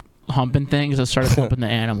started humping things, I started humping the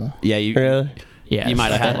animal. Yeah, you Really? Yeah, you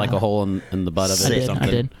might have I had did. like a hole in the butt of it I or did.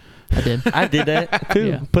 something. I did. I did that too.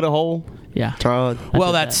 Yeah. Put a hole. Yeah. Tried. Well,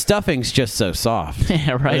 did that that. stuffing's just so soft.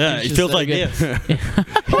 Yeah, right. Yeah, It's it just feels so like good. this.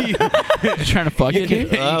 You're trying to fuck it,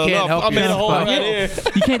 dude. I don't can't know. help I made a hole yourself.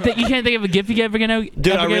 right here. You can't think of a gift you ever gonna.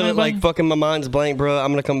 Dude, I really like fucking. My mind's blank, bro.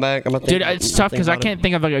 I'm gonna come back. I'm gonna think. Dude, it's tough because I can't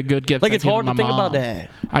think of like a good gift. Like I've it's hard to given my think about mom. that.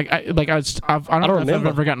 I don't know if I've remember.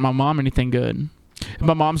 ever gotten my mom anything good.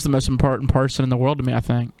 My mom's the most important person in the world to me. I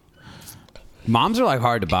think Moms are like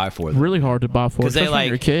hard to buy for them. really hard to buy for, Because especially they when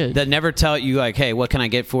you're a like kid. they never tell you like, hey, what can I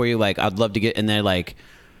get for you? Like, I'd love to get, and they're like,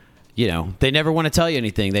 you know, they never want to tell you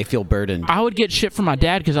anything. They feel burdened. I would get shit from my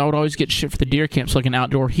dad because I would always get shit for the deer camps, like an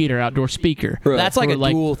outdoor heater, outdoor speaker. That's like Or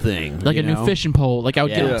a dual thing, like you a new know? fishing pole. Like I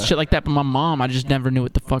would Yeah. get shit like that. But my mom, I just never knew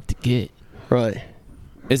what the fuck to get. Right.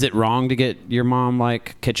 Is it wrong to get your mom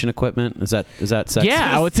like kitchen equipment? Is that sexist?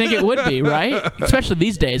 Yeah, I would think it would be, right? Especially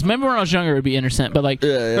these days. Remember when I was younger, it would be innocent. But like,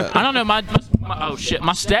 I don't know. My oh shit,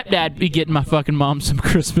 my stepdad be getting my fucking mom some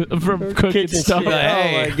Christmas from cooking Kitchen stuff. shit. Hey,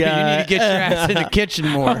 Oh my you need God. to get your ass in the kitchen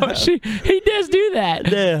more. He does do that.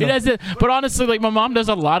 Yeah. He does it. But honestly, like my mom does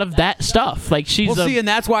a lot of that stuff. Like she's Well, see, and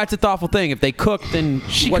that's why it's a thoughtful thing. If they cook, then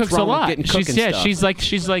she what's cooks a wrong with lot. getting cooking stuff?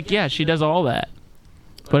 She's like yeah, she does all that.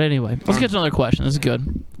 But anyway, let's get to another question. This is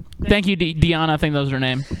good. Thank you, Deanna. I think that was her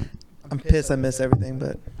name. I'm pissed. I miss everything,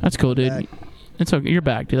 but That's cool, dude. Back. It's okay. You're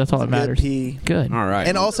back, dude. That's all that good matters. pee. Good. All right.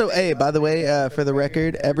 And also, hey, by the way, for the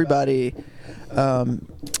record, everybody,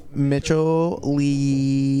 Mitchell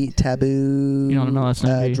Lee Taboo, You don't know last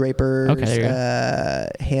name, do you? Draper's Okay, there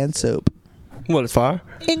you hand soap, What? It's fire.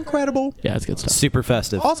 incredible. Yeah, it's good stuff. super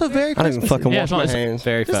festive. Also very I didn't even Christmassy. fucking Yeah, wash it's my not- it's- hands.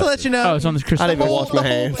 Very Just to festive. let you know. Oh, it's on this Christmas. I didn't even wash my the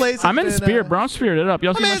whole hands. place I'm has in the been, spirit, bro. I'm spirited up.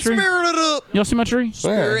 Y'all see my Man, tree? spirited up. Y'all see my tree? Yeah,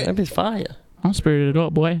 Spirit. that'd be fire. I'm spirited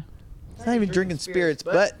up, boy. It's not even drinking spirits,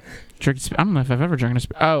 but Drinking. I don't know if I've ever drinking a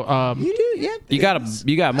spirit. Oh, you do, yeah. You got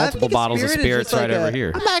I multiple think a bottles of spirit is spirits just right like over a-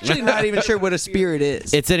 here. I'm actually not even sure what a spirit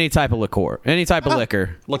is. It's any type of liqueur, any type of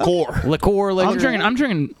liquor, Liqueur. liqueur. I'm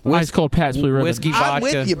drinking ice cold Pabst Blue Ribbon. whiskey, I'm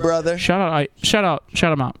vodka. with you, brother. Shout out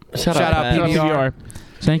them out. Shout out, Shout out Pat. PBR.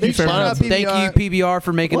 Thank you Big for shout out everything. Thank you, PBR,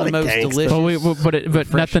 for making What the a most gangster. delicious. But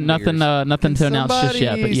refreshing nothing to announce just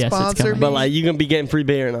yet. But Somebody yes, it's sponsor coming. me. But like, you gonna be getting free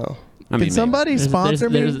beer now. I mean, Can somebody sponsor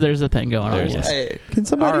me? There's a thing going on. There's Yes. Hey, Can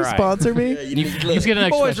somebody All right. sponsor me? Let's get the next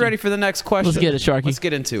I'm always question. ready for the next question. Let's get it, Sharky. Let's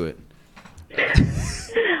get into it.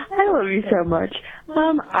 I love you so much.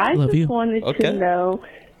 I Love just you. wanted Okay. to know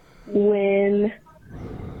when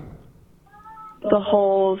the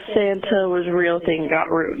whole Santa was real thing got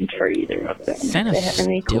ruined for either of them. Santa's If they have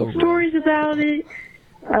any cool still stories about it?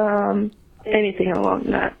 Anything along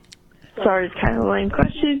that. Sorry, it's kind of a lame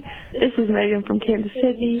question. This is Megan from Kansas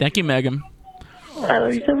City. Thank you, Megan. I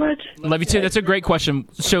love you so much. Love you too. That's a great question.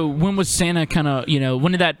 So when was Santa kind of,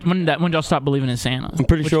 when did y'all stop believing in Santa? I'm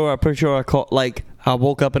pretty sure I caught, like, I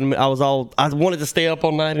woke up and I wanted to stay up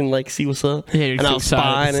all night and, like, see what's up. Yeah, you're and too I was excited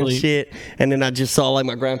to spying and sleep. shit. And then I just saw, like,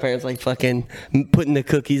 my grandparents, like, fucking putting the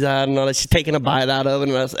cookies out and all that shit, taking a bite out of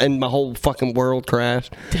it, and my whole fucking world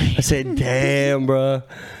crashed. I said, damn, bro.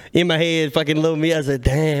 In my head, fucking little me, I said,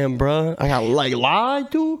 damn, bro. I got, like,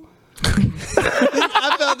 lied to?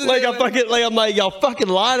 I felt the Like, same way. I'm like, y'all fucking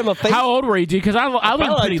lied in my face. How old were you, dude? Because I learned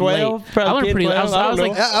like pretty 12, late. probably I learned 10, pretty late. I 12, I was don't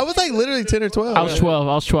like, know. I was like literally 10 or 12. I was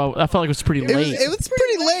 12. I felt like it was pretty It late. was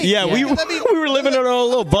pretty late. Yeah, we were living in our own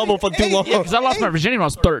little bubble for too long. Because I lost my virginity when I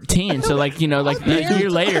was 13. So, like, a year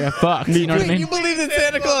later, I fucked. You know what I Wait, mean? you believed in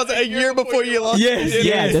Santa Claus a year before you lost your Yes, virginity?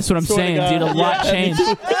 Yeah, that's what I'm Swear to saying, God. dude. A lot changed.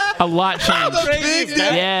 A lot That was changed. big, dude.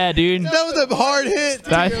 Yeah, dude. That was a hard hit to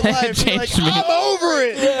That your life. You're changed like, me. I'm over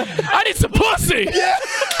it. I need some pussy. What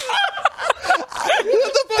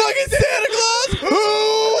the fuck is Santa Claus? Who?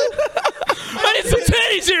 I need some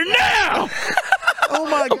titties here now. Oh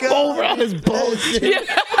my god. Over on his bullshit.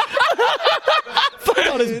 Fuck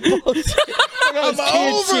on his bullshit. I'm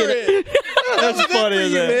over it. That's funny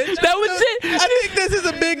as that. That was it. I think this is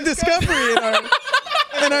a big discovery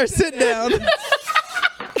in our sit down.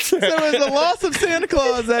 So it was the loss of Santa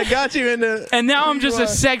Claus that got you into. And now I'm just a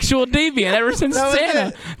sexual deviant ever since That was Santa.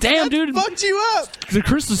 it. Damn, That dude. fucked you up. The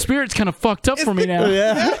Christmas spirit's kind of fucked up for me now.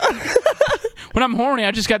 Yeah. When I'm horny,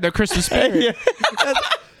 I just got the Christmas spirit.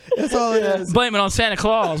 That's all it is. Blame it on Santa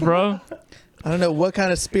Claus, bro. I don't know what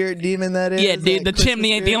kind of spirit demon that is. Yeah, dude, the that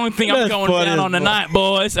chimney ain't the only thing I'm That's going funny down as on fuck. tonight,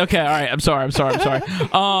 boys. Okay, all right. I'm sorry.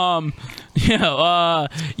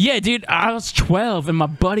 Yeah, dude, I was 12 and my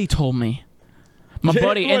buddy told me. My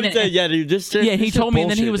buddy, and then, yeah, dude, he told me,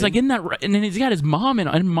 and then he was like, "Isn't that right?" And then he's got his mom in,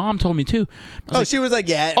 and mom told me too. Oh, she was like,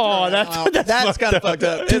 yeah. Oh, that's kind of fucked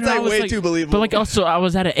up. Dude, It's I like was way too believable. But like, also, I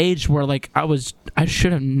was at an age where like I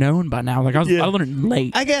should have known by now. Like I learned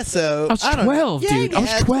late. I guess so. I was don't know. 12, dude. I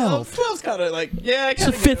was 12. 12's kind of like, yeah. It's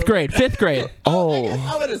the fifth grade. Fifth grade. Oh.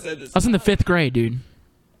 I would have said this. I was in the fifth grade, dude.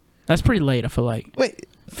 That's pretty late. I feel like. Wait,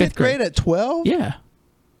 fifth grade at 12? Yeah.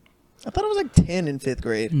 I thought it was like 10 in fifth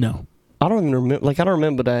grade. No. I don't even remember. Like, I don't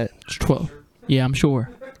remember that. It's 12. Yeah, I'm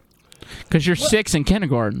sure. Because you're 6 in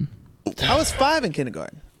kindergarten. I was 5 in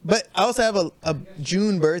kindergarten. But I also have a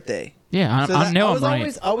June birthday. Yeah, So I that- know I I'm was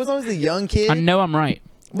right. I was always the young kid. I know I'm right.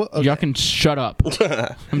 Well, okay. Y'all can shut up.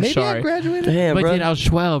 I'm Maybe sorry. I graduated. Damn, But bro. dude, I was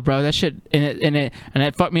 12, bro. That shit and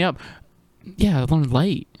it fucked me up. Yeah, I learned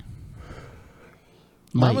late.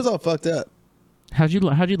 Mine was all fucked up How'd you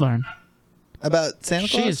learn? about Santa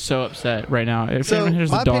Claus. She is so upset right now. If So anyone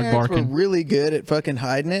hears the my dog parents barking. were really good at fucking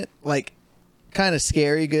hiding it, like kind of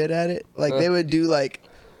scary good at it. Like they would do like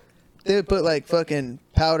they would put like fucking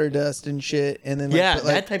powder dust and shit, and then like, Yeah, put,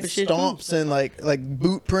 like that type of shit, too. stomps and like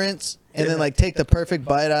boot prints, and then like take the perfect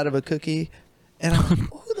bite out of a cookie. And I'm like,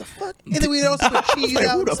 who the fuck? And then we'd also put cheese like,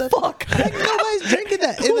 out who and the stuff. fuck? Like, nobody's drinking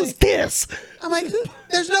that. And Who's like, this? I'm like,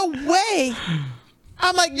 there's no way.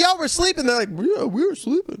 I'm like, y'all were sleeping. They're like, yeah, we were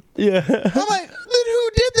sleeping. Yeah. I'm like, then who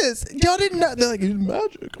did this? Y'all didn't know. They're like, it's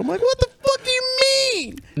magic. I'm like, what the fuck do you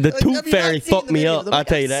mean? The They're like, tooth "Have you not fairy seen fucked the me videos?" up, I'm like, I'll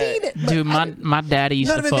tell you "I've that." seen it, but Dude, I- my daddy used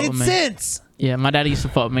none to of it fuck made with me. sense. Yeah, my daddy used to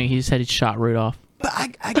fuck with me. He said he shot Rudolph. But I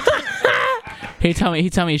can't. He tell me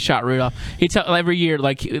he shot Rudolph. He tell every year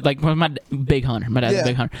like when my big hunter. My dad's Yeah. a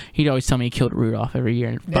big hunter. He'd always tell me he killed Rudolph every year.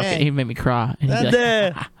 And fucking, Dang. he'd make me cry. And he'd be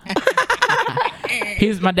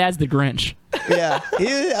like, my dad's the Grinch. Yeah,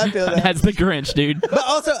 I feel that. That's the Grinch, dude. But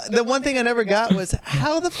also, the one thing I never got was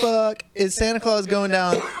how the fuck is Santa Claus going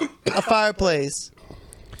down a fireplace?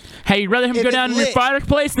 Hey, you'd rather him If go it's down in your lit.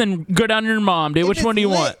 fireplace than go down to your mom, dude. If Which it's one do you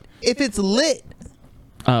lit- want? If it's lit,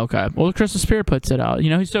 Oh, okay. Well, the Christmas spirit puts it out.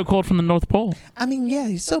 You know, he's so cold from the North Pole. I mean, yeah,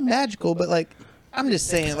 he's so magical, but like, I'm just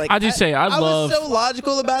saying, like, I just say, I love- was so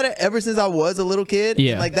logical about it ever since I was a little kid.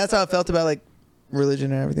 Yeah. And, like that's how I felt about like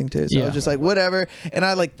religion and everything too. So I Yeah. was just like, whatever. And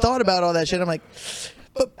I like thought about all that shit. I'm like,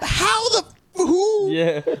 but how the who?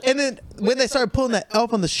 Yeah. And then when they started pulling that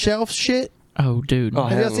Elf on the Shelf shit, Oh, dude.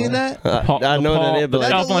 have y'all seen that? I know that it, but the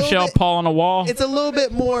That's like, a elf on the little shelf, bit- Paul on a wall. It's a little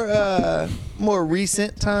bit more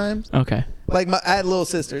recent times. Okay. Like I had little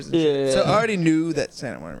sisters, and shit. Yeah. So I already knew that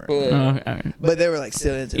Santa wasn't real. Okay. But they were like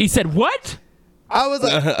still into He it. said, what? I was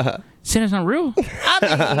like, Santa's not real?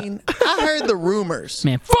 I mean, I heard the rumors.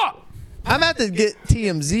 Man, fuck! I'm about to get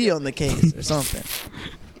TMZ on the case or something.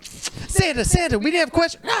 Santa, we didn't have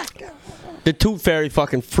questions. The tooth fairy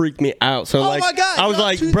fucking freaked me out. So like, my God, I was no,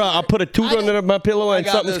 like, tooth- bro, I put a tooth under my pillow and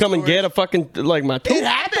got something's those coming stories. get a fucking like my tooth. It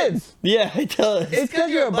happens. Yeah, it does. It's because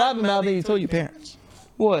you're a blabbermouth and you told your parents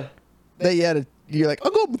What? that you had to. You're like,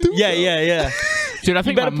 I'll go through. Yeah. Dude, I You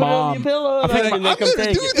think my better put it on mom. your pillow. I think like, my- and they I'm come gonna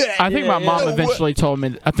take do it. that. I think my mom Yeah. eventually told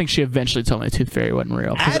me. I think she eventually told me the tooth fairy wasn't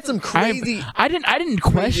real. I had some crazy. I didn't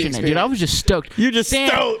question it, dude. I was just stoked. You're just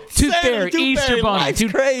stoked. Tooth Santa, fairy, Tooth Easter Fairy, bunny, life's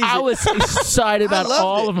dude. crazy. I was excited about loved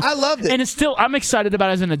all it. of them. I loved it. and it's still. I'm excited about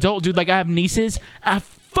it as an adult, dude. Like I have nieces. I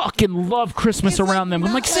fucking love Christmas around them.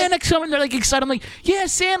 I'm like, Santa's coming. They're like excited. I'm like, yeah,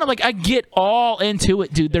 Santa. Like I get all into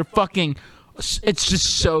it, dude. They're fucking. It's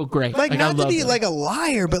just so great. Like I not to love be them. like a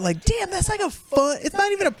liar, but like, damn, that's like a fun. It's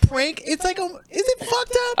not even a prank. It's like a. Is it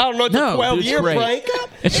fucked up? I don't know. It's No, a 12-year it's great. prank.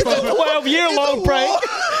 It's It's a 12-year-long It's a prank.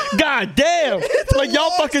 long- God damn. It's a Like y'all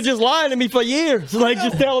long- fucking just lying to me for years. Like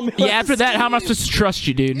just telling me. Yeah, after that, how am I supposed to trust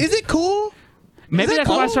you, dude? Is it cool? Maybe it that's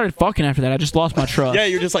why I cool? started fucking after that. I just lost my trust. Yeah,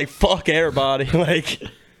 you're just like fuck everybody. Like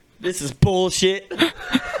this is bullshit.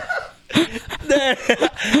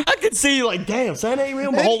 I could see you like, damn, Santa ain't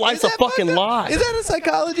real. My whole life's a Is that fucking fucked up? lie. Is that a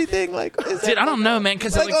psychology thing? Like, is Dude, that I don't know, man.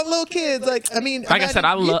 Because like on little kids? Like, I mean, Like I said, imagine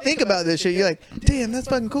I you love- think about this shit. You're like, damn, that's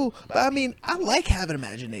fucking cool. But I mean, I like having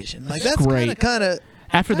imagination. Like that's great. kind of.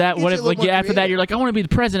 after that, get what you if a little like more yeah? After that, creative. you're like, I want to be the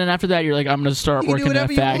president. After that, you're like, I'm gonna start You can do working in a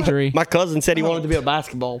whatever you want. factory. My cousin said he wanted to be a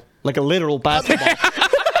basketball, like a literal basketball.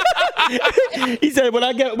 He said, when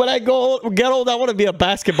I get old, I want to be a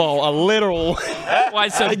basketball, a literal. Why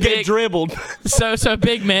so I get big? dribbled. So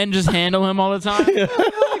big men just handle him all the time.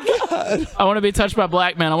 I want to be touched by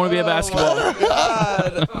black men. I want to be a basketball.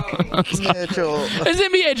 Mitchell. It's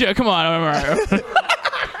an NBA joke. Come on, all right.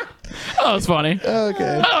 That was funny.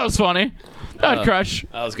 Okay. That was funny. That would crush.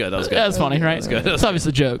 That was good. That was good. That was funny, right? good. It's obviously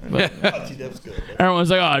a joke. But everyone was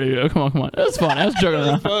like, "Oh, dude, come on." That was funny. I was joking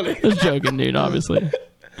around. I was joking, dude. Obviously.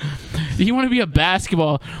 Do you want to be a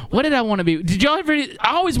basketball? What did I want to be? Did y'all ever?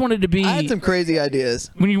 I always wanted to be. I had some crazy ideas.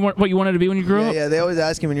 When you want what you wanted to be when you grew Yeah, up. yeah. They always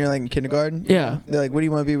ask you when you're like in kindergarten. Yeah. They're like, "What do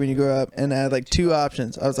you want to be when you grow up?" And I had like two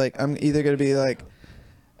options. I was like, "I'm either gonna be like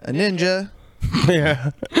a ninja,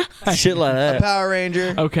 Yeah. Shit like a that. Power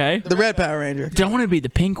Ranger, Okay. the Red Power Ranger." Did I want to be the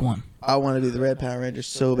pink one? I want to be the Red Power Ranger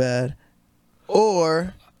so bad,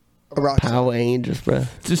 or a rock star. Power Angels, bro.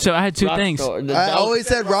 So I had two things. I always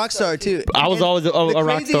said rock star too. I was And always a the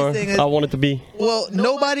rock craziest star. thing is- I wanted to be. Well,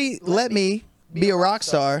 nobody let me be a rock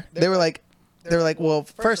star. They were like, well,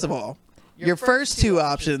 first of all, your first two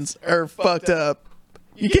options are fucked up.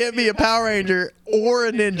 You can't be a Power Ranger or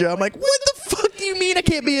a ninja. I'm like, what the fuck do you mean I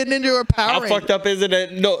can't be a ninja or a Power How Ranger? fucked up is it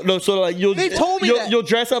that no, sort of like They told me you'll, that. you'll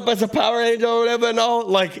dress up as a Power Ranger or whatever and all,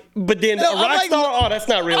 like, but then No, a I'm rock like, star, oh, that's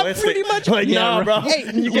not realistic. pretty much- like, Yeah, nah, bro.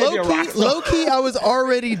 Hey, you can't be a rock star. low key, I was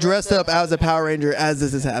already dressed up as a Power Ranger as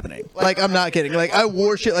this is happening. Like, I'm not kidding. Like, I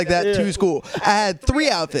wore shit like that to school. I had 3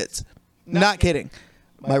 outfits. Not kidding.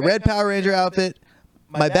 My Red Power Ranger outfit,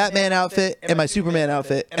 my Batman outfit, and my Superman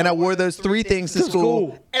outfit. And I wore those 3 things to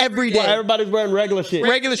school every day. Well, everybody's wearing regular shit.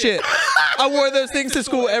 Regular shit. I wore those things to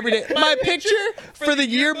school every day. My picture for the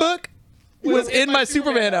yearbook was in my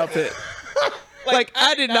Superman outfit. Like,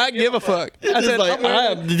 I did not give a fuck. I It's said, like, I'm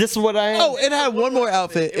wearing- this is what I am. Oh, and I had one more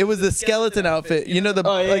outfit. It was the skeleton outfit. You know, the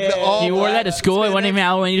like the all. You wore that to black school? It wasn't spandex? even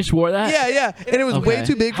Halloween. You just wore that? Yeah, yeah, and it was way Okay.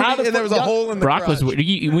 too big for How me, the and there was a fuck- hole in the Brock crotch. was.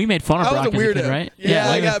 We made fun of I Brock was a as a weirdo, kid, right? Yeah,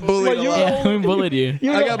 I we- got bullied Well, a you- lot. Yeah, we bullied you.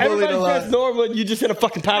 You I know, got bullied a everybody's lot. dressed normal. You just in a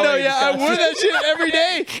fucking Power No, Ranger yeah, I costume. wore that shit every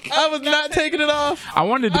day. I was not taking it off. I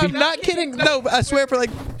wanted to I'm be. not kidding. No, I swear for like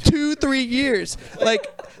 2-3 years, like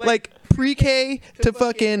pre-K to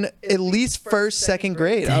fucking at least first, second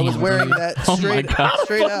grade. I was wearing that Oh my straight, God.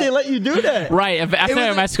 straight Fuck, up. they let you do that. Right. After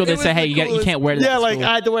was my school, it they was say, "Hey, the you got, you coolest- can't wear that." Yeah, to like school.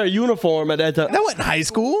 I had to wear a uniform at that time. That wasn't high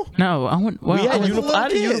school. No, I went. Well, We I, had was- uniform. I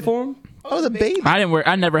had a kid. uniform. I was a baby. I didn't wear.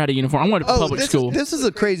 I never had a uniform. I went to public this school. This is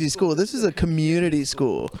a crazy school. This is a community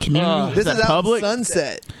school. Community. This is is that out public? in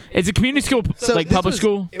Sunset. It's a community school, So like this public was-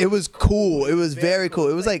 school. It was cool. It was very cool.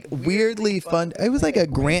 It was like weirdly fun. It was like a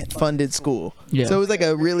grant funded school. Yeah. So it was like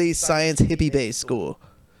a really science hippie based school.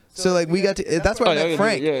 So like we got to. That's where I met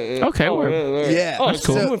Frank. Okay, Oh, we're- Yeah. Oh, That's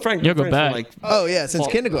so cool. you and Frank You'll go friends for, back. like, Oh yeah, since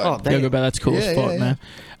kindergarten. Oh, damn. Yeah, go back. That's cool as Yeah, fuck, yeah, man.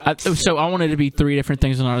 So I wanted to be 3 different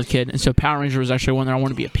things when I was a kid, and so Power Ranger was actually one that I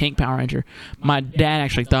wanted to be a pink Power Ranger. My dad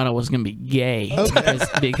actually thought I was gonna be gay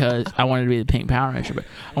because I wanted to be the pink Power Ranger, but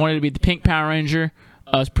I wanted to be the pink Power Ranger,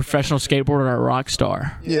 a professional skateboarder, or a rock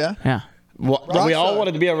star. Yeah. Yeah. Well, Rock we all star.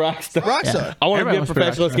 wanted to be a rock star. Rock star. I wanted to Everybody be a wants to be a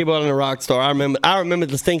professional rock star. skateboarder and a rock star. I remember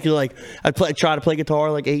distinctly, like I'd try to play guitar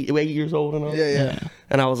like 8 years old and all. Yeah.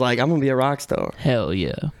 And I was like, I'm gonna be a rock star. Hell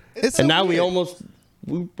yeah. It's And so now we weird.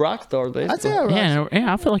 rock stars, basically. I'd say a rock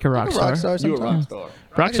Yeah, I feel like a rock a star. rock star You a rock sometimes. star. Rock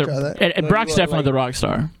I can star. try that. And Brock's you are, definitely like- the rock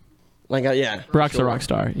star. Like, yeah. Brock's a rock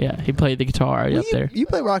star. Yeah, he played the guitar up there. You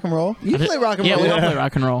play rock and roll. You play rock and Yeah, roll. we all play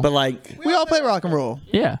rock and roll. But like, We all play rock and roll.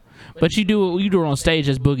 Yeah, but you do it on stage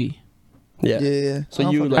as Boogie. yeah. Yeah. So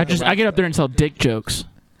you like I get up there and tell dick jokes.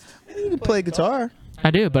 You can play guitar. I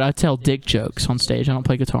do, but I tell dick jokes on stage. I don't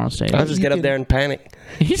play guitar on stage. I just get up there and panic.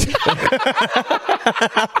 He's- Just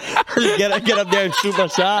get up there and shoot my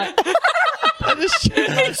shot. he said,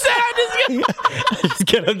 I Just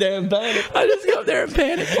get up there and panic. just go up there and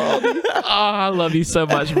panic. Oh, I love you so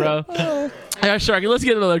much, bro. Yeah, Sharky, let's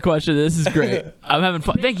get another question. This is great. I'm having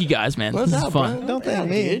fun. Thank you guys, man. This is fun. Don't thank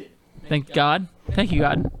me. Thank God. Thank you,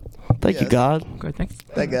 God. Thank you, God. Great. Thanks.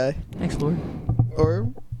 That guy. Thanks, Lord.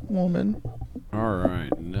 Or woman. All right,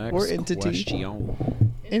 next Or entity. question.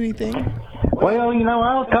 Anything. Well, you know,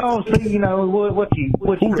 I'll call and see, you know, what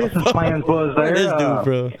your Christmas plans was there. This dude,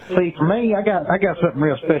 bro. See, for me, I got something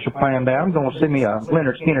real special planned out. I'm going to send me a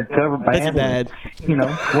Leonard Skinner cover band. That's bad. You know,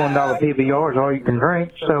 $1 PBR is all you can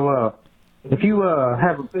drink. So, if you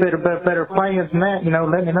have a bit of better plans than that, you know,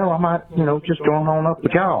 let me know. I might, you know, just join on up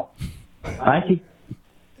with y'all. Thank you.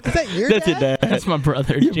 Is that your That's dad? your dad. That's my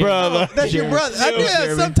brother. Your brother. That's your brother. I knew that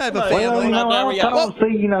was some type of Well, you family. know, I'll call and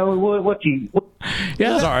see, you know, what you...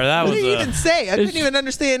 Yeah. Sorry, that What was did you even say? I couldn't even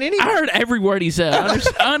understand anything. I heard every word he said. I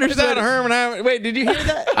understood. Wait, did you hear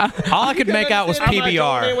that? all I could make out was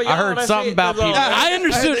PBR. I heard something about PBR. I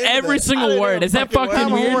understood every single word. Is that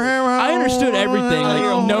fucking weird? I understood everything.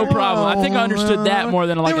 Like, no problem. I think I understood that more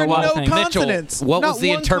than like There a were lot of no things. consonants. What Not was the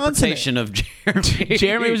one interpretation of Jeremy?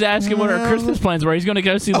 Jeremy was asking what our Christmas plans were. He's going to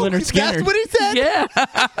go see Leonard Skinner. That's what he said? Yeah.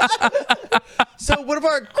 So what of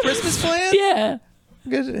our Christmas plans? Yeah.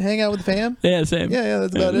 Good, hang out with the fam? Yeah, same. Yeah,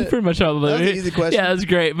 that's about it. Pretty much all of it. That was an easy question. Yeah, that's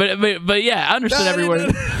great. But yeah, I understood every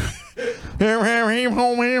word.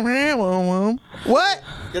 What?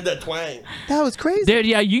 Get that twang. That was crazy. Dude,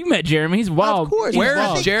 yeah, you met Jeremy. He's wild. Of course. Where I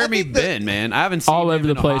has think- Jeremy I think the been, man? I haven't seen All him over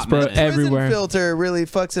the in a place, hot bro. minute. Everywhere. Prison filter really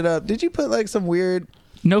fucks it up. Did you put like some weird?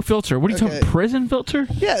 No filter. What are you Okay. talking? Prison filter?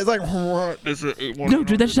 Yeah, it's like No,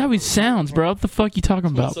 dude, that's just how he sounds, bro. What the fuck you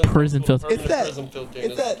talking about? Prison filter. it's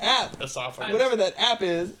that app. Whatever that app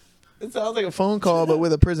is. It sounds like a phone call, but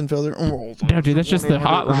with a prison filter. No, dude, that's just the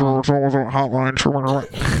hotline.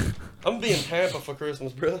 I'm being Tampa for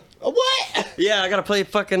Christmas, bro. What? Yeah, I gotta play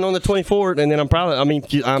fucking on the 24th, and then I'm probably. I mean,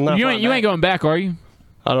 I'm not. You ain't going back, are you?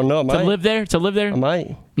 I don't know. I To might. live there? To live there? I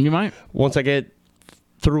might. You might. Once I get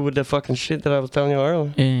through with the fucking shit that I was telling you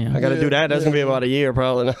earlier. Yeah. I gotta do that. That's gonna be about a year,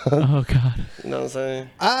 probably. Oh God. You know what I'm saying?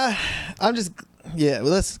 I'm just. Yeah,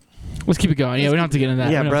 well, let's. Let's keep it going. Yeah, we don't have to get into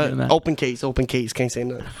that. Yeah, We don't have to bro. get into Open case. Can't say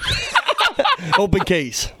nothing. Open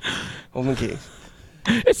case. that.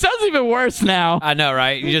 It sounds even worse now. I know,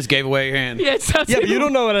 right? You just gave away your hand. Yeah, it sounds Yeah, but even, you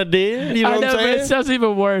don't know what I did. You know I what know, I'm but it saying? sounds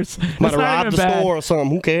even worse. Might It's have not robbed even the bad. store or something.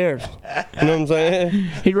 Who cares? You know what I'm saying?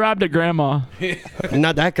 He robbed a grandma.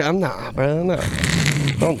 Not that guy. I'm not, bro. No.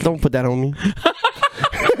 Don't put that on me.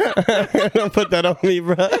 Don't put that on me,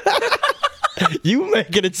 bro. You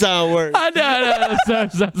making it sound worse. I know.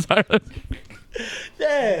 Sorry.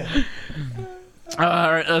 Yeah.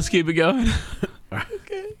 All right, let's keep it going.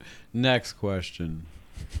 Next question.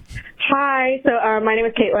 Hi, so my name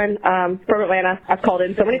is Caitlin from Atlanta. I've called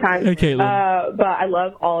in so many times. Hey, Caitlin. But I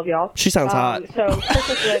love all of y'all. She sounds hot. So,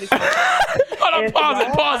 Christmas related. Hold on,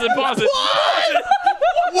 pause it.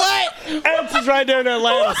 What? Alex is right there in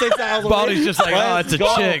Atlanta. 6 hours away. Baldy's just like, oh, Let's it's a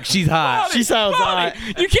go. chick. She's hot. She sounds hot.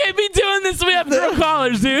 You can't be doing this. We have girl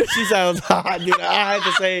callers, dude. She sounds hot, dude. I had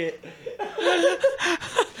to say it.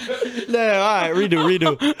 No, all right,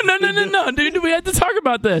 redo. No, dude. We have to talk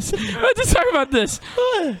about this.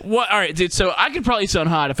 What? All right, dude. So I could probably sound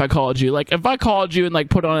hot if I called you. Like, if I called you and like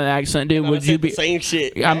put on an accent, dude, would you be? Same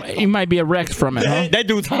shit. You might be erect from it, huh? That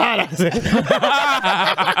dude's hot. I said.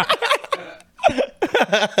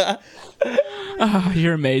 Oh,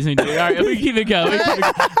 you're amazing, dude. All right, we keep it going.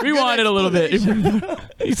 Rewind it a little bit.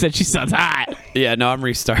 He said she sounds hot. Yeah, no, I'm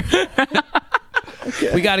restarting.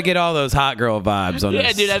 We got to get all those hot girl vibes on this.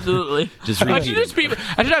 Yeah, dude, absolutely. Just I should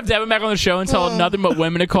have Devin back on the show and tell him nothing but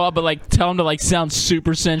women to call, but like tell him to like sound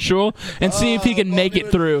super sensual and see if he can make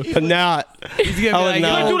it through. Not. He's gonna be like,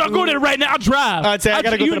 no. Dude, I'll go there right now. I'll drive. I'd say I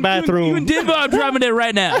gotta go to the bathroom. You in Denver? I'm driving there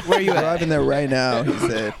right now. Where you driving there right now? He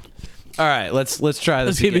said. all right, let's try this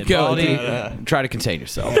Let's keep again. it going, Baldy, try to contain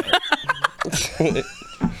yourself.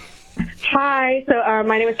 Hi, so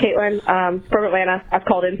my name is Caitlin from Atlanta. I've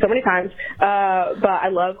called in so many times, but I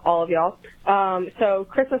love all of y'all. So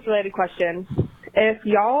Christmas related question. If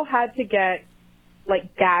y'all had to get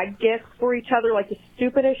like gag gifts for each other, like the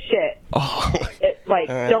stupidest shit,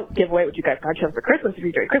 don't give away what you guys got for Christmas if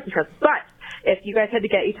you're doing Christmas presents, but if you guys had to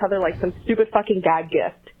get each other like some stupid fucking gag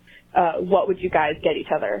gift what would you guys get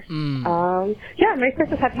each other? Yeah, Merry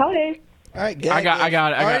Christmas, Happy Holidays. All right, I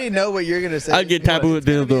got it. I already know what you're gonna say. I'd get Taboo a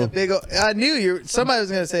dildo. I knew somebody was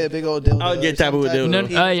gonna say a big old dildo. I'll get Taboo a dildo.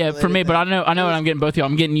 No, yeah, for me, but I know what I'm getting both of y'all.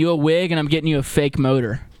 I'm getting you a wig and I'm getting you a fake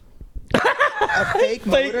motor. A fake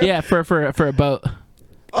motor? Yeah, for a boat.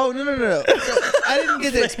 Oh no! So, I didn't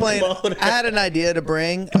get to explain. I had an idea to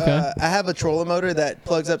bring. I have a trolling motor that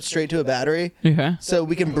plugs up straight to a battery. Okay. So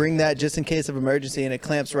we can bring that just in case of emergency, and it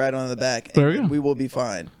clamps right on the back. There we go. We will be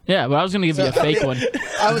fine. Yeah, but I was gonna give you a fake one.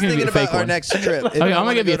 I was thinking about our next trip. Okay, I'm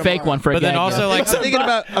gonna give you a fake one for a But then gag also, gift.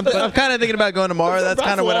 like, I'm kind of thinking about going tomorrow. That's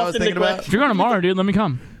kind of what I was thinking about. If you're going tomorrow, dude, let me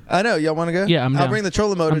come. I know. Y'all want to go? Yeah, I'm I'll down. bring the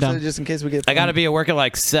trolling motor I'm down. so just in case we get. I got to be at work at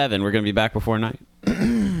like 7. We're going to be back before 9.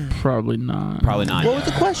 Probably not. Probably not. What was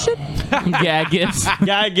the question? Gag gifts.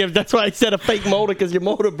 Gag gift. That's why I said a fake motor because your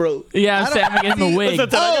motor broke. Yeah, I'm saying I'm gonna get him a wig. Listen,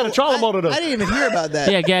 I got a trolling motor though. I didn't even hear about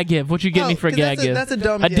that. Yeah, gag gift. What you get me for a 'cause gag gift? That's a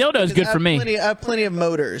dumb. A gift, dildo is because good I for have me. I have plenty of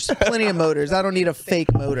motors. Plenty of motors. I don't need a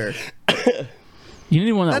fake motor. You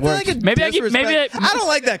need one that That's works. like a Maybe I get. Maybe disrespect. I don't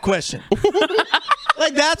like that question.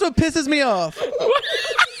 Like that's what pisses me off.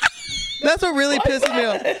 That's what really pisses me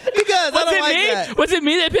off because I Was don't it like me? that. Was it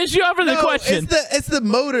me that pissed you off or the No, question? It's the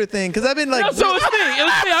motor thing because I've been like. No, so it's me. It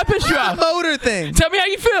was me. I pissed you off. Motor thing. Tell me how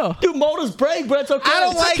you feel. Dude, motors break, bro. It's okay. I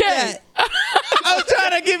don't It's like okay. that. I was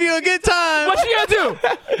trying to give you a good time. What you gonna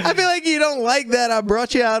do? I feel like you don't like that. I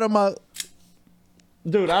brought you out on my.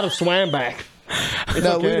 Dude, I'd have swam back.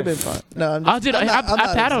 No, okay. we'd have been fine. No, I'm I just, did. I'm not- I'm I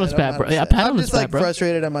not paddled his upset. bad, I'm bro. not Yeah, I upset. paddled I'm his just bad, like bro.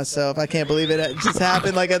 frustrated at myself. I can't believe it just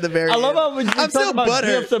happened like at the very I love end. how when you I'm talk still about butthurt.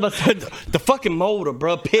 gifts, about the fucking motor,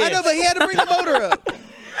 bro. Pissed. I know, but he had to bring the motor up.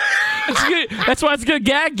 It's good. That's why it's a good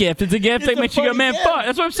gag gift. It's a gift that a makes you go, funny man, gift. fuck.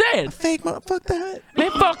 That's what I'm saying. Fake mother, fuck that. Man,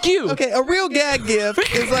 fuck you. Okay, a real gag gift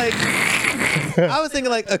is like I was thinking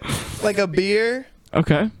like a beer.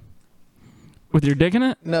 Okay. With your dick in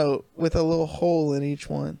it? No, with a little hole in each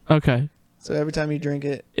one. Okay. So every time you drink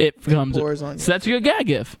it, It comes. pours on you. So that's a good gag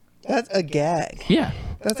gift. That's a gag. Yeah.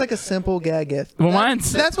 That's like a simple gag gift. Well,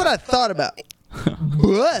 mine's. That's what I thought about.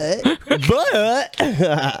 But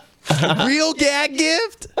real gag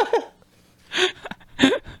gift?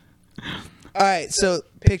 All right, so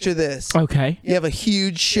picture this. Okay. You have a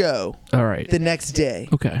huge show All right. the next day.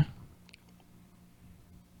 Okay.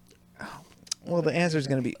 Well, the answer is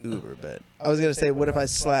going to be Uber, but I was going to say, what if I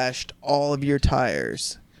slashed all of your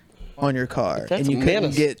tires on your car That's and you a couldn't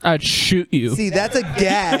menace. get? I'd shoot you. See, that's a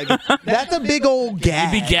gag. That's a big old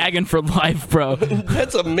gag. You'd be gagging for life, bro.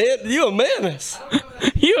 That's a you a menace.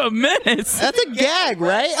 You a menace. That's a gag,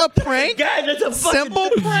 right? A prank. Guy, that's a fucking, Simple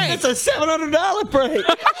prank. That's a $700 prank.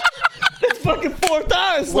 That's fucking 4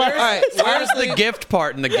 tires. All right, where's the gift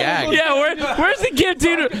part in the gag? Yeah, where's the gift,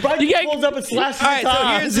 dude? Right, You pulls got. up and slashes All right, the so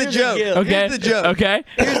tires. here's the joke. gift. Okay. Here's the joke. Okay.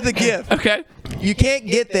 Here's the gift. Okay. You can't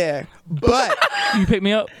get there, but You pick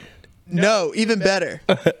me up? no, even better.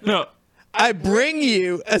 No. I bring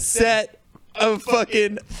you a set of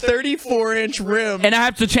fucking 34-inch rims. And I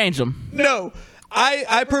have to change them. No,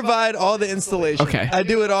 I provide all the installation. Okay. I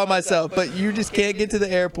do it all myself, but you just can't get to the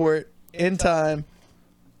airport in time.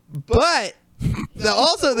 But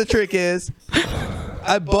also the trick is,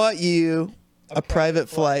 I bought you a private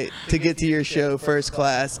flight to get to your show first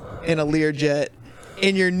class in a Learjet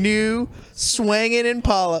in your new swangin'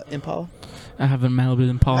 Impala. Impala? I have a Malibu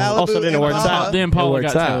Impala. Malibu Also didn't work Impala. out. The Impala It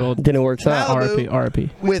works got out. totaled. Didn't work out. Malibu. RP.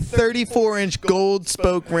 With 34-inch gold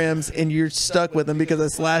spoke rims, and you're stuck with them because I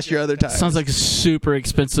slashed your other tires. Sounds like a super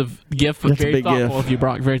expensive gift, but That's a very big thoughtful gift. of you,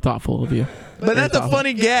 Brock. Very thoughtful of you. But that's a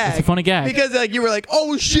funny gag. It's a funny gag. Because like you were like,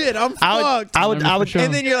 oh shit, I'm fucked. I would. Sure.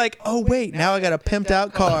 And then you're like, oh wait, now I got a pimped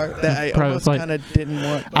out car that I Private almost flight. kind of didn't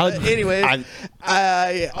want. I would- But anyways,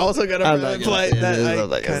 I also got a I'm not private gonna flight say that this. I I'm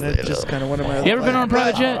not kind gonna of say just this. kind of wanted my. You ever been on a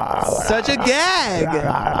private jet? Such a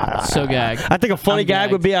gag. So gag. I think a funny I'm gag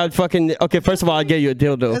gagged. would be I'd fucking first of all I'd get you a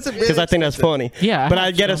dildo That's a bit because I think that's funny. Yeah, I but have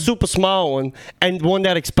I'd get a some. super small one and one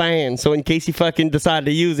that expands so in case you fucking decide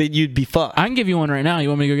to use it you'd be fucked. I can give you one right now. You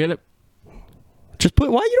want me to go get it? Just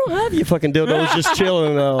put. Why you don't have your fucking dildos just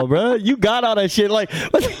chilling though, bro? You got all that shit like.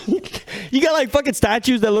 You got like fucking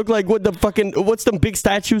statues that look like what's them big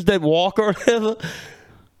statues that walk or whatever.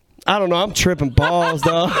 I don't know. I'm tripping balls,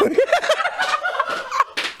 dog.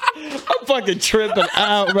 I'm fucking tripping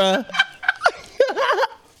out, bro.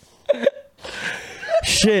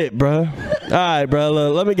 Shit, bro. All right, bro.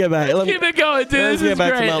 Look, let me get back. Let me, Keep it going, dude. let's This get is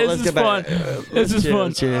back to great. my- This let's is get fun. back- This is chill,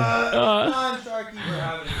 fun. chill.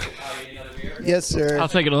 Yes, sir. I'll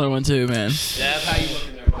take another one too, man. Dev, how you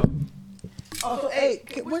looking there, bud? Oh, hey,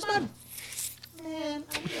 where's my man?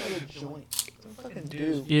 I need another joint. What the fucking do?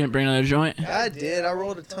 You didn't bring another joint? I did. I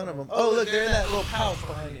rolled a ton of them. Oh, look, they're in that little pouch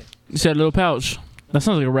behind you. You said a little pouch. That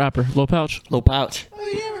sounds like a rapper. Low Pouch. Low Pouch. Oh,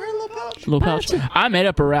 you ever heard Lil Pouch? Low Pouch. I made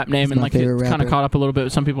up a rap name and my like it favorite kind of rapper. caught up a little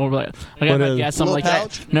bit. Some people were like I What got is- guess. I'm Lil like,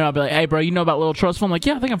 Pouch? no, I'll be like, hey, bro, you know about Little Trust Fund? I'm like,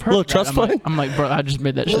 yeah, I think I've heard Lil of that. Trust Fund? I'm like, bro, I just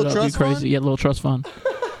made that Lil shit up. You Trust crazy? Fund? Yeah, Little Trust Fund.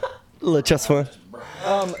 Little Trust Fund.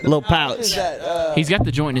 Low Pouch. That, He's got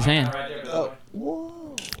the joint in his hand.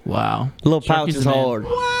 Wow. Low Pouch Sharky's is the man. hard.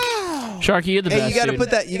 Sharky, you're the hey, best. you gotta dude.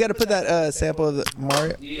 put that. You gotta put that sample of the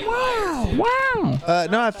Mario. Wow.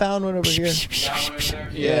 No, I found one over here.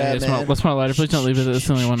 Yeah, That's man. my lighter. Please don't leave it. That's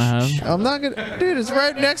the only one I have. I'm not gonna, dude. It's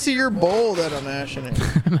right next to your bowl that I'm ashing in.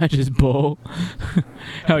 I just bowl.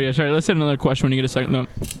 Hell yeah, sorry. Let's hit another question when you get a second. No.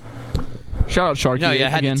 Shout out Sharky. No, yeah, I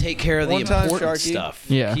had again. to take care of the One time, important Sharky. stuff.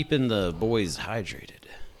 Yeah. Keeping the boys hydrated.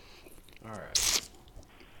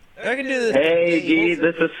 I can do this. Hey, G,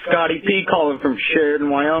 this is Scotty P calling from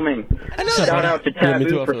Sheridan, Wyoming. I know Shout out to Yeah, me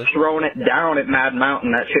too, Taboo for actually. throwing it down at Mad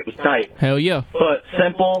Mountain. That shit was tight. Hell yeah. But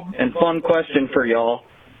simple and fun question for y'all.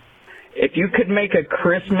 If you could make a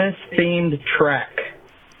Christmas-themed track,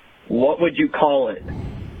 what would you call it?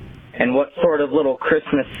 And what sort of little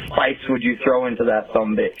Christmas spice would you throw into that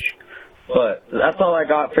sumbitch? But that's all I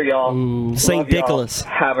got for y'all. Ooh. Saint Love y'all. Nicholas.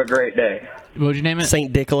 Have a great day. What would you name it?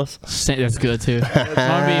 Saint Nicholas. That's good too. It's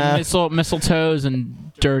gonna be mistletoes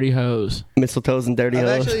and dirty hose. Mistletoes and dirty I've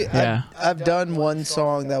hose. actually, Yeah. I've done one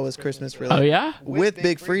song that was Christmas related. Oh yeah? With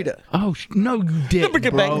Big Frida. Oh no, you did. Bring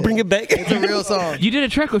it bro. back. Bring it back. It's a real song. You did a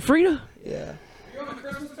track with Frida, Yeah.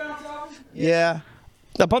 Yeah.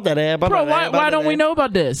 I bought that ad. bro. Why don't we know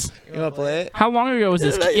about this? You wanna play it? How long ago was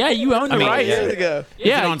this? Yeah, you own the rights. Years ago. Is it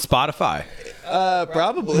Yeah. on Spotify?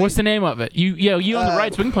 Probably. What's the name of it? You own the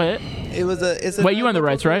rights. We can play it. It was a. It's a Wait, you own the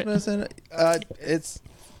rights, right? It's.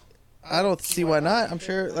 I don't see why not. I'm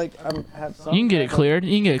sure. Like I'm have. You can get it cleared.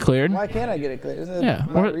 You can get it cleared. Why can't I get it cleared? It's a Yeah,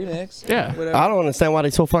 my or- remix. Yeah. Whatever. I don't understand why they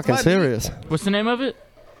so fucking Might be. serious. What's the name of it?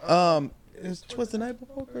 It was the night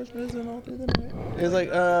before Christmas and all through the night. It was like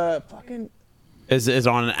fucking. Is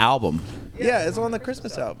on an album? Yeah, it's on the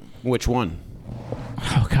Christmas album. Which one?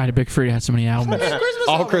 Oh god, Big Frida has so many albums. Christmas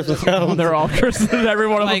All album. Christmas albums. They're all Christmas. Every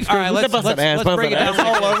one of them. All right, let's Bust that ass, let's break it down.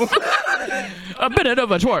 all of them. A bit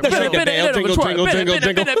of a twerk. Jingle bell, jingle, jingle, jingle,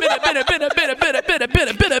 jingle.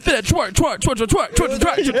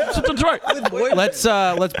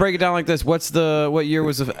 Let's break it down like this. What year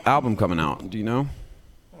was the album coming out? Do you know?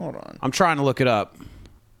 Hold on. I'm trying to look it up.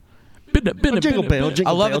 Jingle bell,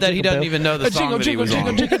 jingle I love bell, it that he jingle doesn't bell. even know the song that he was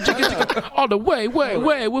on. All the way.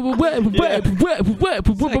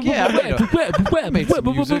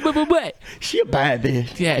 She a bad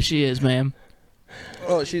bitch. Yeah, she is, man.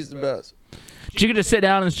 Oh, she's the best. Did you get to sit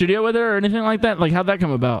down in the studio with her or anything like that? Like, how'd that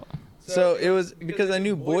come about? So it was because I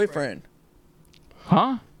knew boyfriend.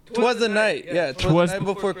 Huh? Twas the night. Yeah, twas Twas- the night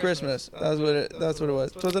before Christmas. That's what it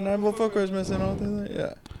was. Twas the night before Christmas and all that.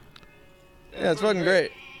 Yeah. Yeah, it's fucking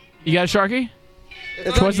great. You got a Sharky?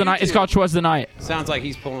 It's Twas the on night. It's YouTube. called Twas the Night. Sounds like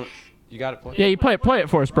he's pulling. You got it. Yeah, you play it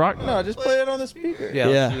for us, Brock. No, just play it on the speaker. Yeah.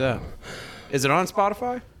 Yeah. Let's do that. Is it on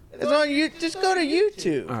Spotify? It's on you. Just go to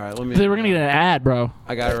YouTube. All right. Let me. We're gonna get an ad, bro.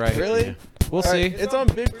 I got it right. here. Really? We'll All see. right, it's on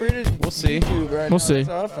Big Frida's We'll see. YouTube right now. We'll see. That's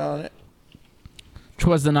how I found it.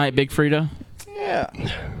 Twas the Night, Big Frida. Yeah.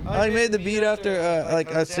 I made the beat after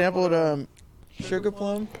like I sampled Sugar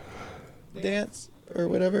Plum dance or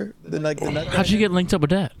whatever. The nut. How'd you get linked up with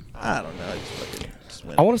that? I don't know. I just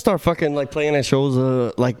went. I want to start fucking like playing at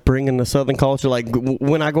shows, like bringing the Southern culture. Like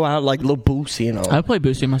when I go out, like Lil Boosie, you know, I play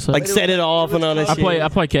Boosie myself. like set it off and all that I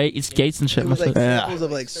shit. play Gates and shit It was like myself. samples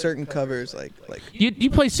of like certain covers, like You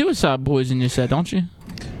play Suicide Boys in your set, don't you?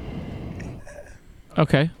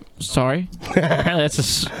 Okay, sorry. Apparently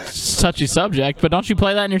that's a touchy subject, but don't you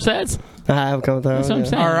play that in your sets? I have a couple times. That's what I'm yeah.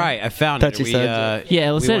 saying. All right, I found Touchy it. We, subject.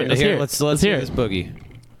 Yeah, let's we hit it. wanted to Let's hear it. Let's Let's hear hear this it. boogie.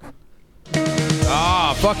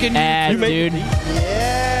 Ah, fucking. Ad, dude.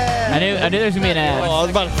 I knew there's gonna be an ad. Oh, I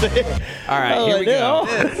was about to say. All right, Oh, here we yeah. go.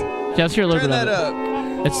 Yeah, let's hear a little turn bit that of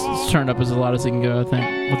it. up. It's turned up as a lot as it can go, I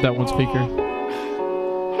think, with that one speaker.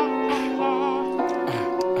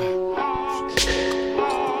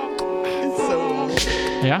 It's so.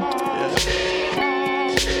 Yeah?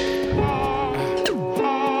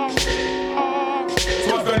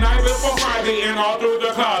 Was the night before Friday and all through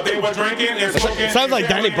the club they were drinking and smoking. Sounds like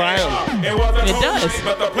Danny Brown. It wasn't It whole does. night,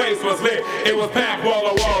 but the place was lit. It was packed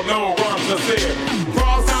wall to wall, no room to sit.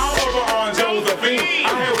 Cross town over on Josephine. I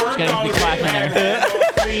had worked Gotta all be day clapping and there. had no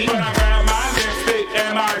sleep. But I grabbed my lipstick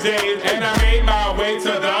and my J's and I made my way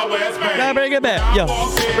to the West Bank. Nah, bring it back, yo.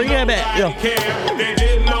 Bring it back, yo. They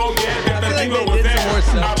didn't know yet that the I feel like jingle they was did some there. more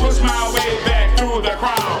stuff. I pushed my way back through the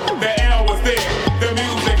crowd. The air was thick, the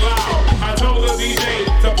music loud. I told the DJ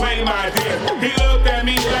to play my disc. He looked at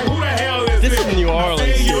me like, who the hell is this? This is New Orleans I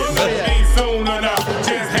said, shit. you'll see me soon enough.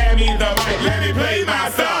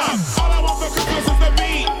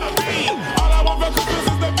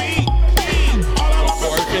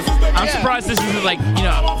 surprised this isn't like, you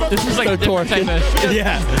know, this is like a different type of.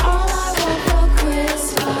 Yeah.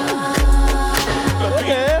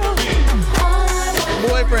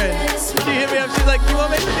 Boyfriend. She hit me up. She's like, "You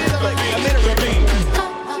want to make the beat?" I'm like, "I made a record."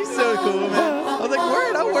 She's so cool, man. I was like,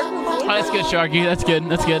 "Word, I work with Oh, that's good, Sharky. That's good.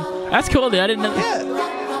 That's good. That's cool, dude. I didn't know. Yeah.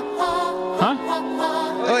 Huh?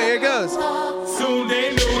 Oh, here it goes. Soon they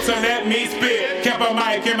knew to let me spit. Kept a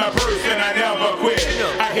mic in my purse and I never quit.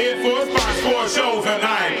 I hit 4 spots, 4 shows a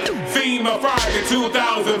night. Theme of Friday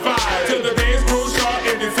 2005. Till the days grew short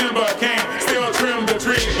and December came. Still trimmed the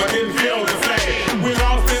tree, but didn't feel the same. We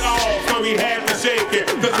lost it all, so we had to shake it.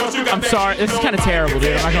 I'm sorry. This is kind of terrible,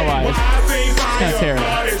 dude. I'm not gonna lie. It's kind of terrible.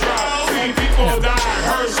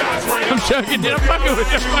 I'm joking, dude. I'm fucking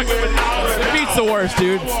with you. The beat's the worst,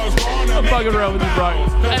 dude. I'm fucking around with you, bro.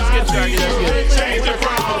 That's good, Sharky. That's good.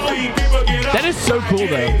 That is so cool, though. You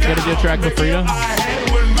got a good track with Frida.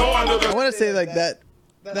 I want to say like that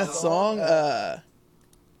song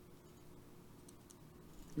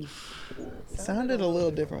sounded a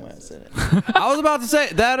little different when I said it. I was about to say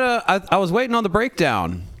that. I was waiting on the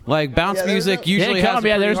breakdown. Like bounce Yeah, music no- usually Yeah, has.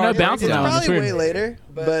 yeah, there's no bounce It's down. That's probably weird. way later,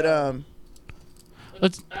 but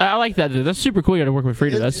I like that, dude. That's super cool. You got to work with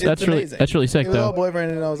Frida. it's That's really amazing. sick, It was all though.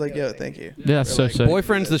 boyfriend, and I was like, "Yo, thank you." Yeah, that's so sick.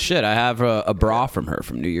 Boyfriend's the shit. I have a bra from her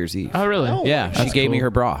from New Year's Eve. Oh, really? Yeah, she That's gave me cool. her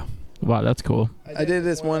bra. Wow, that's cool. I did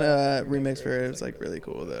this one remix for her. It was like really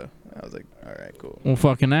cool though. I was like, "All right, cool." Well,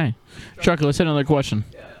 fucking A. Chucky, let's hit another question.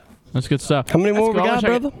 That's good stuff. How many That's more we cool. got,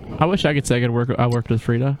 brother? I wish I could say I worked with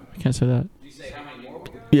Frida. I can't say that.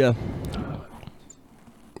 Yeah.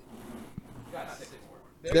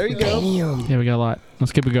 There you go. Yeah, we got a lot.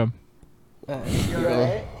 Let's keep it going.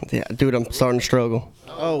 Yeah, dude, I'm starting to struggle.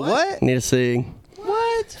 Oh, what? Need to sing.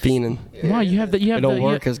 What? Fiending. Wow, you have the. You have It don't the,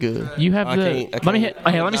 work as good. You have I the. can't- I Let me can't. hit.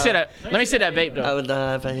 Hey, let me say that. Let me say that vape though. I would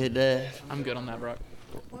die if I hit that. I'm good on that, bro.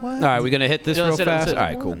 What? All right, we gonna hit this Yeah, real let's hit it, let's fast. hit All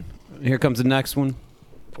it. right, cool. Here comes the next one.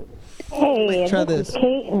 Hey, Try this is this.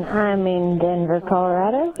 Kate, and I'm in Denver,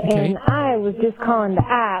 Colorado. And I was just calling to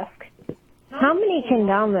ask, how many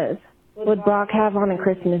kendamas would Brock have on a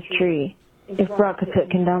Christmas tree if Brock could put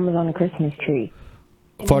kendamas on a Christmas tree?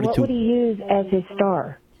 And 42. what would he use as his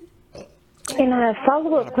star? And a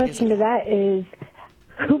follow-up question to that is,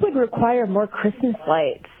 who would require more Christmas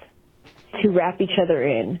lights to wrap each other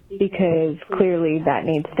in? Because clearly that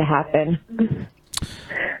needs to happen.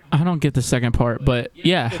 I don't get the second part, but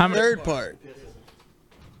yeah. The How many? third part.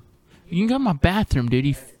 You can go in my bathroom, dude.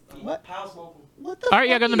 You. What? What the? All right,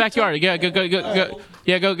 yeah, fuck go in the are you backyard. Yeah, go.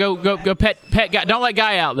 Yeah, go. Pet guy. Don't let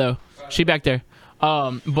Guy out though. She back there.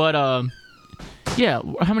 Yeah.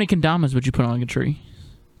 How many kendamas would you put on a tree?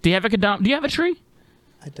 Do you have a kendama? Do you have a tree?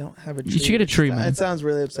 I don't have a tree. You should get a tree, man. It sounds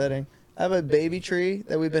really upsetting. I have a baby tree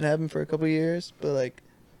that we've been having for a couple years, but like,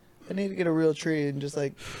 I need to get a real tree and just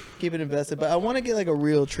like keep it invested. But I want to get like a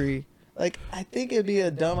real tree. Like, I think it'd be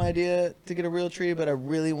a dumb idea to get a real tree, but I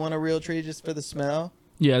really want a real tree just for the smell.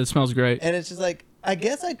 Yeah, it smells great. And it's just like, I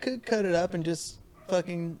guess I could cut it up and just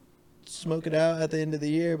fucking smoke it out at the end of the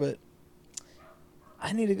year, but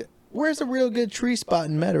I need to go. Where's a real good tree spot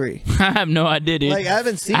in Metairie? I have no idea, dude. Like, I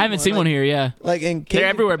haven't seen seen one like- here. Yeah, Like in they're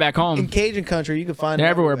everywhere back In home. Cajun country, you can find They're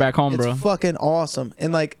them everywhere back home, It's bro. fucking awesome.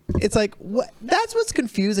 And like, it's like, what? That's what's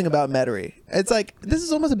confusing about Metairie. It's like, this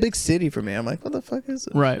is almost a big city for me. I'm like, what the fuck is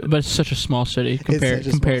it? Right, but it's such a small city It's such a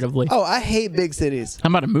small comparatively. city. Oh, I hate big cities.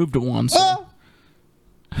 I'm about to move to one. So.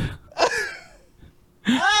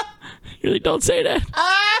 Really, don't say that.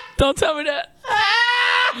 Don't tell me that.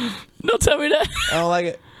 Don't tell me that. I don't like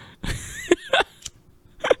it.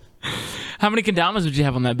 How many kendamas would you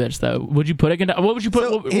have on that bitch, though? Would you put a kendama? What would you put?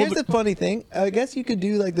 So what here's would- the funny thing. I guess you could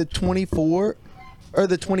do like the 24 or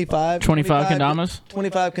the 25. 25 kendamas?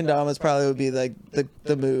 25 kendamas probably would be like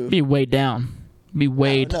the move. be weighed down. Be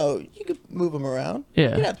weighed. No, you could move them around. Yeah.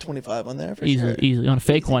 You could have 25 on there for Easily, sure. easily. On a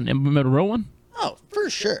fake one. And a real one? Oh, for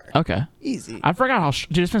sure. Okay. Easy. I forgot how...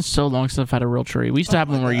 Dude, it's been so long since I've had a real tree. We used to have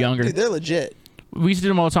them when we were younger. Dude, they're legit. We used to do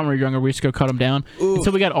them all the time when we were younger. We used to go cut them down. Ooh.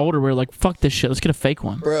 Until we got older, we were like, fuck this shit. Let's get a fake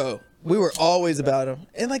one. Bro, we were always about them.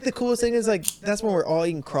 And like the coolest thing is like, that's when we're all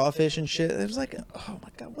eating crawfish and shit. It was like, oh my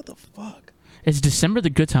God, what the fuck? Is December the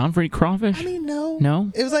good time for eating crawfish? I mean, no.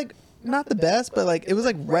 No? It was like, not the best, but like, it was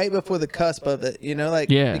like right before the cusp of it, you know? Like,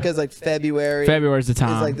 Yeah. because like February. February's the Is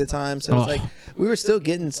time. like the time. So it's Ugh. like, we were still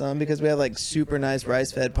getting some because we have like super nice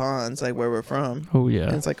rice fed ponds, like where we're from. Oh, yeah.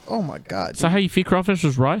 And it's like, oh my God. So how you feed crawfish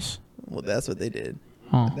is rice? Well, that's what they did.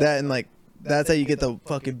 Oh. That and like, that's how you get the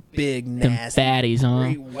fucking big, Them nasty, fatties,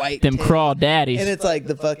 great huh? white Them tail. craw daddies. And it's like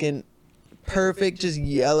the fucking perfect, just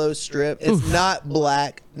yellow strip. It's not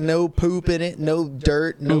black, no poop in it, no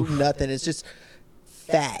dirt, no Oof. nothing. It's just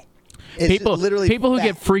fat. It's People literally who fat.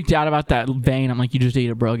 get freaked out about that vein, I'm like, you just eat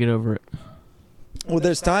it, bro. Get over it. Well,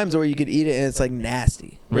 there's times where you could eat it and it's like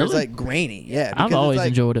nasty. Where It's Really? like grainy. Yeah. I've because always it's like,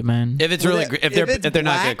 enjoyed it, man. If it's Well, really, that- if they're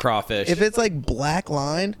not black- good crawfish, If it's like black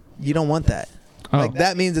lined, you don't want that. Oh. Like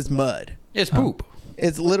that means it's mud. it's poop.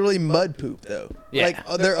 It's literally mud poop though. Yeah.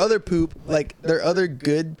 Like their other poop, like their other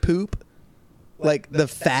good poop, like the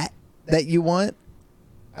fat that you want,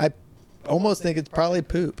 I almost think it's probably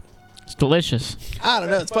poop. It's delicious. I don't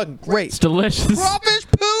know. It's fucking great. It's delicious. Crawfish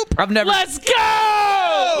poop. I've never. Let's go!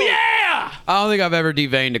 Yeah! I don't think I've ever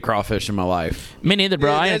deveined a crawfish in my life. Me neither,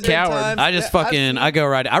 bro. Dude, I ain't a there's been coward. times- I just I've fucking, I go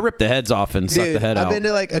right. I rip the heads off and suck the Dude, head I've out. been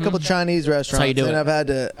to like a couple Chinese restaurants how you do and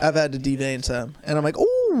it. I've had to devein some, and I'm like,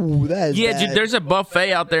 ooh, that is Yeah, bad. dude, there's a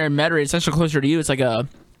buffet out there in Metairie. It's actually closer to you. It's like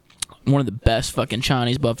one of the best fucking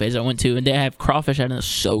Chinese buffets I went to, and they have crawfish at it. It's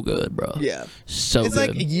so good, bro. Yeah. So It's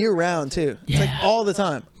good. like year round too. It's like all the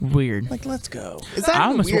time. Weird. Like, let's go. It's not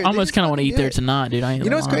I even weird. They almost just kind of want to fucking eat do there it. tonight, dude. I ain't You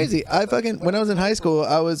know gonna what's lie. crazy? When I was in high school,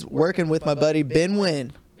 I was working with my buddy Ben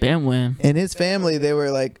Nguyen Ben Win. and his family. They were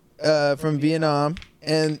like from Vietnam,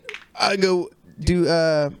 and I go do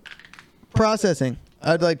processing.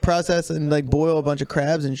 I'd like process and like boil a bunch of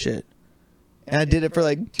crabs and shit. And I did it for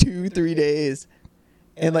like 2-3 days.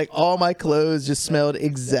 And like all my clothes just smelled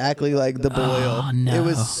exactly like the boil. Oh, no. It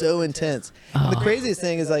was so intense. And the craziest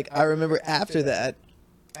thing is like I remember after that,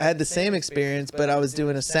 I had the same experience, but I was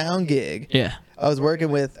doing a sound gig. Yeah. I was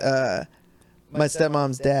working with my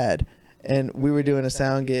stepmom's dad, and we were doing a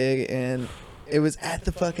sound gig, and it was at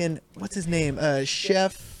the fucking what's his name,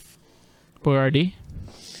 Chef? Boyardee.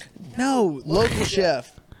 No, local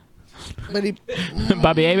chef. But he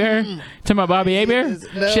Bobby Abear? Talking about Bobby Abear?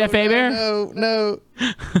 no, Chef Abear? No.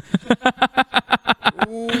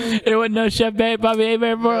 It wasn't no Chef Bobby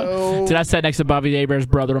Abear, bro. No. Dude, I sat next to Bobby Abear's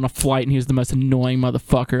brother on a flight, and he was the most annoying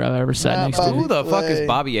motherfucker I've ever sat Not next to. Bobby. Who the fuck is Way.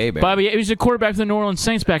 Bobby Abear? Bobby, he was the quarterback for the New Orleans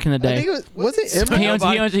Saints back in the I day. think it was it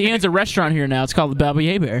Emerald? He owns a restaurant here now. It's called the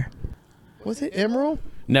Bobby Abear. Was it Emerald?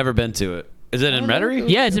 Never been to it. Is it in Metairie?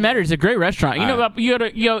 Yeah, it's a matter. It's a great restaurant. You know,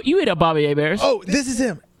 Alright. you eat at Bobby Abear's. Oh, this is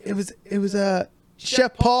him. It was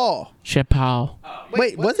Chef Paul. Chef Paul.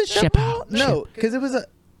 Wait, was it Chef Chef Paul? Paul. No, because it was a Are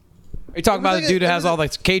you talking It was about like the dude a- that it has was all the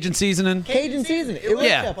Cajun seasoning? Cajun seasoning. It was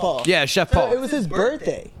Yeah. Chef Paul. Yeah, Chef No, Paul. it was his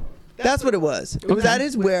birthday. That's what it was. It was Okay. at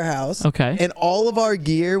his warehouse. Okay. And all of our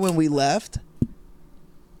gear when we left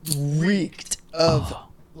reeked of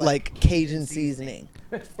like Cajun seasoning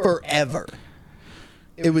forever.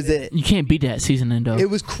 It was it. You can't beat that seasoning, though. It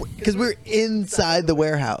was because we were inside the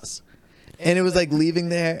warehouse, and it was like leaving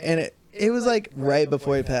there, and it was like right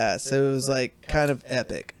before he passed, so it was like kind of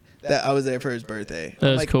epic that I was there for his birthday. That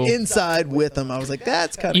was like cool. inside with him. I was like,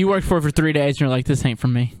 that's kind of You worked for it for 3 days, and you're like, this ain't for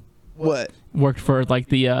me. what? Worked for like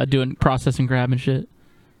the doing processing grab and shit.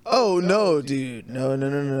 Oh no, dude,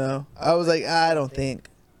 no. I was like, I don't think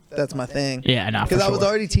that's my thing. Yeah, nah, for Because I was sure.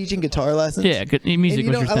 already teaching guitar lessons. Yeah, good, music and,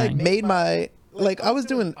 you know, was your I thing. like made my like I was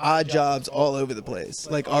doing odd jobs all over the place,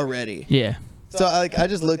 like already. Yeah. So I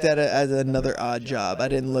just looked at it as another odd job. I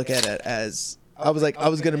didn't look at it as I was like I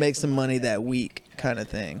was gonna make some money that week kind of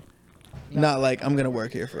thing. Not like I'm gonna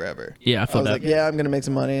work here forever. Yeah, I feel was that. like, yeah, I'm gonna make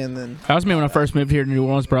some money, and then That was me when I first moved here to New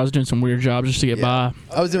Orleans, bro. I was doing some weird jobs just to get by.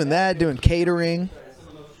 I was doing that, doing catering.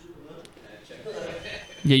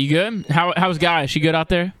 Yeah, you good? How was Gaia? She good out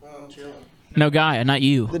there? No, Gaia, not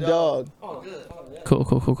you. The dog. Cool.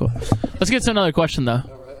 Let's get to another question though.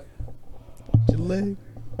 Your leg.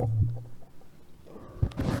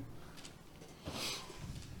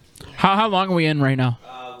 How long are we in right now?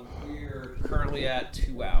 We're currently at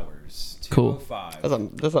 2 hours. Cool.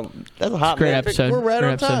 2:05. That's a hot Great minute. episode. We're right Great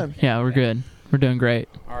on episode. time. Yeah, we're good. We're doing great.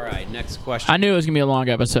 All right, next question. I knew it was gonna be a long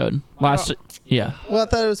episode. Yeah, Well, I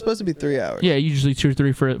thought it was supposed to be 3 hours. yeah. Usually 2 or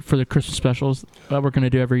 3 for the Christmas specials that we're gonna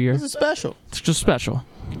do every year. This is special. It's just special.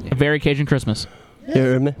 A very Cajun Christmas. You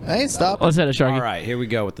hear me? I ain't stopping. Let's hit it, Sharky. All right, here we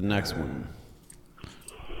go with the next one.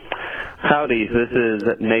 Howdy, this is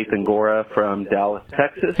Nathan Gora from Dallas,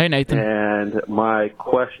 Texas. Hey, Nathan. And my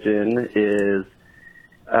question is,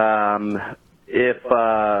 if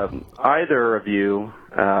either of you,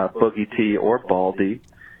 Boogie T or Baldy,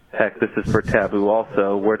 heck, this is for Taboo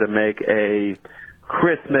also, were to make a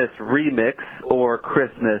Christmas remix or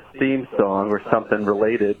Christmas theme song or something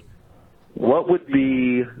related, what would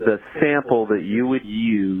be the sample that you would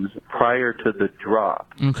use prior to the drop?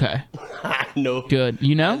 Okay. No. Good.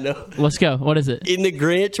 You know? know. Let's go. What is it? In the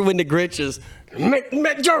Grinch, when the Grinch is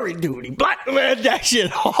jury duty, black man, that shit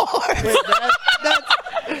hard.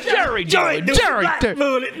 Jury Jerry doing? Jerry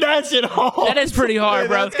doing? That shit hard. That is pretty hard,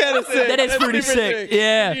 bro. That's kinda sick. That is That's pretty super sick. sick.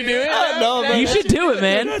 Yeah. You do it? No, man. You should do it,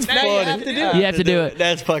 man. That's Now you funny. have to do it. You have to do it.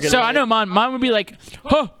 That's fucking. So I right. know mine would be like,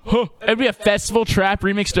 huh, huh. It'd be a festival trap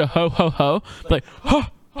remix to ho, ho, ho. Like, huh,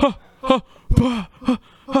 huh, huh, huh, huh.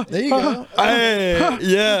 There you go. Hey,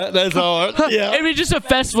 yeah, that's hard. Yeah. It'd be just a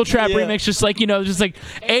festival trap Yeah. remix, just like, just like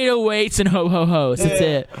 808s and ho, ho, ho's. That's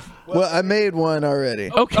it. Well, I made one already.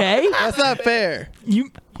 Okay. That's not fair. You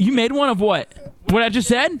made one of what? What I just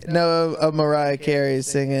said? No, of Mariah Carey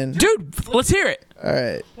singing. Dude, let's hear it. All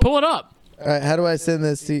right. Pull it up. All right. How do I send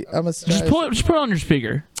this to you? I'm gonna Just put it on your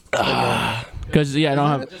speaker. Because, I don't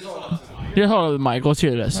have... Yeah, hold on, Mike. Let's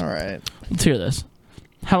hear this. All right. Let's hear this.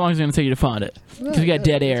 How long is it going to take you to find it? Because we got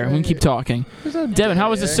dead air. We can keep talking. Devin, how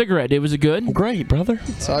was the cigarette, dude? Was it good? Great, brother. What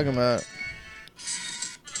are you talking about?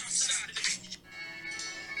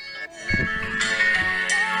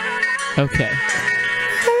 Okay.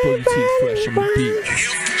 Boogie T fresh on the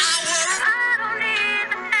beach.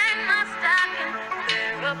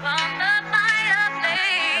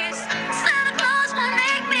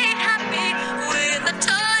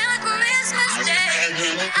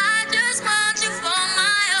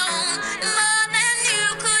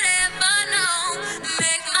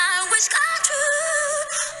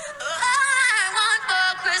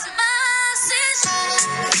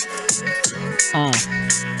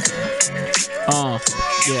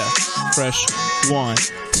 Yeah. Fresh 1,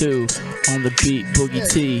 2 on the beat. Boogie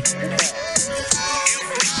T.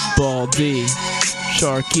 Ball D.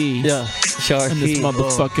 Sharky. Yeah. Sharky. And this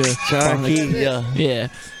motherfucker. Sharky. Yeah. Yeah.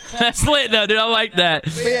 That's lit though, dude. I like that.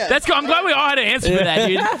 Yeah. That's cool. I'm glad we all had an answer for that,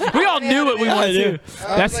 dude. We all knew what we wanted to.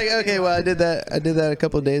 I was like, okay, well, I did that a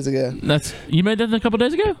couple of days ago. You made that a couple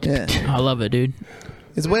days ago? Yeah. I love it, dude.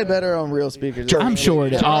 It's way better on real speakers. I'm sure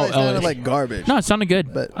it is. It probably Oh, sounded like garbage. No, it sounded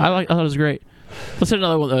good. But I thought it was great. Let's hit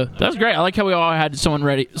another one though. That was great. I like how we all had something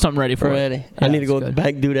ready for it. Ready. I need to go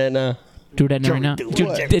back do that now. Do that right now. Dude,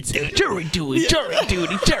 It's Jerry Dewey, Jerry Dewey,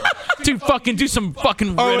 Jerry. Dude, fucking do some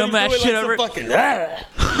fucking rhythm ass shit over it.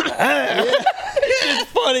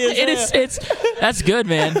 It's funny as hell. It's that's good,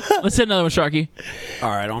 man. Let's hit another one, Sharky. All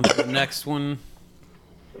right, on to the next one.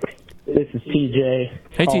 This is TJ.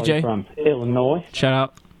 Hey, calling TJ. From Illinois. Shout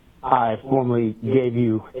out. I formerly gave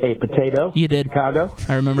you a potato. You did. Chicago.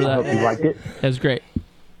 I remember I that. hope you liked it. That was great.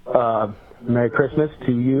 Merry Christmas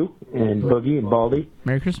to you and Boogie and Baldy.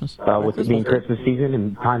 Merry Christmas. With it being Christmas season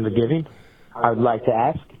and time of giving, I would like to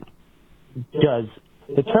ask, does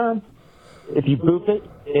the term, if you boof it,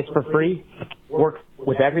 it's for free, work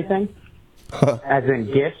with everything? As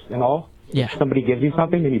in gifts and all? Yeah. Somebody gives you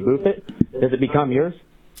something and you boof it, does it become yours?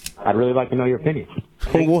 I'd really like to know your opinion.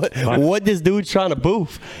 What this dude's trying to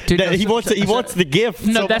boof? Dude, That he wants the gift.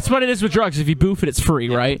 No, so- that's what it is with drugs. If you boof it, it's free,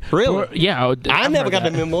 right? Really? Yeah. I I've never heard got the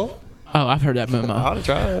that. memo. Oh, I've heard that memo. I'll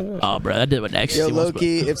try it. Oh, bro, I did what next. Yo,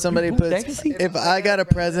 Loki, if somebody puts, if I got a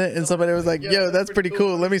present and somebody was like, yo, that's pretty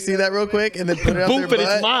cool, let me see that real quick, and then put it up their Boof it,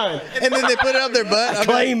 butt. it's mine. And then they put it up their butt. I'm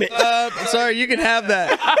Claim like, it. Sorry, you can have that.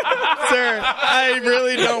 Sir, I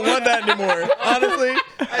really don't want that anymore. Honestly,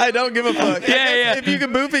 I don't give a fuck. Yeah. If you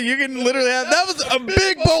can boof it, you can literally have, that was a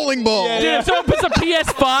big bowling ball. Dude, if someone puts a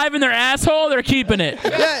PS5 in their asshole, they're keeping it.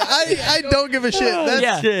 Yeah, I don't give a shit. That's,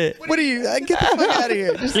 Yeah. Shit. What are you? Get the fuck out of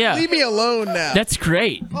here. Just Yeah. leave me alone now. That's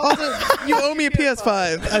great. Also, you owe me a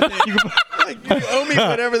PS5. I think. You owe me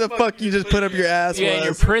whatever the fuck you just put up your ass Yeah, was.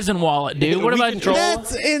 your prison wallet, dude. What about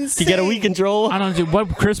That's insane. You get a Wii controller? I don't know, dude. What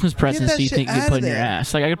Christmas presents that do you shit think you outta put in your there.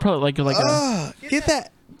 ass? Like I could probably like a. Ugh, get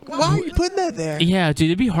that. Why are you putting that there? Yeah, dude,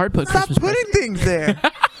 it'd be hard to put Stop Christmas putting things there.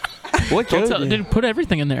 What presents. could you? Dude, put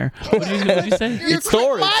everything in there. What did you say? It's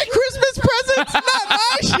storage. My Christmas presents, not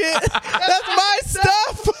my shit. That's my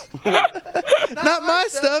stuff. Not my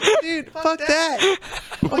stuff, dude. Fuck that.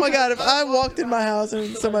 Oh my god, if I walked in my house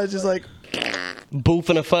and somebody's just like,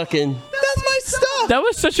 Boofing a fucking. that's my stuff. That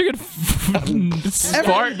was such a good fart.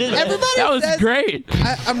 Everybody That was says- great.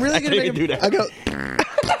 I'm really gonna can't make even do him, that. I go.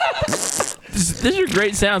 These are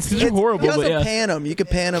great sounds. These are horrible, You but also yeah. pan them. You can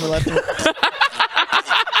pan them and left them.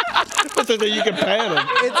 So that you can pan them.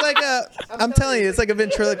 It's like I'm telling you, it's like a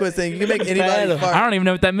ventriloquist thing. You can make anybody Pan 'em. fart. I don't even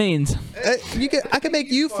know what that means. I can make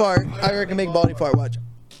you fart. I can make Baldy fart. Watch.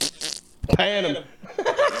 Pan them.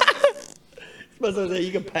 So that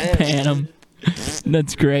you can pan. Pan 'em.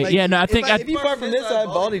 That's great. Like, yeah, no, I think if you fart from this side,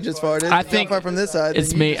 Baldy just farted. I If think fart from this side. it's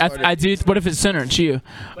then you me. just farted. I do. What if it's center? It's you.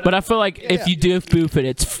 But I feel like if you do boof it,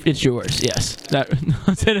 it's yours. Yes. That.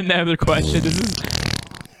 Let's hit another question. This is.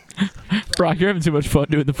 Brock, you're having too much fun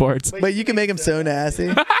doing the farts. But you can make him so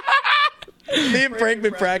nasty. Me and Frank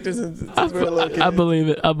been practicing since we were little kids. I believe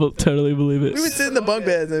it. I totally believe it. We would sit in the bunk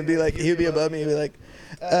beds and it'd be like, he'd be above me and be like,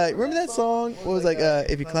 remember that song? What was like,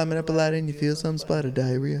 if you're climbing up a ladder and you feel some spot of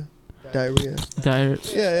diarrhea? Diarrhea.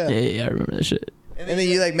 Yeah. Yeah, I remember that shit. And then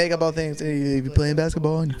you like make up all things. If you're playing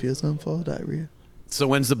basketball and you feel something fall, diarrhea. So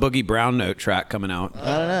when's the Boogie Brown Note track coming out?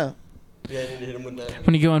 I don't know. Yeah, I need to hit him with that.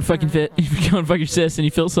 When you go and fucking fit, if you go and fuck your sis and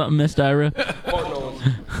you feel something, miss diarrhea. All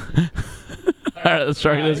right, let's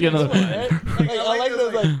try. Let's get another. I like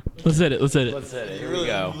those like. Let's hit it. Here we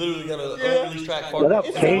go. Literally got a release track. What up,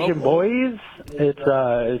 Cajun boys? It's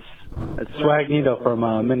Swagnito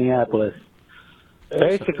from Minneapolis.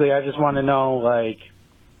 Basically, I just want to know, like,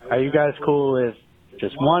 are you guys cool with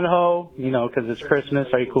just one hoe? You know, because it's Christmas.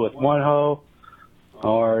 Are you cool with one hoe,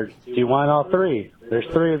 or do you want all three? There's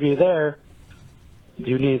three of you there.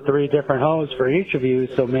 You need 3 different hoes for each of you,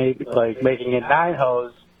 so maybe like making it 9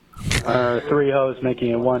 hoes, or 3 hoes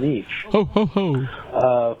making it 1 each. Ho ho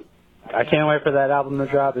ho! I can't wait for that album to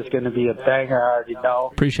drop. It's going to be a banger. I already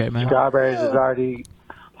know. Appreciate it, man. Strawberries is already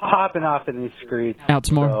popping off in these streets. Out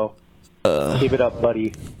tomorrow. So keep it up,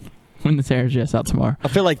 buddy. When this airs, yes, out tomorrow. I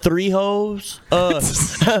feel like 3 hoes.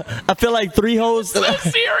 I feel like 3 hoes. So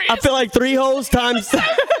serious. I feel like 3 hoes times.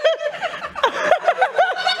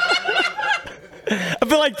 I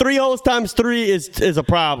feel like 3 hoes times 3 is a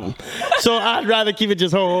problem. So I'd rather keep it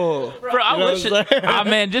just ho. Bro, I wish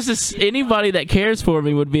man, just anybody that cares for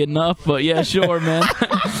me would be enough. But yeah, sure, man.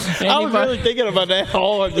 I was really thinking about that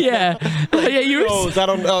hard. Yeah, you were. I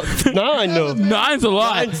don't know. 9 though. 9's a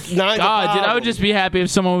lot. 9's God, dude, I would just be happy if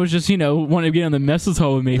someone was just wanted to get on the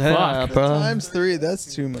mistletoe with me. Yeah, Fuck. bro. Times 3,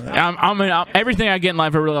 that's too much. I mean, everything I get in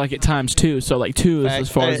life, I really like it times 2. So like 2 is as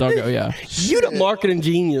far as I'll go. Yeah. You the marketing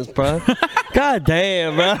genius, bro. God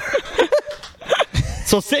damn, bro.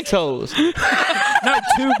 So 6 hoes. Not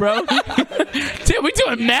 2, bro. Dude, we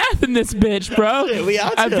doing math in this bitch, bro. Yeah, we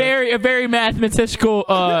out a here. very mathematical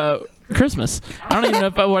Christmas. I don't even know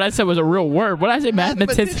if what I said was a real word. What did I say?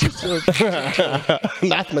 Mathematical.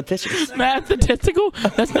 Mathematicians. Mathematical?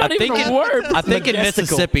 That's not even a word. I think in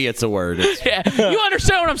Mississippi it's a word. Yeah, you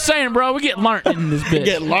understand what I'm saying, bro? We get learnt in this bitch.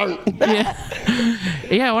 Get learned.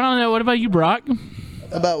 Yeah, well, I don't know. What about you, Brock?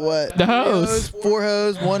 About what? The hoes. 4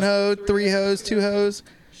 hoes, 1 hoe, 3 hoes, 2 hoes.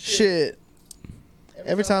 Shit.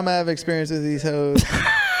 Every time I have experience with these hoes,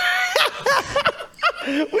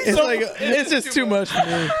 it's just too much for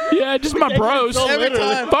me. Yeah, just my bros. Every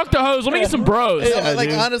time. Fuck the hoes. Let me get some bros. Yeah,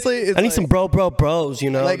 like, honestly, it's I need some bros, you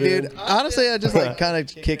know. Like, dude, honestly, I just like kind of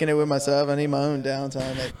kicking it with myself. I need my own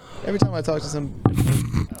downtime. Like, every time I talk to some,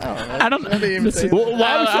 I don't know. I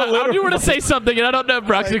do want to say something, and I don't know if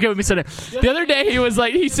Brock's okay with me saying it. The other day, he was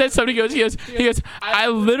like, he said something. He goes,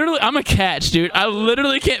 I'm a catch, dude. I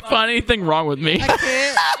literally can't find anything wrong with me.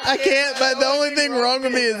 I can't. But the only thing wrong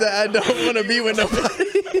with me is that I don't want to be with nobody.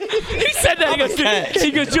 He said that. He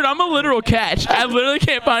goes, dude, I'm a literal catch. I literally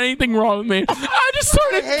can't find anything wrong with me. I just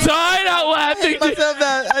started dying out laughing. Myself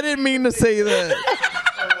that I didn't mean to say that.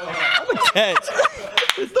 I'm a catch.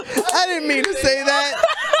 I didn't mean to say that.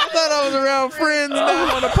 I thought I was around friends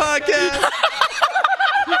now on a podcast.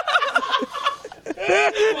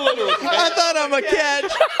 I thought I'm a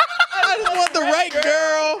catch. I just want the right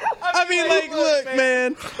girl. I mean, like, look,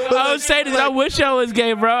 man. But I was saying, I wish I was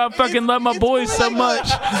gay, bro. I fucking love my boys so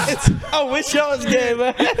much. I wish I was gay,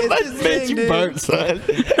 man. Bitch, you burnt, son.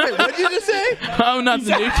 Wait, what'd you just say? Oh,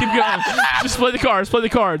 nothing, dude. Keep going. Just play the cards. Play the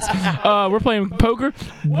cards. We're playing poker.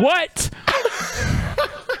 What?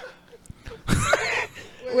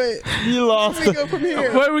 Wait, you lost. Where do we go from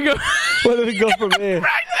here? Where do we go? Where do we go from here?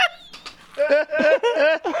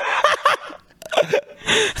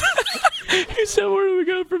 He said, "Where do we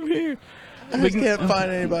go from here?" I just can't find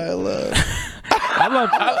anybody I love.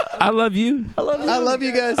 I love you. I love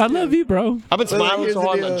you guys. I love you, bro. I've been smiling here's so the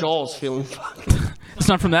hard deal. my jaw's feeling. It's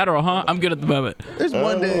not from that or huh? I'm good at the moment. There's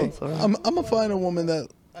one day I'm gonna find a woman that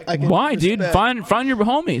I can. Why, dude? respect. Find your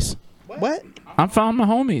homies. What? I found my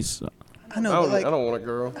homies. I know, but like, I don't want a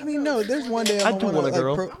girl. I mean, no. There's one day I do want a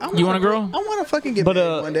girl. You want a girl? I want to fucking get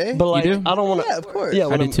married one day. But like, You do? I don't want to. Yeah, of course. Yeah, I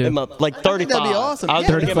when do I'm too. in my, like 35. That'd be awesome. I was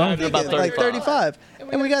Yeah, gonna get married 35? about 35. Like 35,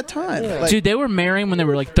 and we got time. Like, Dude, they were marrying when they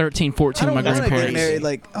were like 13, 14 I with my don't want to get grandparents. married.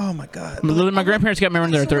 Like, oh my god. Literally, my grandparents got married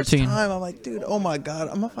when they were So much 13. time. I'm like, dude, oh my god,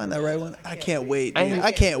 I'm gonna find that right one. I can't wait. Dude.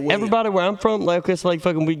 I can't wait. Everybody where I'm from, like, it's like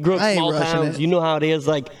fucking, we grew up I in ain't small rushing towns. it. You know how it is.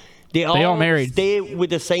 Like, they all married. stay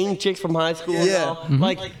with the same chicks from high school. and Yeah. all. Mm-hmm.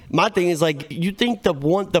 Like, my thing is, like, you think the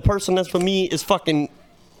person that's for me is fucking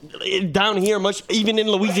down here much, even in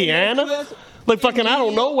Louisiana? Like, fucking, I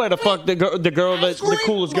don't know where the fuck the girl, the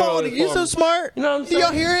coolest girl is You from. so smart. You know what I'm Do y'all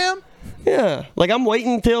saying? hear him? Yeah, like I'm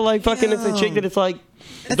waiting until like fucking it's a chick that it's like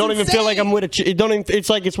don't even feel like I'm with a chick. It don't even. It's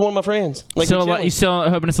like it's one of my friends. Like So we're you still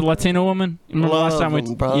hoping it's a Latina woman? Remember last time we?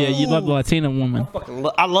 bro. Yeah, you love the Latina woman.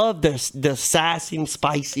 I love the sassy and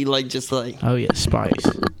spicy, like just like. Oh yeah, spice.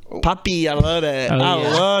 Poppy, I love that. Oh, I yeah.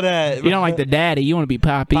 love that. You don't like the daddy. You want to be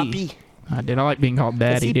Poppy. Poppy. I did. I like being called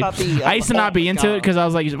daddy, See, dude. Poppy, I used to not be into God. it because I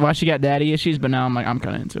was like, why she got daddy issues? But now I'm like, I'm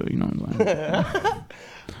kind of into it. You know what I'm saying?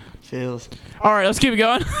 Feels. All right, let's keep it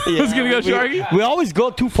going. Let's keep it going, Sharky. We always go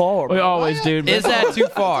too far. We always do. Is that too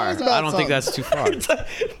far? It's about I don't think that's too far.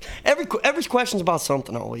 Every question's about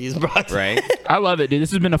something always, bro. Right? I love it, dude.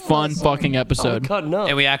 This has been a fun fucking episode. Cutting up.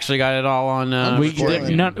 And we actually got it all on.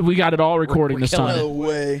 We got it all recording this No time.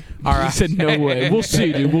 way. All right. He said no way. We'll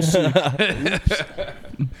see, dude. We'll see. All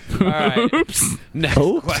right. Oops. Next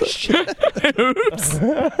question. Oops.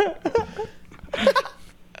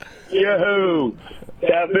 Yo,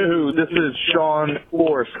 Taboo. This is Sean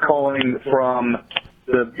Force calling from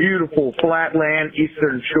the beautiful flatland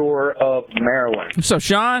eastern shore of Maryland. What's up,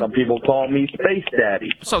 Sean? Some people call me Space Daddy.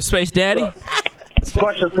 What's up, Space Daddy?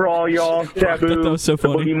 Question for all y'all, Taboo, that was so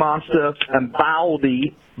funny. the Boogie Monster, and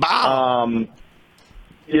Baldy.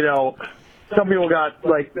 You know, some people got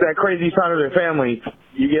like that crazy side of their family.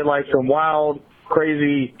 You get like some wild,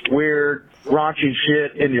 crazy, weird, raunchy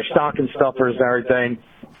shit in your stocking stuffers and everything.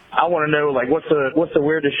 I want to know like what's the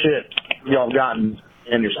weirdest shit y'all gotten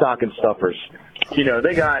in your stocking stuffers? You know,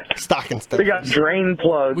 they got stocking stuffers. They got drain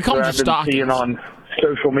plugs We call that them I've been stockings. seeing on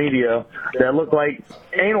social media that look like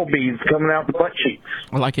anal beads coming out the butt cheeks.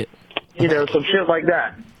 I like it. You know, some shit like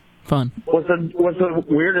that. Fun. What's the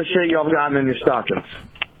weirdest shit y'all gotten in your stockings?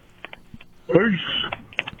 Peace.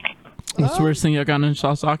 That's the weirdest thing I got in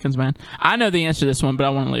stockings, man. I know the answer to this one, but I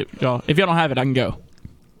want to leave y'all. If y'all don't have it, I can go.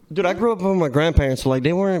 Dude, I grew up with my grandparents, so like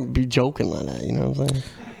they weren't be joking like that. You know what I'm saying?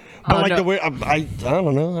 But like no. the way I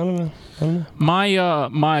don't know.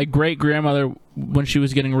 My great grandmother, when she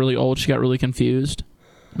was getting really old, she got really confused,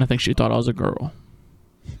 and I think she thought I was a girl.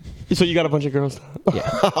 So you got a bunch of girls?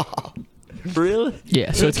 Yeah. Really?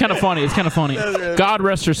 Yeah, so it's kind of funny. It's kind of funny. God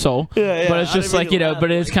rest her soul. Yeah, But it's just like, you know, but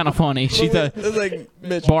it's kind of funny. She thought It's like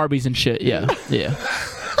Mitch. Barbies and shit. Yeah, yeah.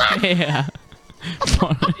 Yeah.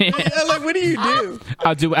 Yeah, like, what do you do?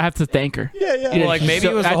 I have to thank her. Yeah, yeah. You know, like, maybe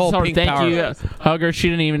it was I the whole told her, pink thank power you. race. Hug her. She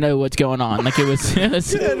didn't even know what's going on. Like it was. I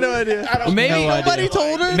had no idea. Maybe Nobody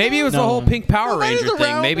told her. Maybe it was the No. whole Pink Power Nobody's Ranger thing.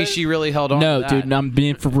 around Maybe it. she really held on. No, to that. dude, I'm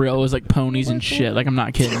being for real. It was like ponies and shit. Like I'm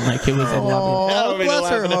not kidding. Like it was. Oh, bless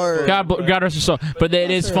her heart. God rest her soul. But it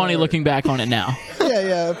is funny looking back on it now.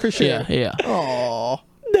 Yeah, for sure. Yeah, yeah. Aw.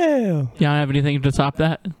 Damn. You don't have anything to top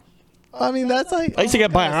that? I mean, that's like. I used to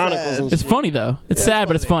get kinda bionicles sad. and It's funny though. It's sad,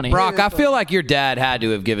 but it's funny. Brock, I feel like your dad had to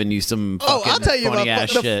have given you some Oh, fucking I'll tell you funny about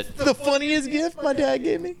ass the, shit. the funniest gift my dad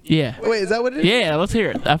gave me. Yeah. Wait, is that what it is? Yeah, let's hear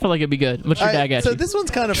it. I feel like it'd be good. What's your All dad right, got so you? this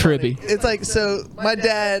one's kind of Tribby. funny. It's like, so my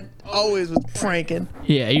dad always was pranking.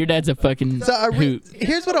 Yeah, your dad's a fucking So hoot.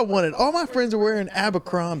 here's what I wanted. All my friends were wearing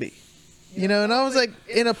Abercrombie. You know, and I was like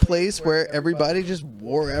in a place where everybody just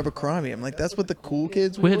wore Abercrombie. I'm like, that's what the cool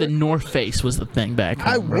kids We wore. had the North Face was the thing back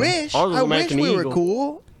home. I bro. wish. Ours was I wish American we were Eagle.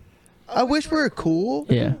 cool. I wish we were cool.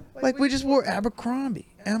 Yeah. Like we just wore Abercrombie,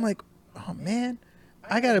 and I'm like, oh man,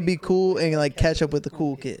 I gotta be cool and like catch up with the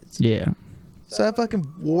cool kids. Yeah. So I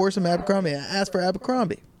fucking wore some Abercrombie. I asked for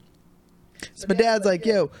Abercrombie. So my dad's like,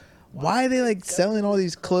 yo, why are they like selling all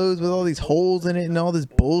these clothes with all these holes in it and all this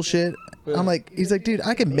bullshit? I'm like, he's like, dude,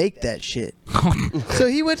 I can make that shit. So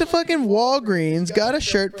he went to fucking Walgreens, got a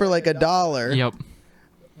shirt for like $1, Yep.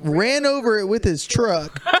 ran over it with his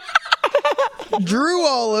truck, drew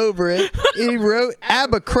all over it. He wrote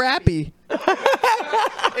Abercrappy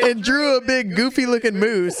and drew a big goofy looking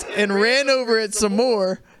moose and ran over it some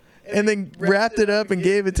more and then wrapped it up and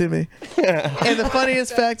gave it to me. And the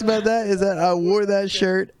funniest fact about that is that I wore that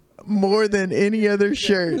shirt more than any other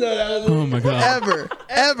shirt Oh my god.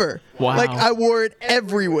 ever. Wow. Like I wore it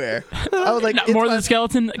everywhere. I was like, Not it's more than my- the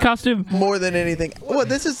skeleton costume. more than anything. Well,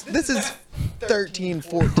 this is 13,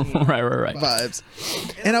 14 Right. vibes.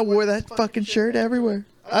 And I wore that fucking shirt everywhere.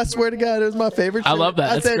 I swear to God, it was my favorite shirt. I love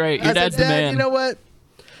that. That's great. Your I dad's said, the Dad, man." you know what?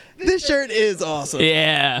 This shirt is awesome.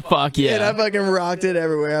 Yeah. Fuck And I yeah. fucking rocked it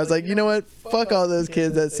everywhere. I was like, you know what? Fuck all those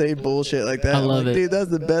kids that say bullshit like that. I I'm love like, it. Dude,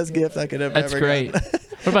 that's the best gift I could have That's ever great. gotten.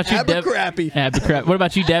 What about you, Devin? Abercrappy. Abercrappy. What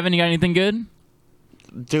about you, Devin? You got anything good?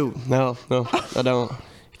 Dude, no, I don't.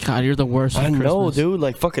 God, you're the worst. I with know, Christmas. dude.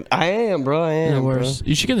 Like fucking, I am, bro. I You're am, the worst.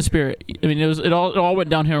 You should get the spirit. I mean, it all went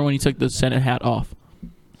down here when you took the Senate hat off.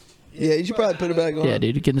 Yeah, you should probably put it back on. Yeah,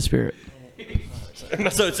 dude, get in the spirit. bro. My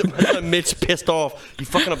son Mitch pissed off. You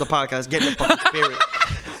fucking up the podcast. Get in the fucking spirit.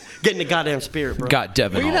 Get in the goddamn spirit, bro. Got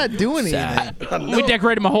Devin. We're not doing sad. anything. We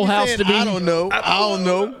decorated my whole house to be. I don't know. I don't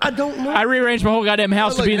know. I don't know. I rearranged my whole goddamn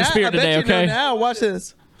house to be in the spirit today. Okay. Now watch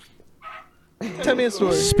this. Tell me a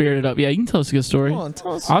story. Spirited up. Yeah, you can tell us a good story. Come on,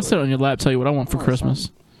 tell us a I'll sit on your lap, tell you what I want for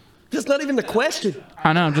Christmas. That's not even the question.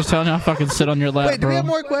 I know. I'm just telling you. I'll fucking sit on your lap, Wait, do bro. we have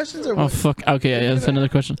more questions or Oh what? fuck. Okay, yeah, that's another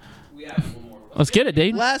question. Let's get it,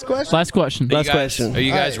 dude. Last question. Last question. Are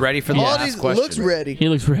you guys ready for the last Aldi's question? looks ready. He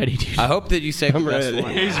looks ready, dude. I hope that you say the best ready.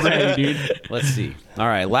 one. He's ready, dude. Let's see. All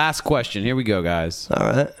right, last question. Here we go, guys. All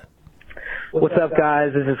right. What's up,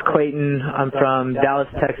 guys? This is Clayton. I'm from Dallas,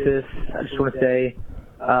 Texas. I just want to say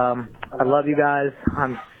I love you guys.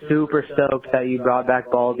 I'm super stoked that you brought back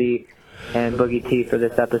Baldy and Boogie T for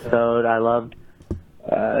this episode. I loved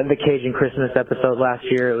the Cajun Christmas episode last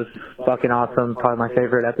year. It was fucking awesome. Probably my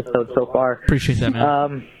favorite episode so far. Appreciate that,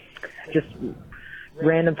 man. Just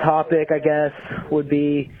random topic, I guess, would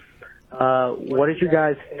be what is your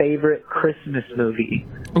guys' favorite Christmas movie?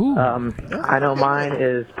 I know mine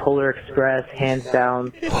is Polar Express, hands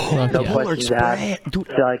down. No questions asked. Feel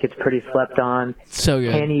like it's pretty slept on. So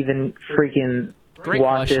good. Can't even freaking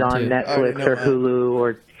watch it on question, too. Netflix or Hulu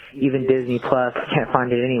or even Disney Plus. Can't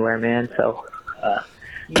find it anywhere, man. So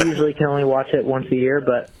usually can only watch it once a year,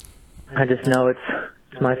 but I just know it's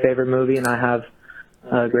my favorite movie, and I have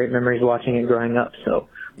great memories watching it growing up. So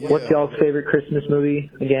what's y'all's favorite Christmas movie?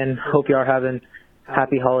 Again, hope y'all are having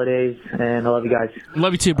happy holidays, and I love you guys.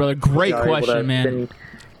 Love you too, brother. Great Y'all are able to question, man. spend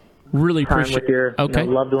Really time appreciate with your Okay.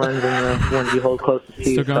 loved ones and the ones you hold closest to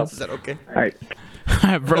you. Still going? So, Is that okay? All right.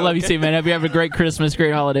 Bro, love you too, man. Hope you have a great Christmas,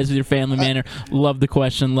 great holidays with your family, man. Love the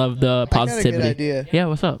question, love the positivity. I got a good idea. Yeah,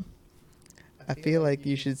 what's up? I feel like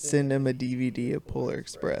you should send him a DVD of Polar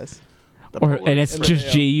Express. And it's just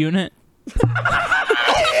G Unit.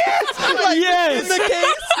 Yes. In the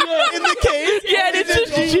case. In the case. Yeah, and it's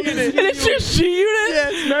just G Unit. And it's just G Unit.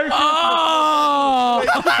 Yes. Merry Oh.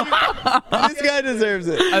 This guy deserves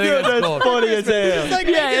it. I think that's cool. Funny as hell. It's like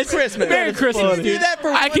Yeah, Merry it's Christmas. Merry Christmas, Do dude. that for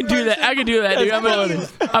I can do that. I can do that, dude. I'm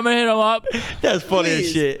gonna hit him up. That's funny as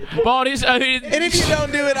Please. shit. Baldies, I mean, And if you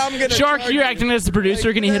don't do it, I'm gonna Shark, charge you're you. acting as the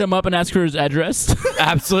producer. Can you hit him up and ask for his address?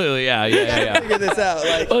 Absolutely, yeah. Figure this out.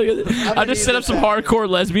 Like, I'll just set up some hardcore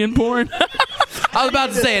lesbian porn. I was about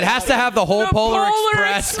to say it has to have the whole Polar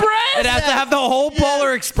Express. It has to have the whole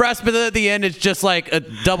Polar Express, but then at the end it's just like a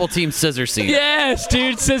double team scissor scene. Yes,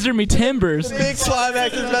 dude. Scissor me timbers. big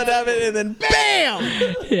climax is about to happen, and then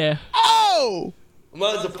BAM! Yeah. Oh!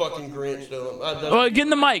 Mine's a fucking Grinch, though. Well, get in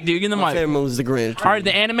the mic, dude. Get in the mic. favorite was the Grinch. All right,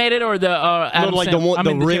 the animated or the Adam like Sandler?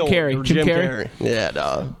 the real Jim Carrey. Jim Carrey. Yeah,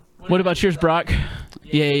 dog. What about yours, Brock?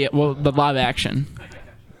 Yeah. Well, the live action.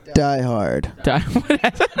 Die Hard. I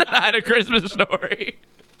had a Christmas story.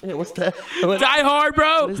 Yeah, what's that? Die Hard,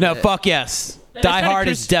 bro. No, fuck yes. Die not a Hard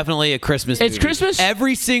is definitely a Christmas movie. It's Christmas?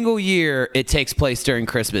 Every single year it takes place during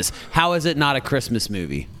Christmas. How is it not a Christmas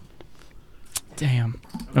movie? Damn.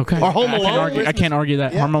 Okay. Or Home I Alone. can't argue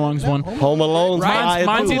that. Home Alone's one. Home Alone's high.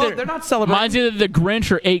 Mine's either they're not celebrating. Mine's either the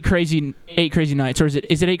Grinch or Eight Crazy Nights, or is it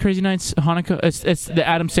 8 Crazy Nights? Hanukkah. It's the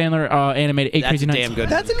Adam Sandler animated Eight That's Crazy a Nights. damn good.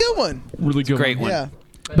 That's a good one. Really good. Great one. one. Yeah.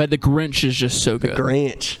 But the Grinch is just so good.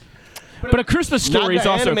 Grinch. But A Christmas Story is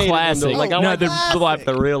Not the also a animated one, classic. though. Like, I no, like the live.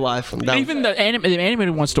 the real life one. That- Even the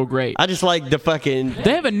animated one's still great. I just like the fucking.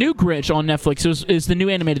 They have a new Grinch on Netflix. It's the new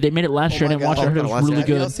animated. They made it last year. I didn't watch it. I heard it was really Have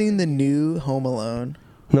y'all good. seen the new Home Alone?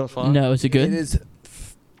 No, it's fine. No, is it good? It is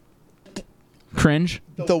Cringe.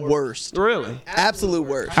 the worst. Really? Absolute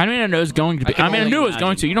worst. I mean, I know it's going to be. I mean, I knew it was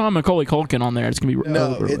going to. You don't have Macaulay Culkin on there. It's gonna be.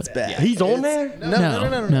 No, over it's with. bad. He's on there?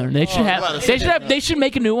 No. They should have. They should have. They should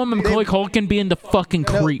make a new one with Macaulay Culkin being the fucking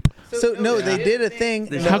creep. So no, they did a thing.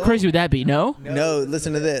 How crazy would that be? No. No,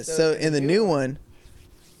 listen to this. So in the new one,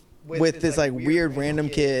 with this like weird random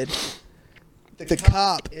kid, the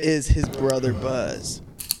cop is his brother Buzz,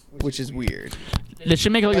 which is weird. They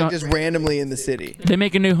should make it Like like just randomly in the city. they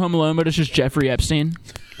make a new Home Alone, but it's just Jeffrey Epstein.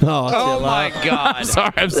 Oh my God! I'm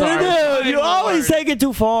sorry. I'm sorry. Dude, you always take it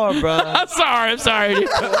too far, bro. I'm sorry. I'm sorry. Dude.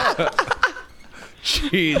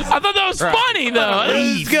 Jeez. I thought that was funny though.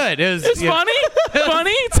 It was good. It's funny,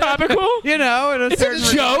 funny, topical. You know, It's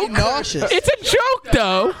a joke. Nauseous. It's a joke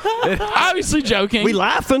though. Obviously joking. We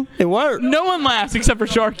laughing. It worked. No one laughs except for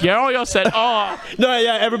Sharky. All y'all said, "Oh." No,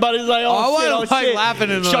 yeah, everybody's like, I oh, shit, wasn't oh, like shit.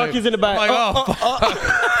 laughing and Sharky's in the back. Like,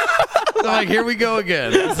 I'm like, here we go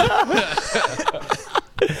again.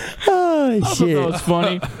 Oh, I thought that was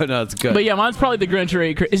funny. No, it's good. But yeah, mine's probably the Grinch or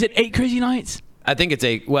 8 Crazy. Is it 8 Crazy Nights? I think it's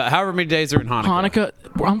however many days are in Hanukkah.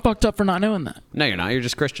 I'm fucked up for not knowing that. No, you're not. You're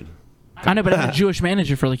just Christian. I know, but I had a Jewish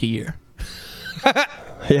manager for like a year.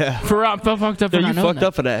 Yeah. I'm fucked up for Yeah, not you knowing fucked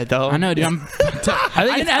up for that, dog. I know, dude. I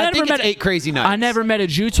think never it's met 8 crazy nights. I never met a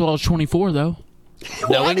Jew till I was 24, though.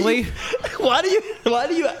 Knowingly? Why do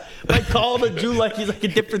you like call him a Jew like he's like a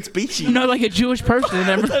different species? No, like a Jewish person.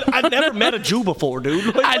 I never met a Jew before, dude.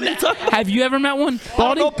 Like, what are you talking about? Have you ever met one,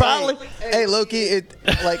 Baldy? No, probably. Hey, Loki,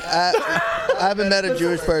 I haven't met a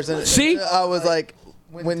Jewish person. See? I was like,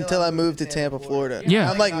 until I moved to Tampa, Florida.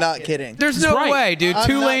 Yeah. I'm like not kidding. There's no way, dude. I'm not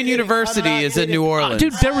Tulane kidding. University I'm not is in kidding. New Orleans.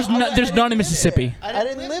 Dude, there's none in Mississippi. I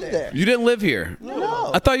didn't live there. You didn't live here.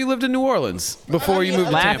 No. I thought you lived in New Orleans before you moved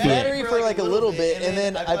to I Tampa. was in Battery for like a little bit, and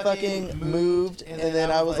then I fucking moved, and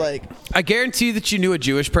then I was like, I guarantee that you knew a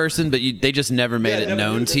Jewish person, but they just never made it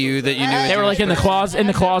known to you that you knew. They were like in the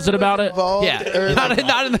closet about it. involved. Yeah. or, Not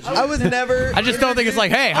in the. I was never. I just don't think it's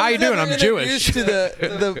like, hey, how you doing? I'm Jewish. Used to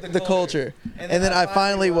the culture, and then I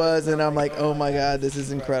finally was, and I'm like, oh my god, this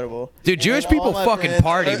is incredible. Dude, Jewish And people all my fucking friends-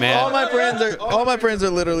 party, man. All my friends are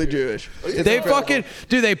literally Jewish. It's They incredible. fucking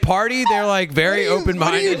they party. They're like very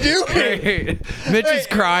open-minded. What are you doing? Mitch is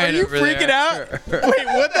crying. Are you over freaking there. out? Wait,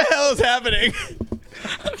 what the hell is happening?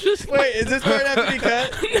 Wait, is this part have to be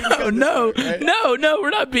cut? No, we're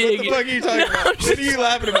not being. What the fuck are you talking about? What are you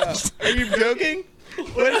laughing about? Are you joking?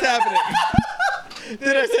 What is happening?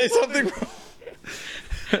 Did I say something wrong?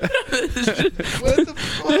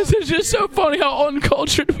 This is just so funny how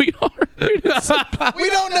uncultured we are. We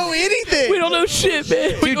don't know anything. We don't know shit,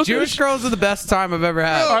 man. We Dude, don't Jewish girls are the best time I've ever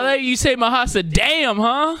had. Are they? You say Mahasa, damn,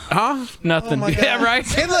 huh? Huh? Nothing. Oh my God. Yeah,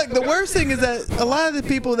 right? And look, the worst thing is that a lot of the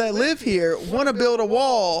people that live here want to build a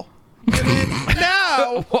wall. And then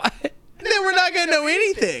now, What? then we're not going to know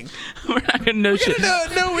anything. We're not gonna know shit. We're going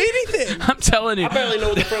to know anything. I'm telling you. I barely know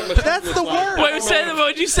what the front of my street That's the looks like. worst. Wait, say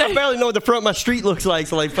what you I say? barely know what the front of my street looks like.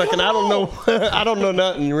 So like fucking, I don't know. I don't know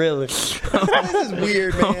nothing really. This is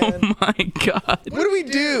weird, man. Oh my god. What do we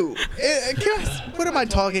do? What am I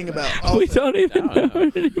talking about? We don't even know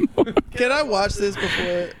it anymore. Can I watch this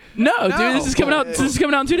before? No, dude, this is coming out. This is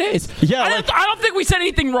coming out in 2 days. Yeah, I don't think we said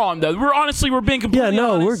anything wrong though. We're being completely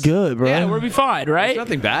honest. we're good, bro. Yeah, we'll be fine, right? There's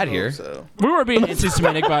nothing bad here. So We were being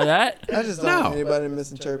anti-Semitic by that. I just don't want anybody to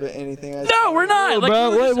misinterpret anything. I No, we're not. Like,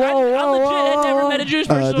 bro, we were just- wait, whoa, I legit had never met a Jewish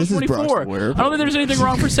person this until is Brock's 24. Word. I don't think there's anything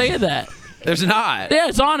wrong for saying that. There's not. Yeah,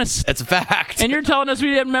 it's honest. It's a fact. And you're telling us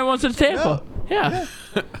we haven't met one since Tampa. Yeah.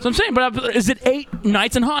 So I'm saying, but is it 8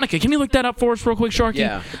 nights in Hanukkah? Can you look that up for us real quick, Sharky?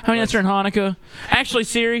 Yeah. How many nights are in Hanukkah? Actually,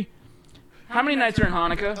 Siri, how many nights are in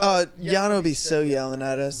Hanukkah? Yano would be so yelling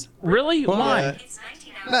at us. Really? Why?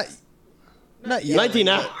 Not yelling. 19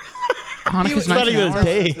 hours. Hanukkah's not 19 even a hours.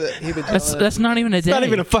 day. That's not even a day. It's not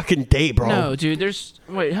even a fucking day, bro. No, dude.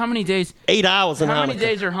 Wait. How many days? 8 hours in How many Hanukkah.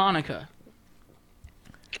 days are Hanukkah?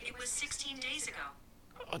 It was 16 days ago.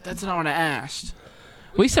 Oh, that's not what I asked.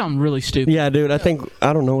 We sound really stupid. Yeah, dude. I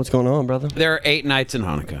don't know what's going on, brother. There are 8 nights in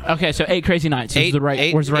Hanukkah. Okay, so 8 crazy nights. Is 8, the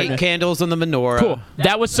right, where's the right 8 candles on the menorah. Cool.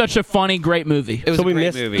 That was such a funny, great movie. It was a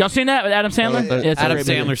great movie. Y'all seen that with Adam Sandler? Yeah, it's a Adam great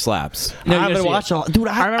Sandler movie. slaps. No, I you haven't gotta see watched it. all. Dude,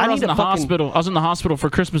 I remember I was need in the to fucking- hospital. I was in the hospital for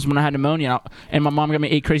Christmas when I had pneumonia, and my mom got me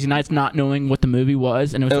 8 Crazy Nights, not knowing what the movie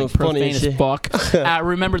was, and it was It like was funny profane as as shit. fuck. I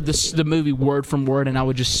remembered the movie word from word, and I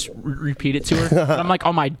would just repeat it to her. But I'm like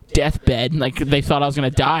on my deathbed, and like they thought I was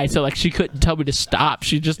gonna die, so like she couldn't tell me to stop.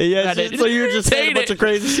 She just Yeah, had to so you were just saying a entertain bunch it. of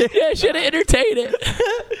crazy shit. Yeah, she had to entertain it.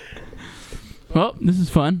 Well, this is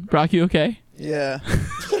fun. Brock, you okay? Yeah.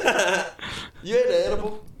 You ate an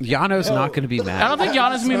edible? Yano's not going to be mad. I don't think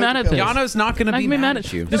Yano's gonna be mad at this. Yano's not going to be mad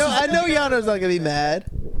at you. No, I know Yano's not gonna be mad.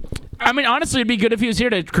 I mean, honestly, it'd be good if he was here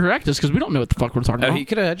to correct us because we don't know what the fuck we're talking about. He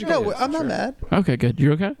could have educated No, us. I'm not mad. Okay, good.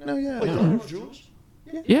 You okay? No, yeah.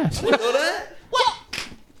 Yes. You know that? What?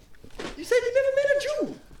 You said you never met a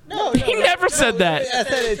Jew. No, He never said that. I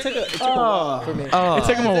said it took a while for me. It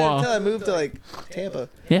took him a while. Until I moved to like Tampa.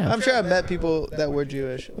 Yeah. I'm sure I met people that were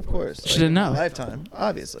Jewish, of course. She didn't in my know. lifetime,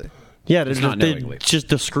 obviously. Yeah, they're not knowingly. just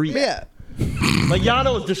discreet. Yeah. Like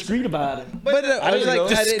Yano was discreet about it. But I was didn't like,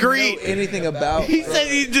 know. I didn't know anything about. He said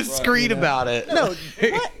he's discreet about it. No,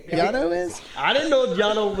 what? Yano is? I didn't know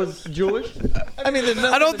Yano was Jewish. I mean, there's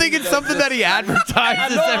I don't think it's something that he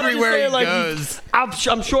advertises everywhere he goes.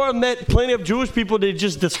 I'm sure I met plenty of Jewish people that are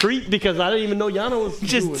just discreet because I didn't even know Yano was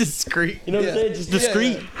Just Jewish. discreet. You know what I'm saying? Just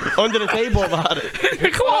discreet. Under the table about it.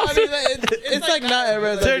 Well, I mean, it's like not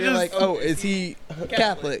everyone's They're like, just- oh, is he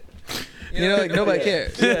Catholic? You know, like nobody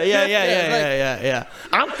cares. Yeah.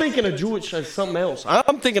 I'm thinking of Jewish as something else.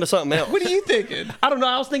 I'm thinking of something else. What are you thinking? I don't know.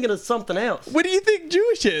 I was thinking of something else. What do you think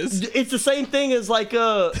Jewish is? It's the same thing as like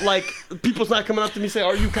people's not coming up to me and say,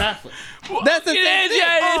 "Are you Catholic?" That's the It same is, thing.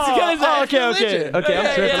 yeah, it's because Oh, okay. religion. I'm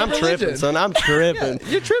Yeah, tripping. yeah, I'm religion. tripping, son. I'm tripping.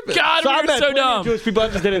 You're tripping. God, So I we're met so plenty of dumb. Jewish people I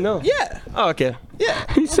just didn't know. Yeah. Oh, okay.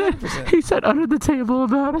 Yeah. He said under the table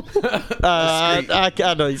about it.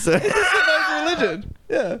 I know you said. It's religion.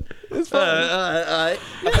 Yeah. It's fine. I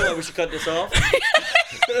feel like we should cut this off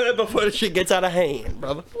before the shit gets out of hand,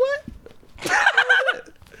 brother. What?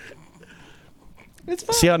 It's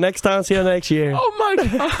fine. See y'all next time. See y'all next year. Oh my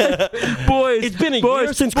god, boys! It's been a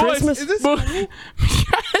year since Christmas. Is this I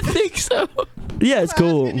think so. Yeah, it's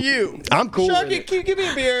cool. you? I'm cool. with Sharky, it. can you give me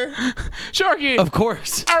a beer? Sharky, Of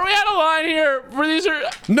course. are we out of line here? For these are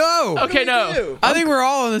No. okay. No. Do? I think we're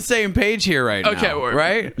all on the same page here right now. Okay, we're-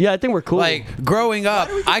 right? Yeah, I think we're cool. Like growing up,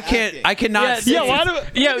 I cannot say. Yeah, why do?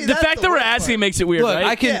 the that's fact the that we're worst asking part. makes it weird, Look, right?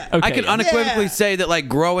 I can Yeah. I Okay. can unequivocally Yeah. say that like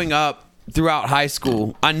growing up throughout high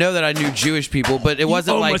school, I know that I knew Jewish people, but it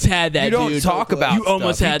wasn't almost like had that, you don't dude. talk about. You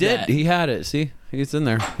almost stuff. had he did. that. He had it. See, he's in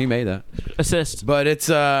there. He made that. Assist. But it's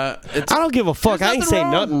I don't give a fuck. There's I ain't nothing saying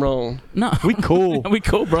wrong. nothing wrong. No, We cool. we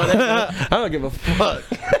cool, bro. I don't give a fuck.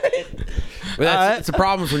 it's a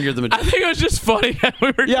problem when you're the I majority. think it was just funny that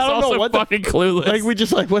we were Yeah, I just don't know also what the- fucking clueless. Like we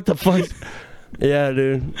just like what the fuck. Yeah,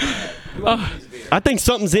 dude. I think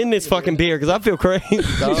something's in this fucking beer because I feel crazy. You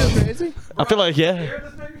feel crazy? I feel like yeah.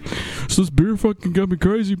 This beer fucking got me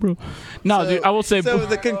crazy, bro. No, dude, I will say. So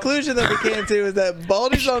the conclusion that we came to is that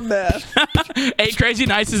Baldy's on meth. 8 Crazy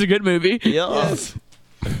Nights is a good movie. Yeah.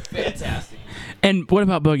 Fantastic. And what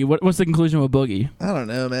about Boogie? What's the conclusion with Boogie? I don't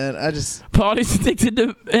know, man. I just Baldy's addicted to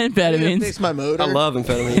amphetamines. fix my motor. I love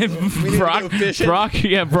amphetamines. We need to go fishing.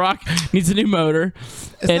 Brock needs a new motor.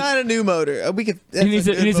 It's and not a new motor. We could. he needs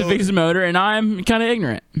to fix his motor, and I'm kind of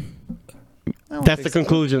ignorant. That's the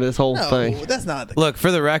conclusion of this whole No, thing. that's not. The, Look, for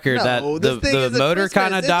the record, no, that this thing the is a motor Christmas-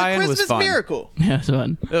 kind of it's a dying was Christmas fun. Miracle. Yeah, it's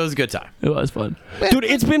fun. It was a good time. It was fun. Dude,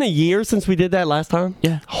 it's been a year since we did that last time.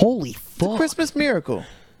 Yeah. Holy fuck. Christmas miracle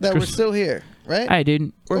that we're still here, right? Hey,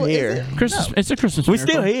 dude. We're Well, is here. it? Christmas. It's a Christmas. We're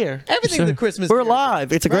miracle. still here. Everything's a Christmas. We're miracle.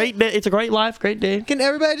 alive. It's a great day. It's a great life, great day. Can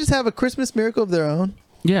everybody just have a Christmas miracle of their own?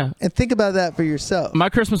 Yeah. And think about that for yourself. My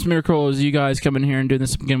Christmas miracle is you guys coming here and doing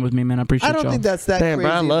this again with me, man. I appreciate I don't y'all. think that's that Damn, crazy.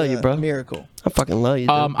 bro, I love of you, a bro. Miracle. I fucking love you,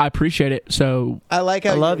 dude. I appreciate it. So I like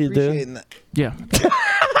how I love you're you, dude. appreciating that. yeah.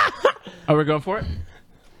 Are we going for it?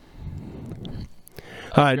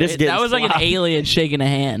 All right, this is getting That was like an sloppy. alien shaking a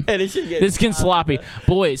hand. Hey, this is getting This is getting sloppy.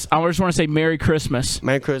 Boys, I just want to say Merry Christmas.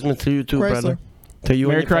 Merry Christmas to you too, Chrysler. brother. To you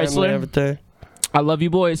Merry and your family Chrysler. and everything. I love you,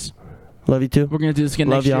 boys. Love you too. We're going to do this again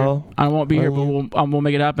Love next year. y'all. I won't be here, Love but you. we'll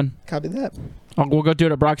make it happen. Copy that. We'll go do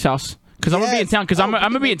it at Brock's house. Because I'm going to be in Yes. town. Because Oh, I'm we going to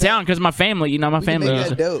can be in make that- town because my family, my We can family. make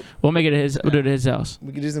that dope. We'll make it at his. We'll do it at his house.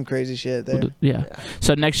 We could do some crazy shit there. Yeah.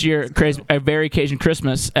 So next year, a very occasion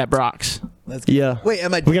Christmas at Brock's. Let's go. Yeah. Wait,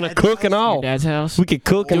 am I? We're gonna cook and all. Your dad's house. We could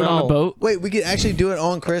cook do and it on all. the boat. Wait, we could actually do it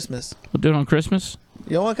on Christmas. We'll do it on Christmas.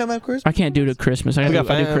 You don't want to come out Christmas? I can't do it at Christmas. I We got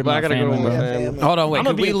got to do fam- crib but I my gotta go family, with my bro. family. Hold on, wait. I'm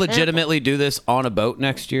Can gonna be we in Tampa. legitimately do this on a boat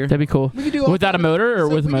next year? That'd be cool. We could do all Without a motor or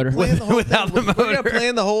with a motor? Without the We're gonna motor.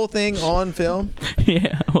 plan the whole thing on film.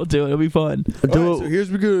 Yeah, we'll do it. It'll be fun. All right, so here's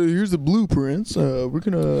the blueprints. We're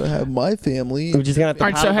gonna have my family. We're just gonna have to All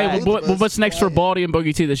right, so hey, Both of us what's next for fly. Baldy and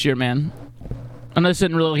Boogie T this year, man? I know this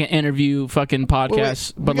isn't really like an interview fucking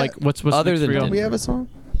podcast, we but got- like, what's Other next than for y'all? We have a song.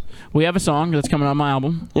 We have a song that's coming on my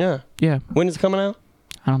album. Yeah. Yeah, When is it coming out?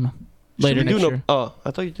 I don't know. Later Should we next do year. Oh,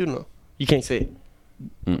 I thought you do know. You can't say it.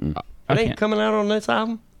 I It ain't can't. coming out on this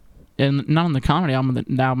album. And not on the comedy album.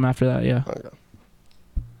 The album after that, yeah. Okay.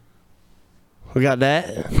 We got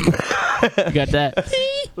that. You got that.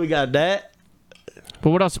 We got that.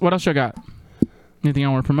 But what else? What else you got? Anything I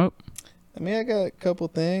want to promote? I mean, I got a couple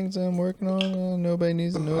things I'm working on. Nobody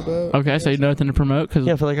needs to know about. Okay, so you know nothing to promote because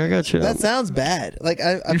Yeah, I feel like I got you. That sounds bad. Like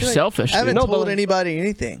I You're feel like selfish, I haven't dude. No, but told like- anybody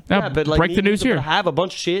anything. Yeah, but like break the news here. I have a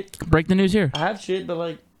bunch of shit. Break the news here. I have shit, but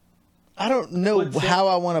like I don't know What's that? how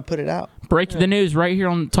I want to put it out. Break the news right here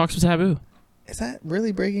on Talks with Taboo. Is that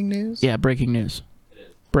really breaking news? Yeah, breaking news.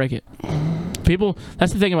 Break it. People,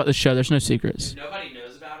 that's the thing about this show. There's no secrets. Nobody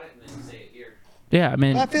knows about it, and then say it here. Yeah, I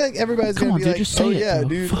mean, I feel like everybody's Come gonna on, be dude, like, just say "Oh it, yeah, bro.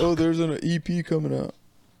 dude. Oh, there's an EP coming out."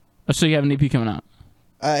 so you have an EP coming out.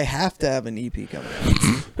 I have to have an EP coming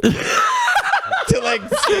out to like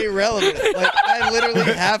stay relevant. Like I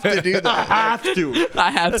literally have to do that. I have to.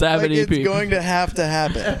 I have to have Like an EP. it's going to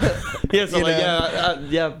happen. Yeah, so You like know?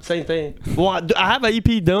 yeah, same thing. Well, I have an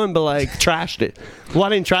EP done, but like trashed it. Well, I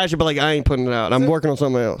didn't trash it, but like I ain't putting it out. I'm working on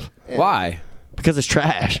something else Why? because it's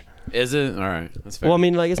trash. Is it? All right. That's fair. Well, I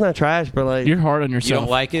mean, like it's not trash, but like You're hard on you yourself. don't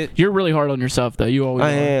like it? You're really hard on yourself, though. You always.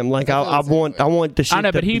 I are. am. Like I want the shit. I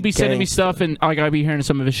know, to but he'd be sending me gangsta. stuff, and like I'd be hearing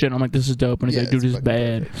some of his shit. And I'm like, this is dope, and he's Yeah, like, dude, it's this is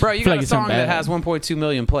fucking bad. Bro, you I feel got like a it's something song that bad. has 1.2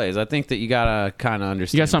 million plays. I think that you gotta kind of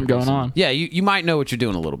understand. You got something going producing. on. Yeah, you might know what you're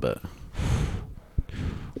doing a little bit.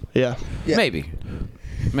 Yeah. Yeah. Maybe.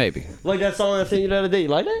 Like that song I sent you the other day. You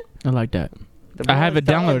like that? I like that. I have it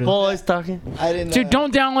downloaded. Boys talking. I didn't. Dude,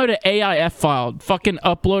 don't download an AIF file. Fucking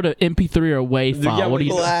upload an MP3 or a WAV file. Yeah, What do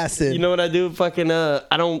you do? blasted. You know what I do? Fucking I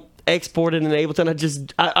don't export it in Ableton. I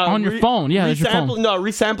just On your phone. Yeah, that's your phone. No,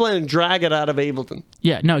 resample it and drag it out of Ableton.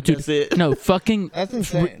 Yeah, no, dude. That's it. No, fucking That's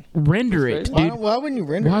insane. render it, That's dude. Why wouldn't you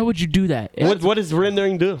render? Why would you do that? What does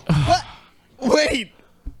rendering do? Wait.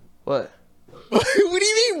 What? What do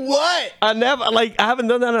you mean? What? I haven't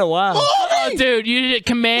done that in a while. Oh, dude, you did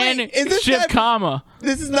Command Wait, is this Shift guy- comma.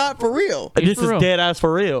 This is not for real. This for is real. dead ass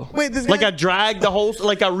for real. Wait, this like guy- I drag the whole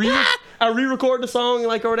like I re-record the song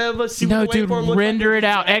like or whatever. See No, what the dude, waveform looks render like, it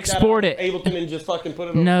out, drag that export out it. of Ableton and just fucking put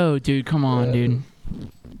it on. No, dude, come on, dude.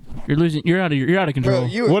 You're losing. You're out of control. Bro,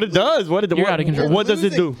 you were What it does? You're out of control. What does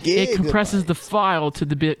it do? losing gig. It compresses the file to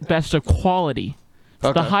the best of quality.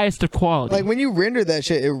 It's the highest of quality. Like when you render that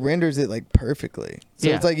shit, it renders it like perfectly. So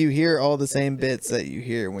Yeah. it's like you hear all the same bits that you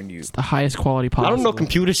hear when you. the highest quality I possible. don't know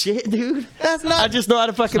computer shit, dude. That's I not. just know how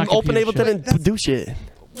to fucking not open computer Ableton and do shit.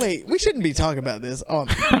 Wait, we shouldn't be talking about this.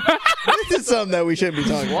 This is something that we shouldn't be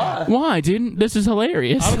talking about. Why, dude? This is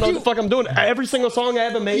hilarious. I don't know what the fuck I'm doing. Every single song I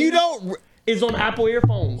ever made You don't. is on Apple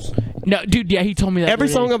earphones. No, dude. Yeah, he told me that. Every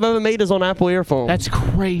the other song day. I've ever made is on Apple earphones. That's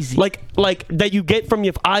crazy. like that you get from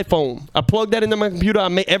your iPhone. I plugged that into my computer.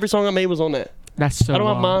 Every song I made was on that. That's so. I don't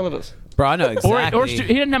have wild. monitors. Bro, I know exactly. Or he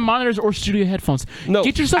didn't have monitors or studio headphones. No,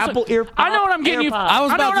 Get yourself Apple some, I know what I'm getting you. AirPods.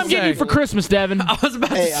 I know what I'm getting you for Christmas, Devin. I was about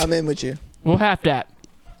to Hey, say. I'm in with you. We'll have that.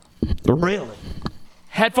 Really?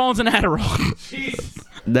 Headphones and Adderall.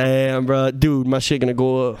 Damn, bro, dude, my shit gonna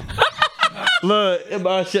go up. Look,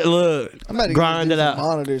 my shit. Look, I'm about to grind go it do out. some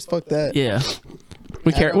monitors. Fuck that. Yeah.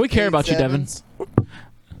 We care. Adam We care about you, Devin.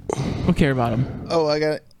 8.7s. We care about him. Oh, I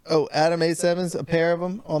got it. Oh, Adam 8.7s, a pair of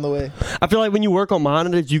them on the way. I feel like when you work on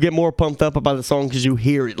monitors, you get more pumped up about the song because you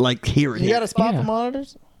hear it, like hear it. You got a spot Yeah. for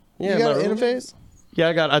monitors? Yeah, You got my an room. interface?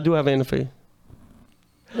 Yeah, I do have an interface.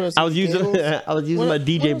 I was using What- my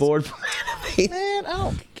DJ what board. Man, I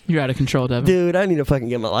don't. You're out of control, Devin. Dude, I need to fucking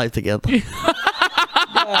get my life together.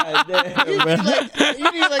 God damn, You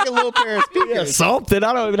bro. need like a little pair of speakers. Yeah, something.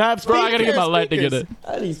 I don't even have Bro, speakers. I gotta get my light to get it.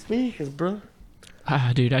 I need speakers, bro.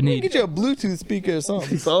 Ah, dude, I need Get you a Bluetooth speaker or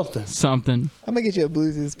something. Something. something. I'm gonna get you a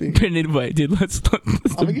Bluetooth speaker. But anyway, dude, let's I'm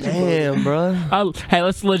gonna get you. Damn, bro. hey,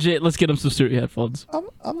 let's get him some studio headphones.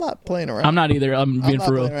 I'm not playing around. I'm not either. I'm being not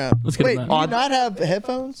for real. playing around. Let's get Wait, him do you that. not have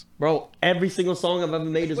headphones? Bro, every single song I've ever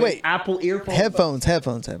made is Wait. on Apple earphones.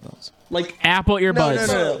 Headphones. Like Apple earbuds.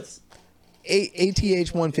 No.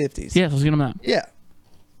 ATH 150s. Yeah, let's get him that. Yeah.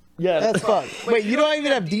 Yeah. That's fun. Wait, you don't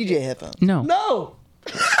even have DJ headphones. No, No.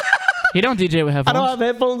 he don't DJ with I headphones. don't have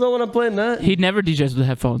headphones on when I'm playing that. He never DJs with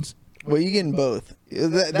headphones. Well, you're getting both.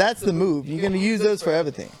 That's the move. You're gonna use those for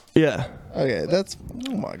everything. Yeah. Okay, that's.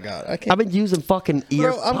 Oh my god, I I've can't. been using fucking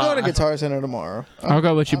ear. Bro, I'm going to Guitar Center tomorrow. I'll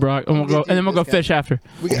go with you, bro. And then we'll go fish after.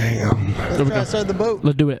 Let's try to start the boat.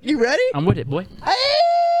 Let's do it. You ready? I'm with it, boy. Hey!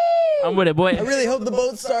 I'm with it, boy. I really hope the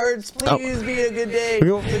boat starts. Please be a good day. We're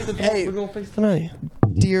gonna fix it. Hey. We're gonna fix tonight.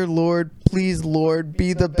 Dear Lord, please, Lord,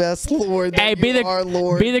 be the best Lord that Hey, be you are,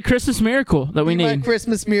 Lord. the Christmas miracle that we Be my need.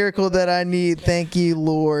 Christmas miracle that I need. Thank you,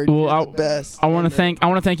 Lord. Well, You're the best. I want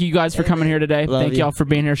to thank you guys for coming here today. Love Thank you. y'all for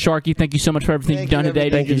being here. Sharky, thank you so much for everything Thank you've done you, today.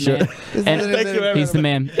 Thank you, He's the man. This And has been- Thank you, he's the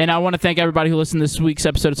man. And I want to thank everybody who listened to this week's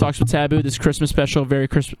episode of Talks with Taboo. This Christmas special, very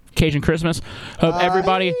Cajun Christmas.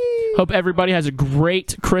 Hope everybody has a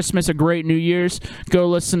great Christmas, a great New Year's. Go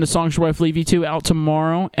listen to Songs Your Wife Leave You To out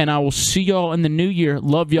tomorrow, and I will see y'all in the new year.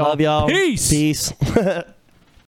 Love y'all. Love y'all. Peace. Peace.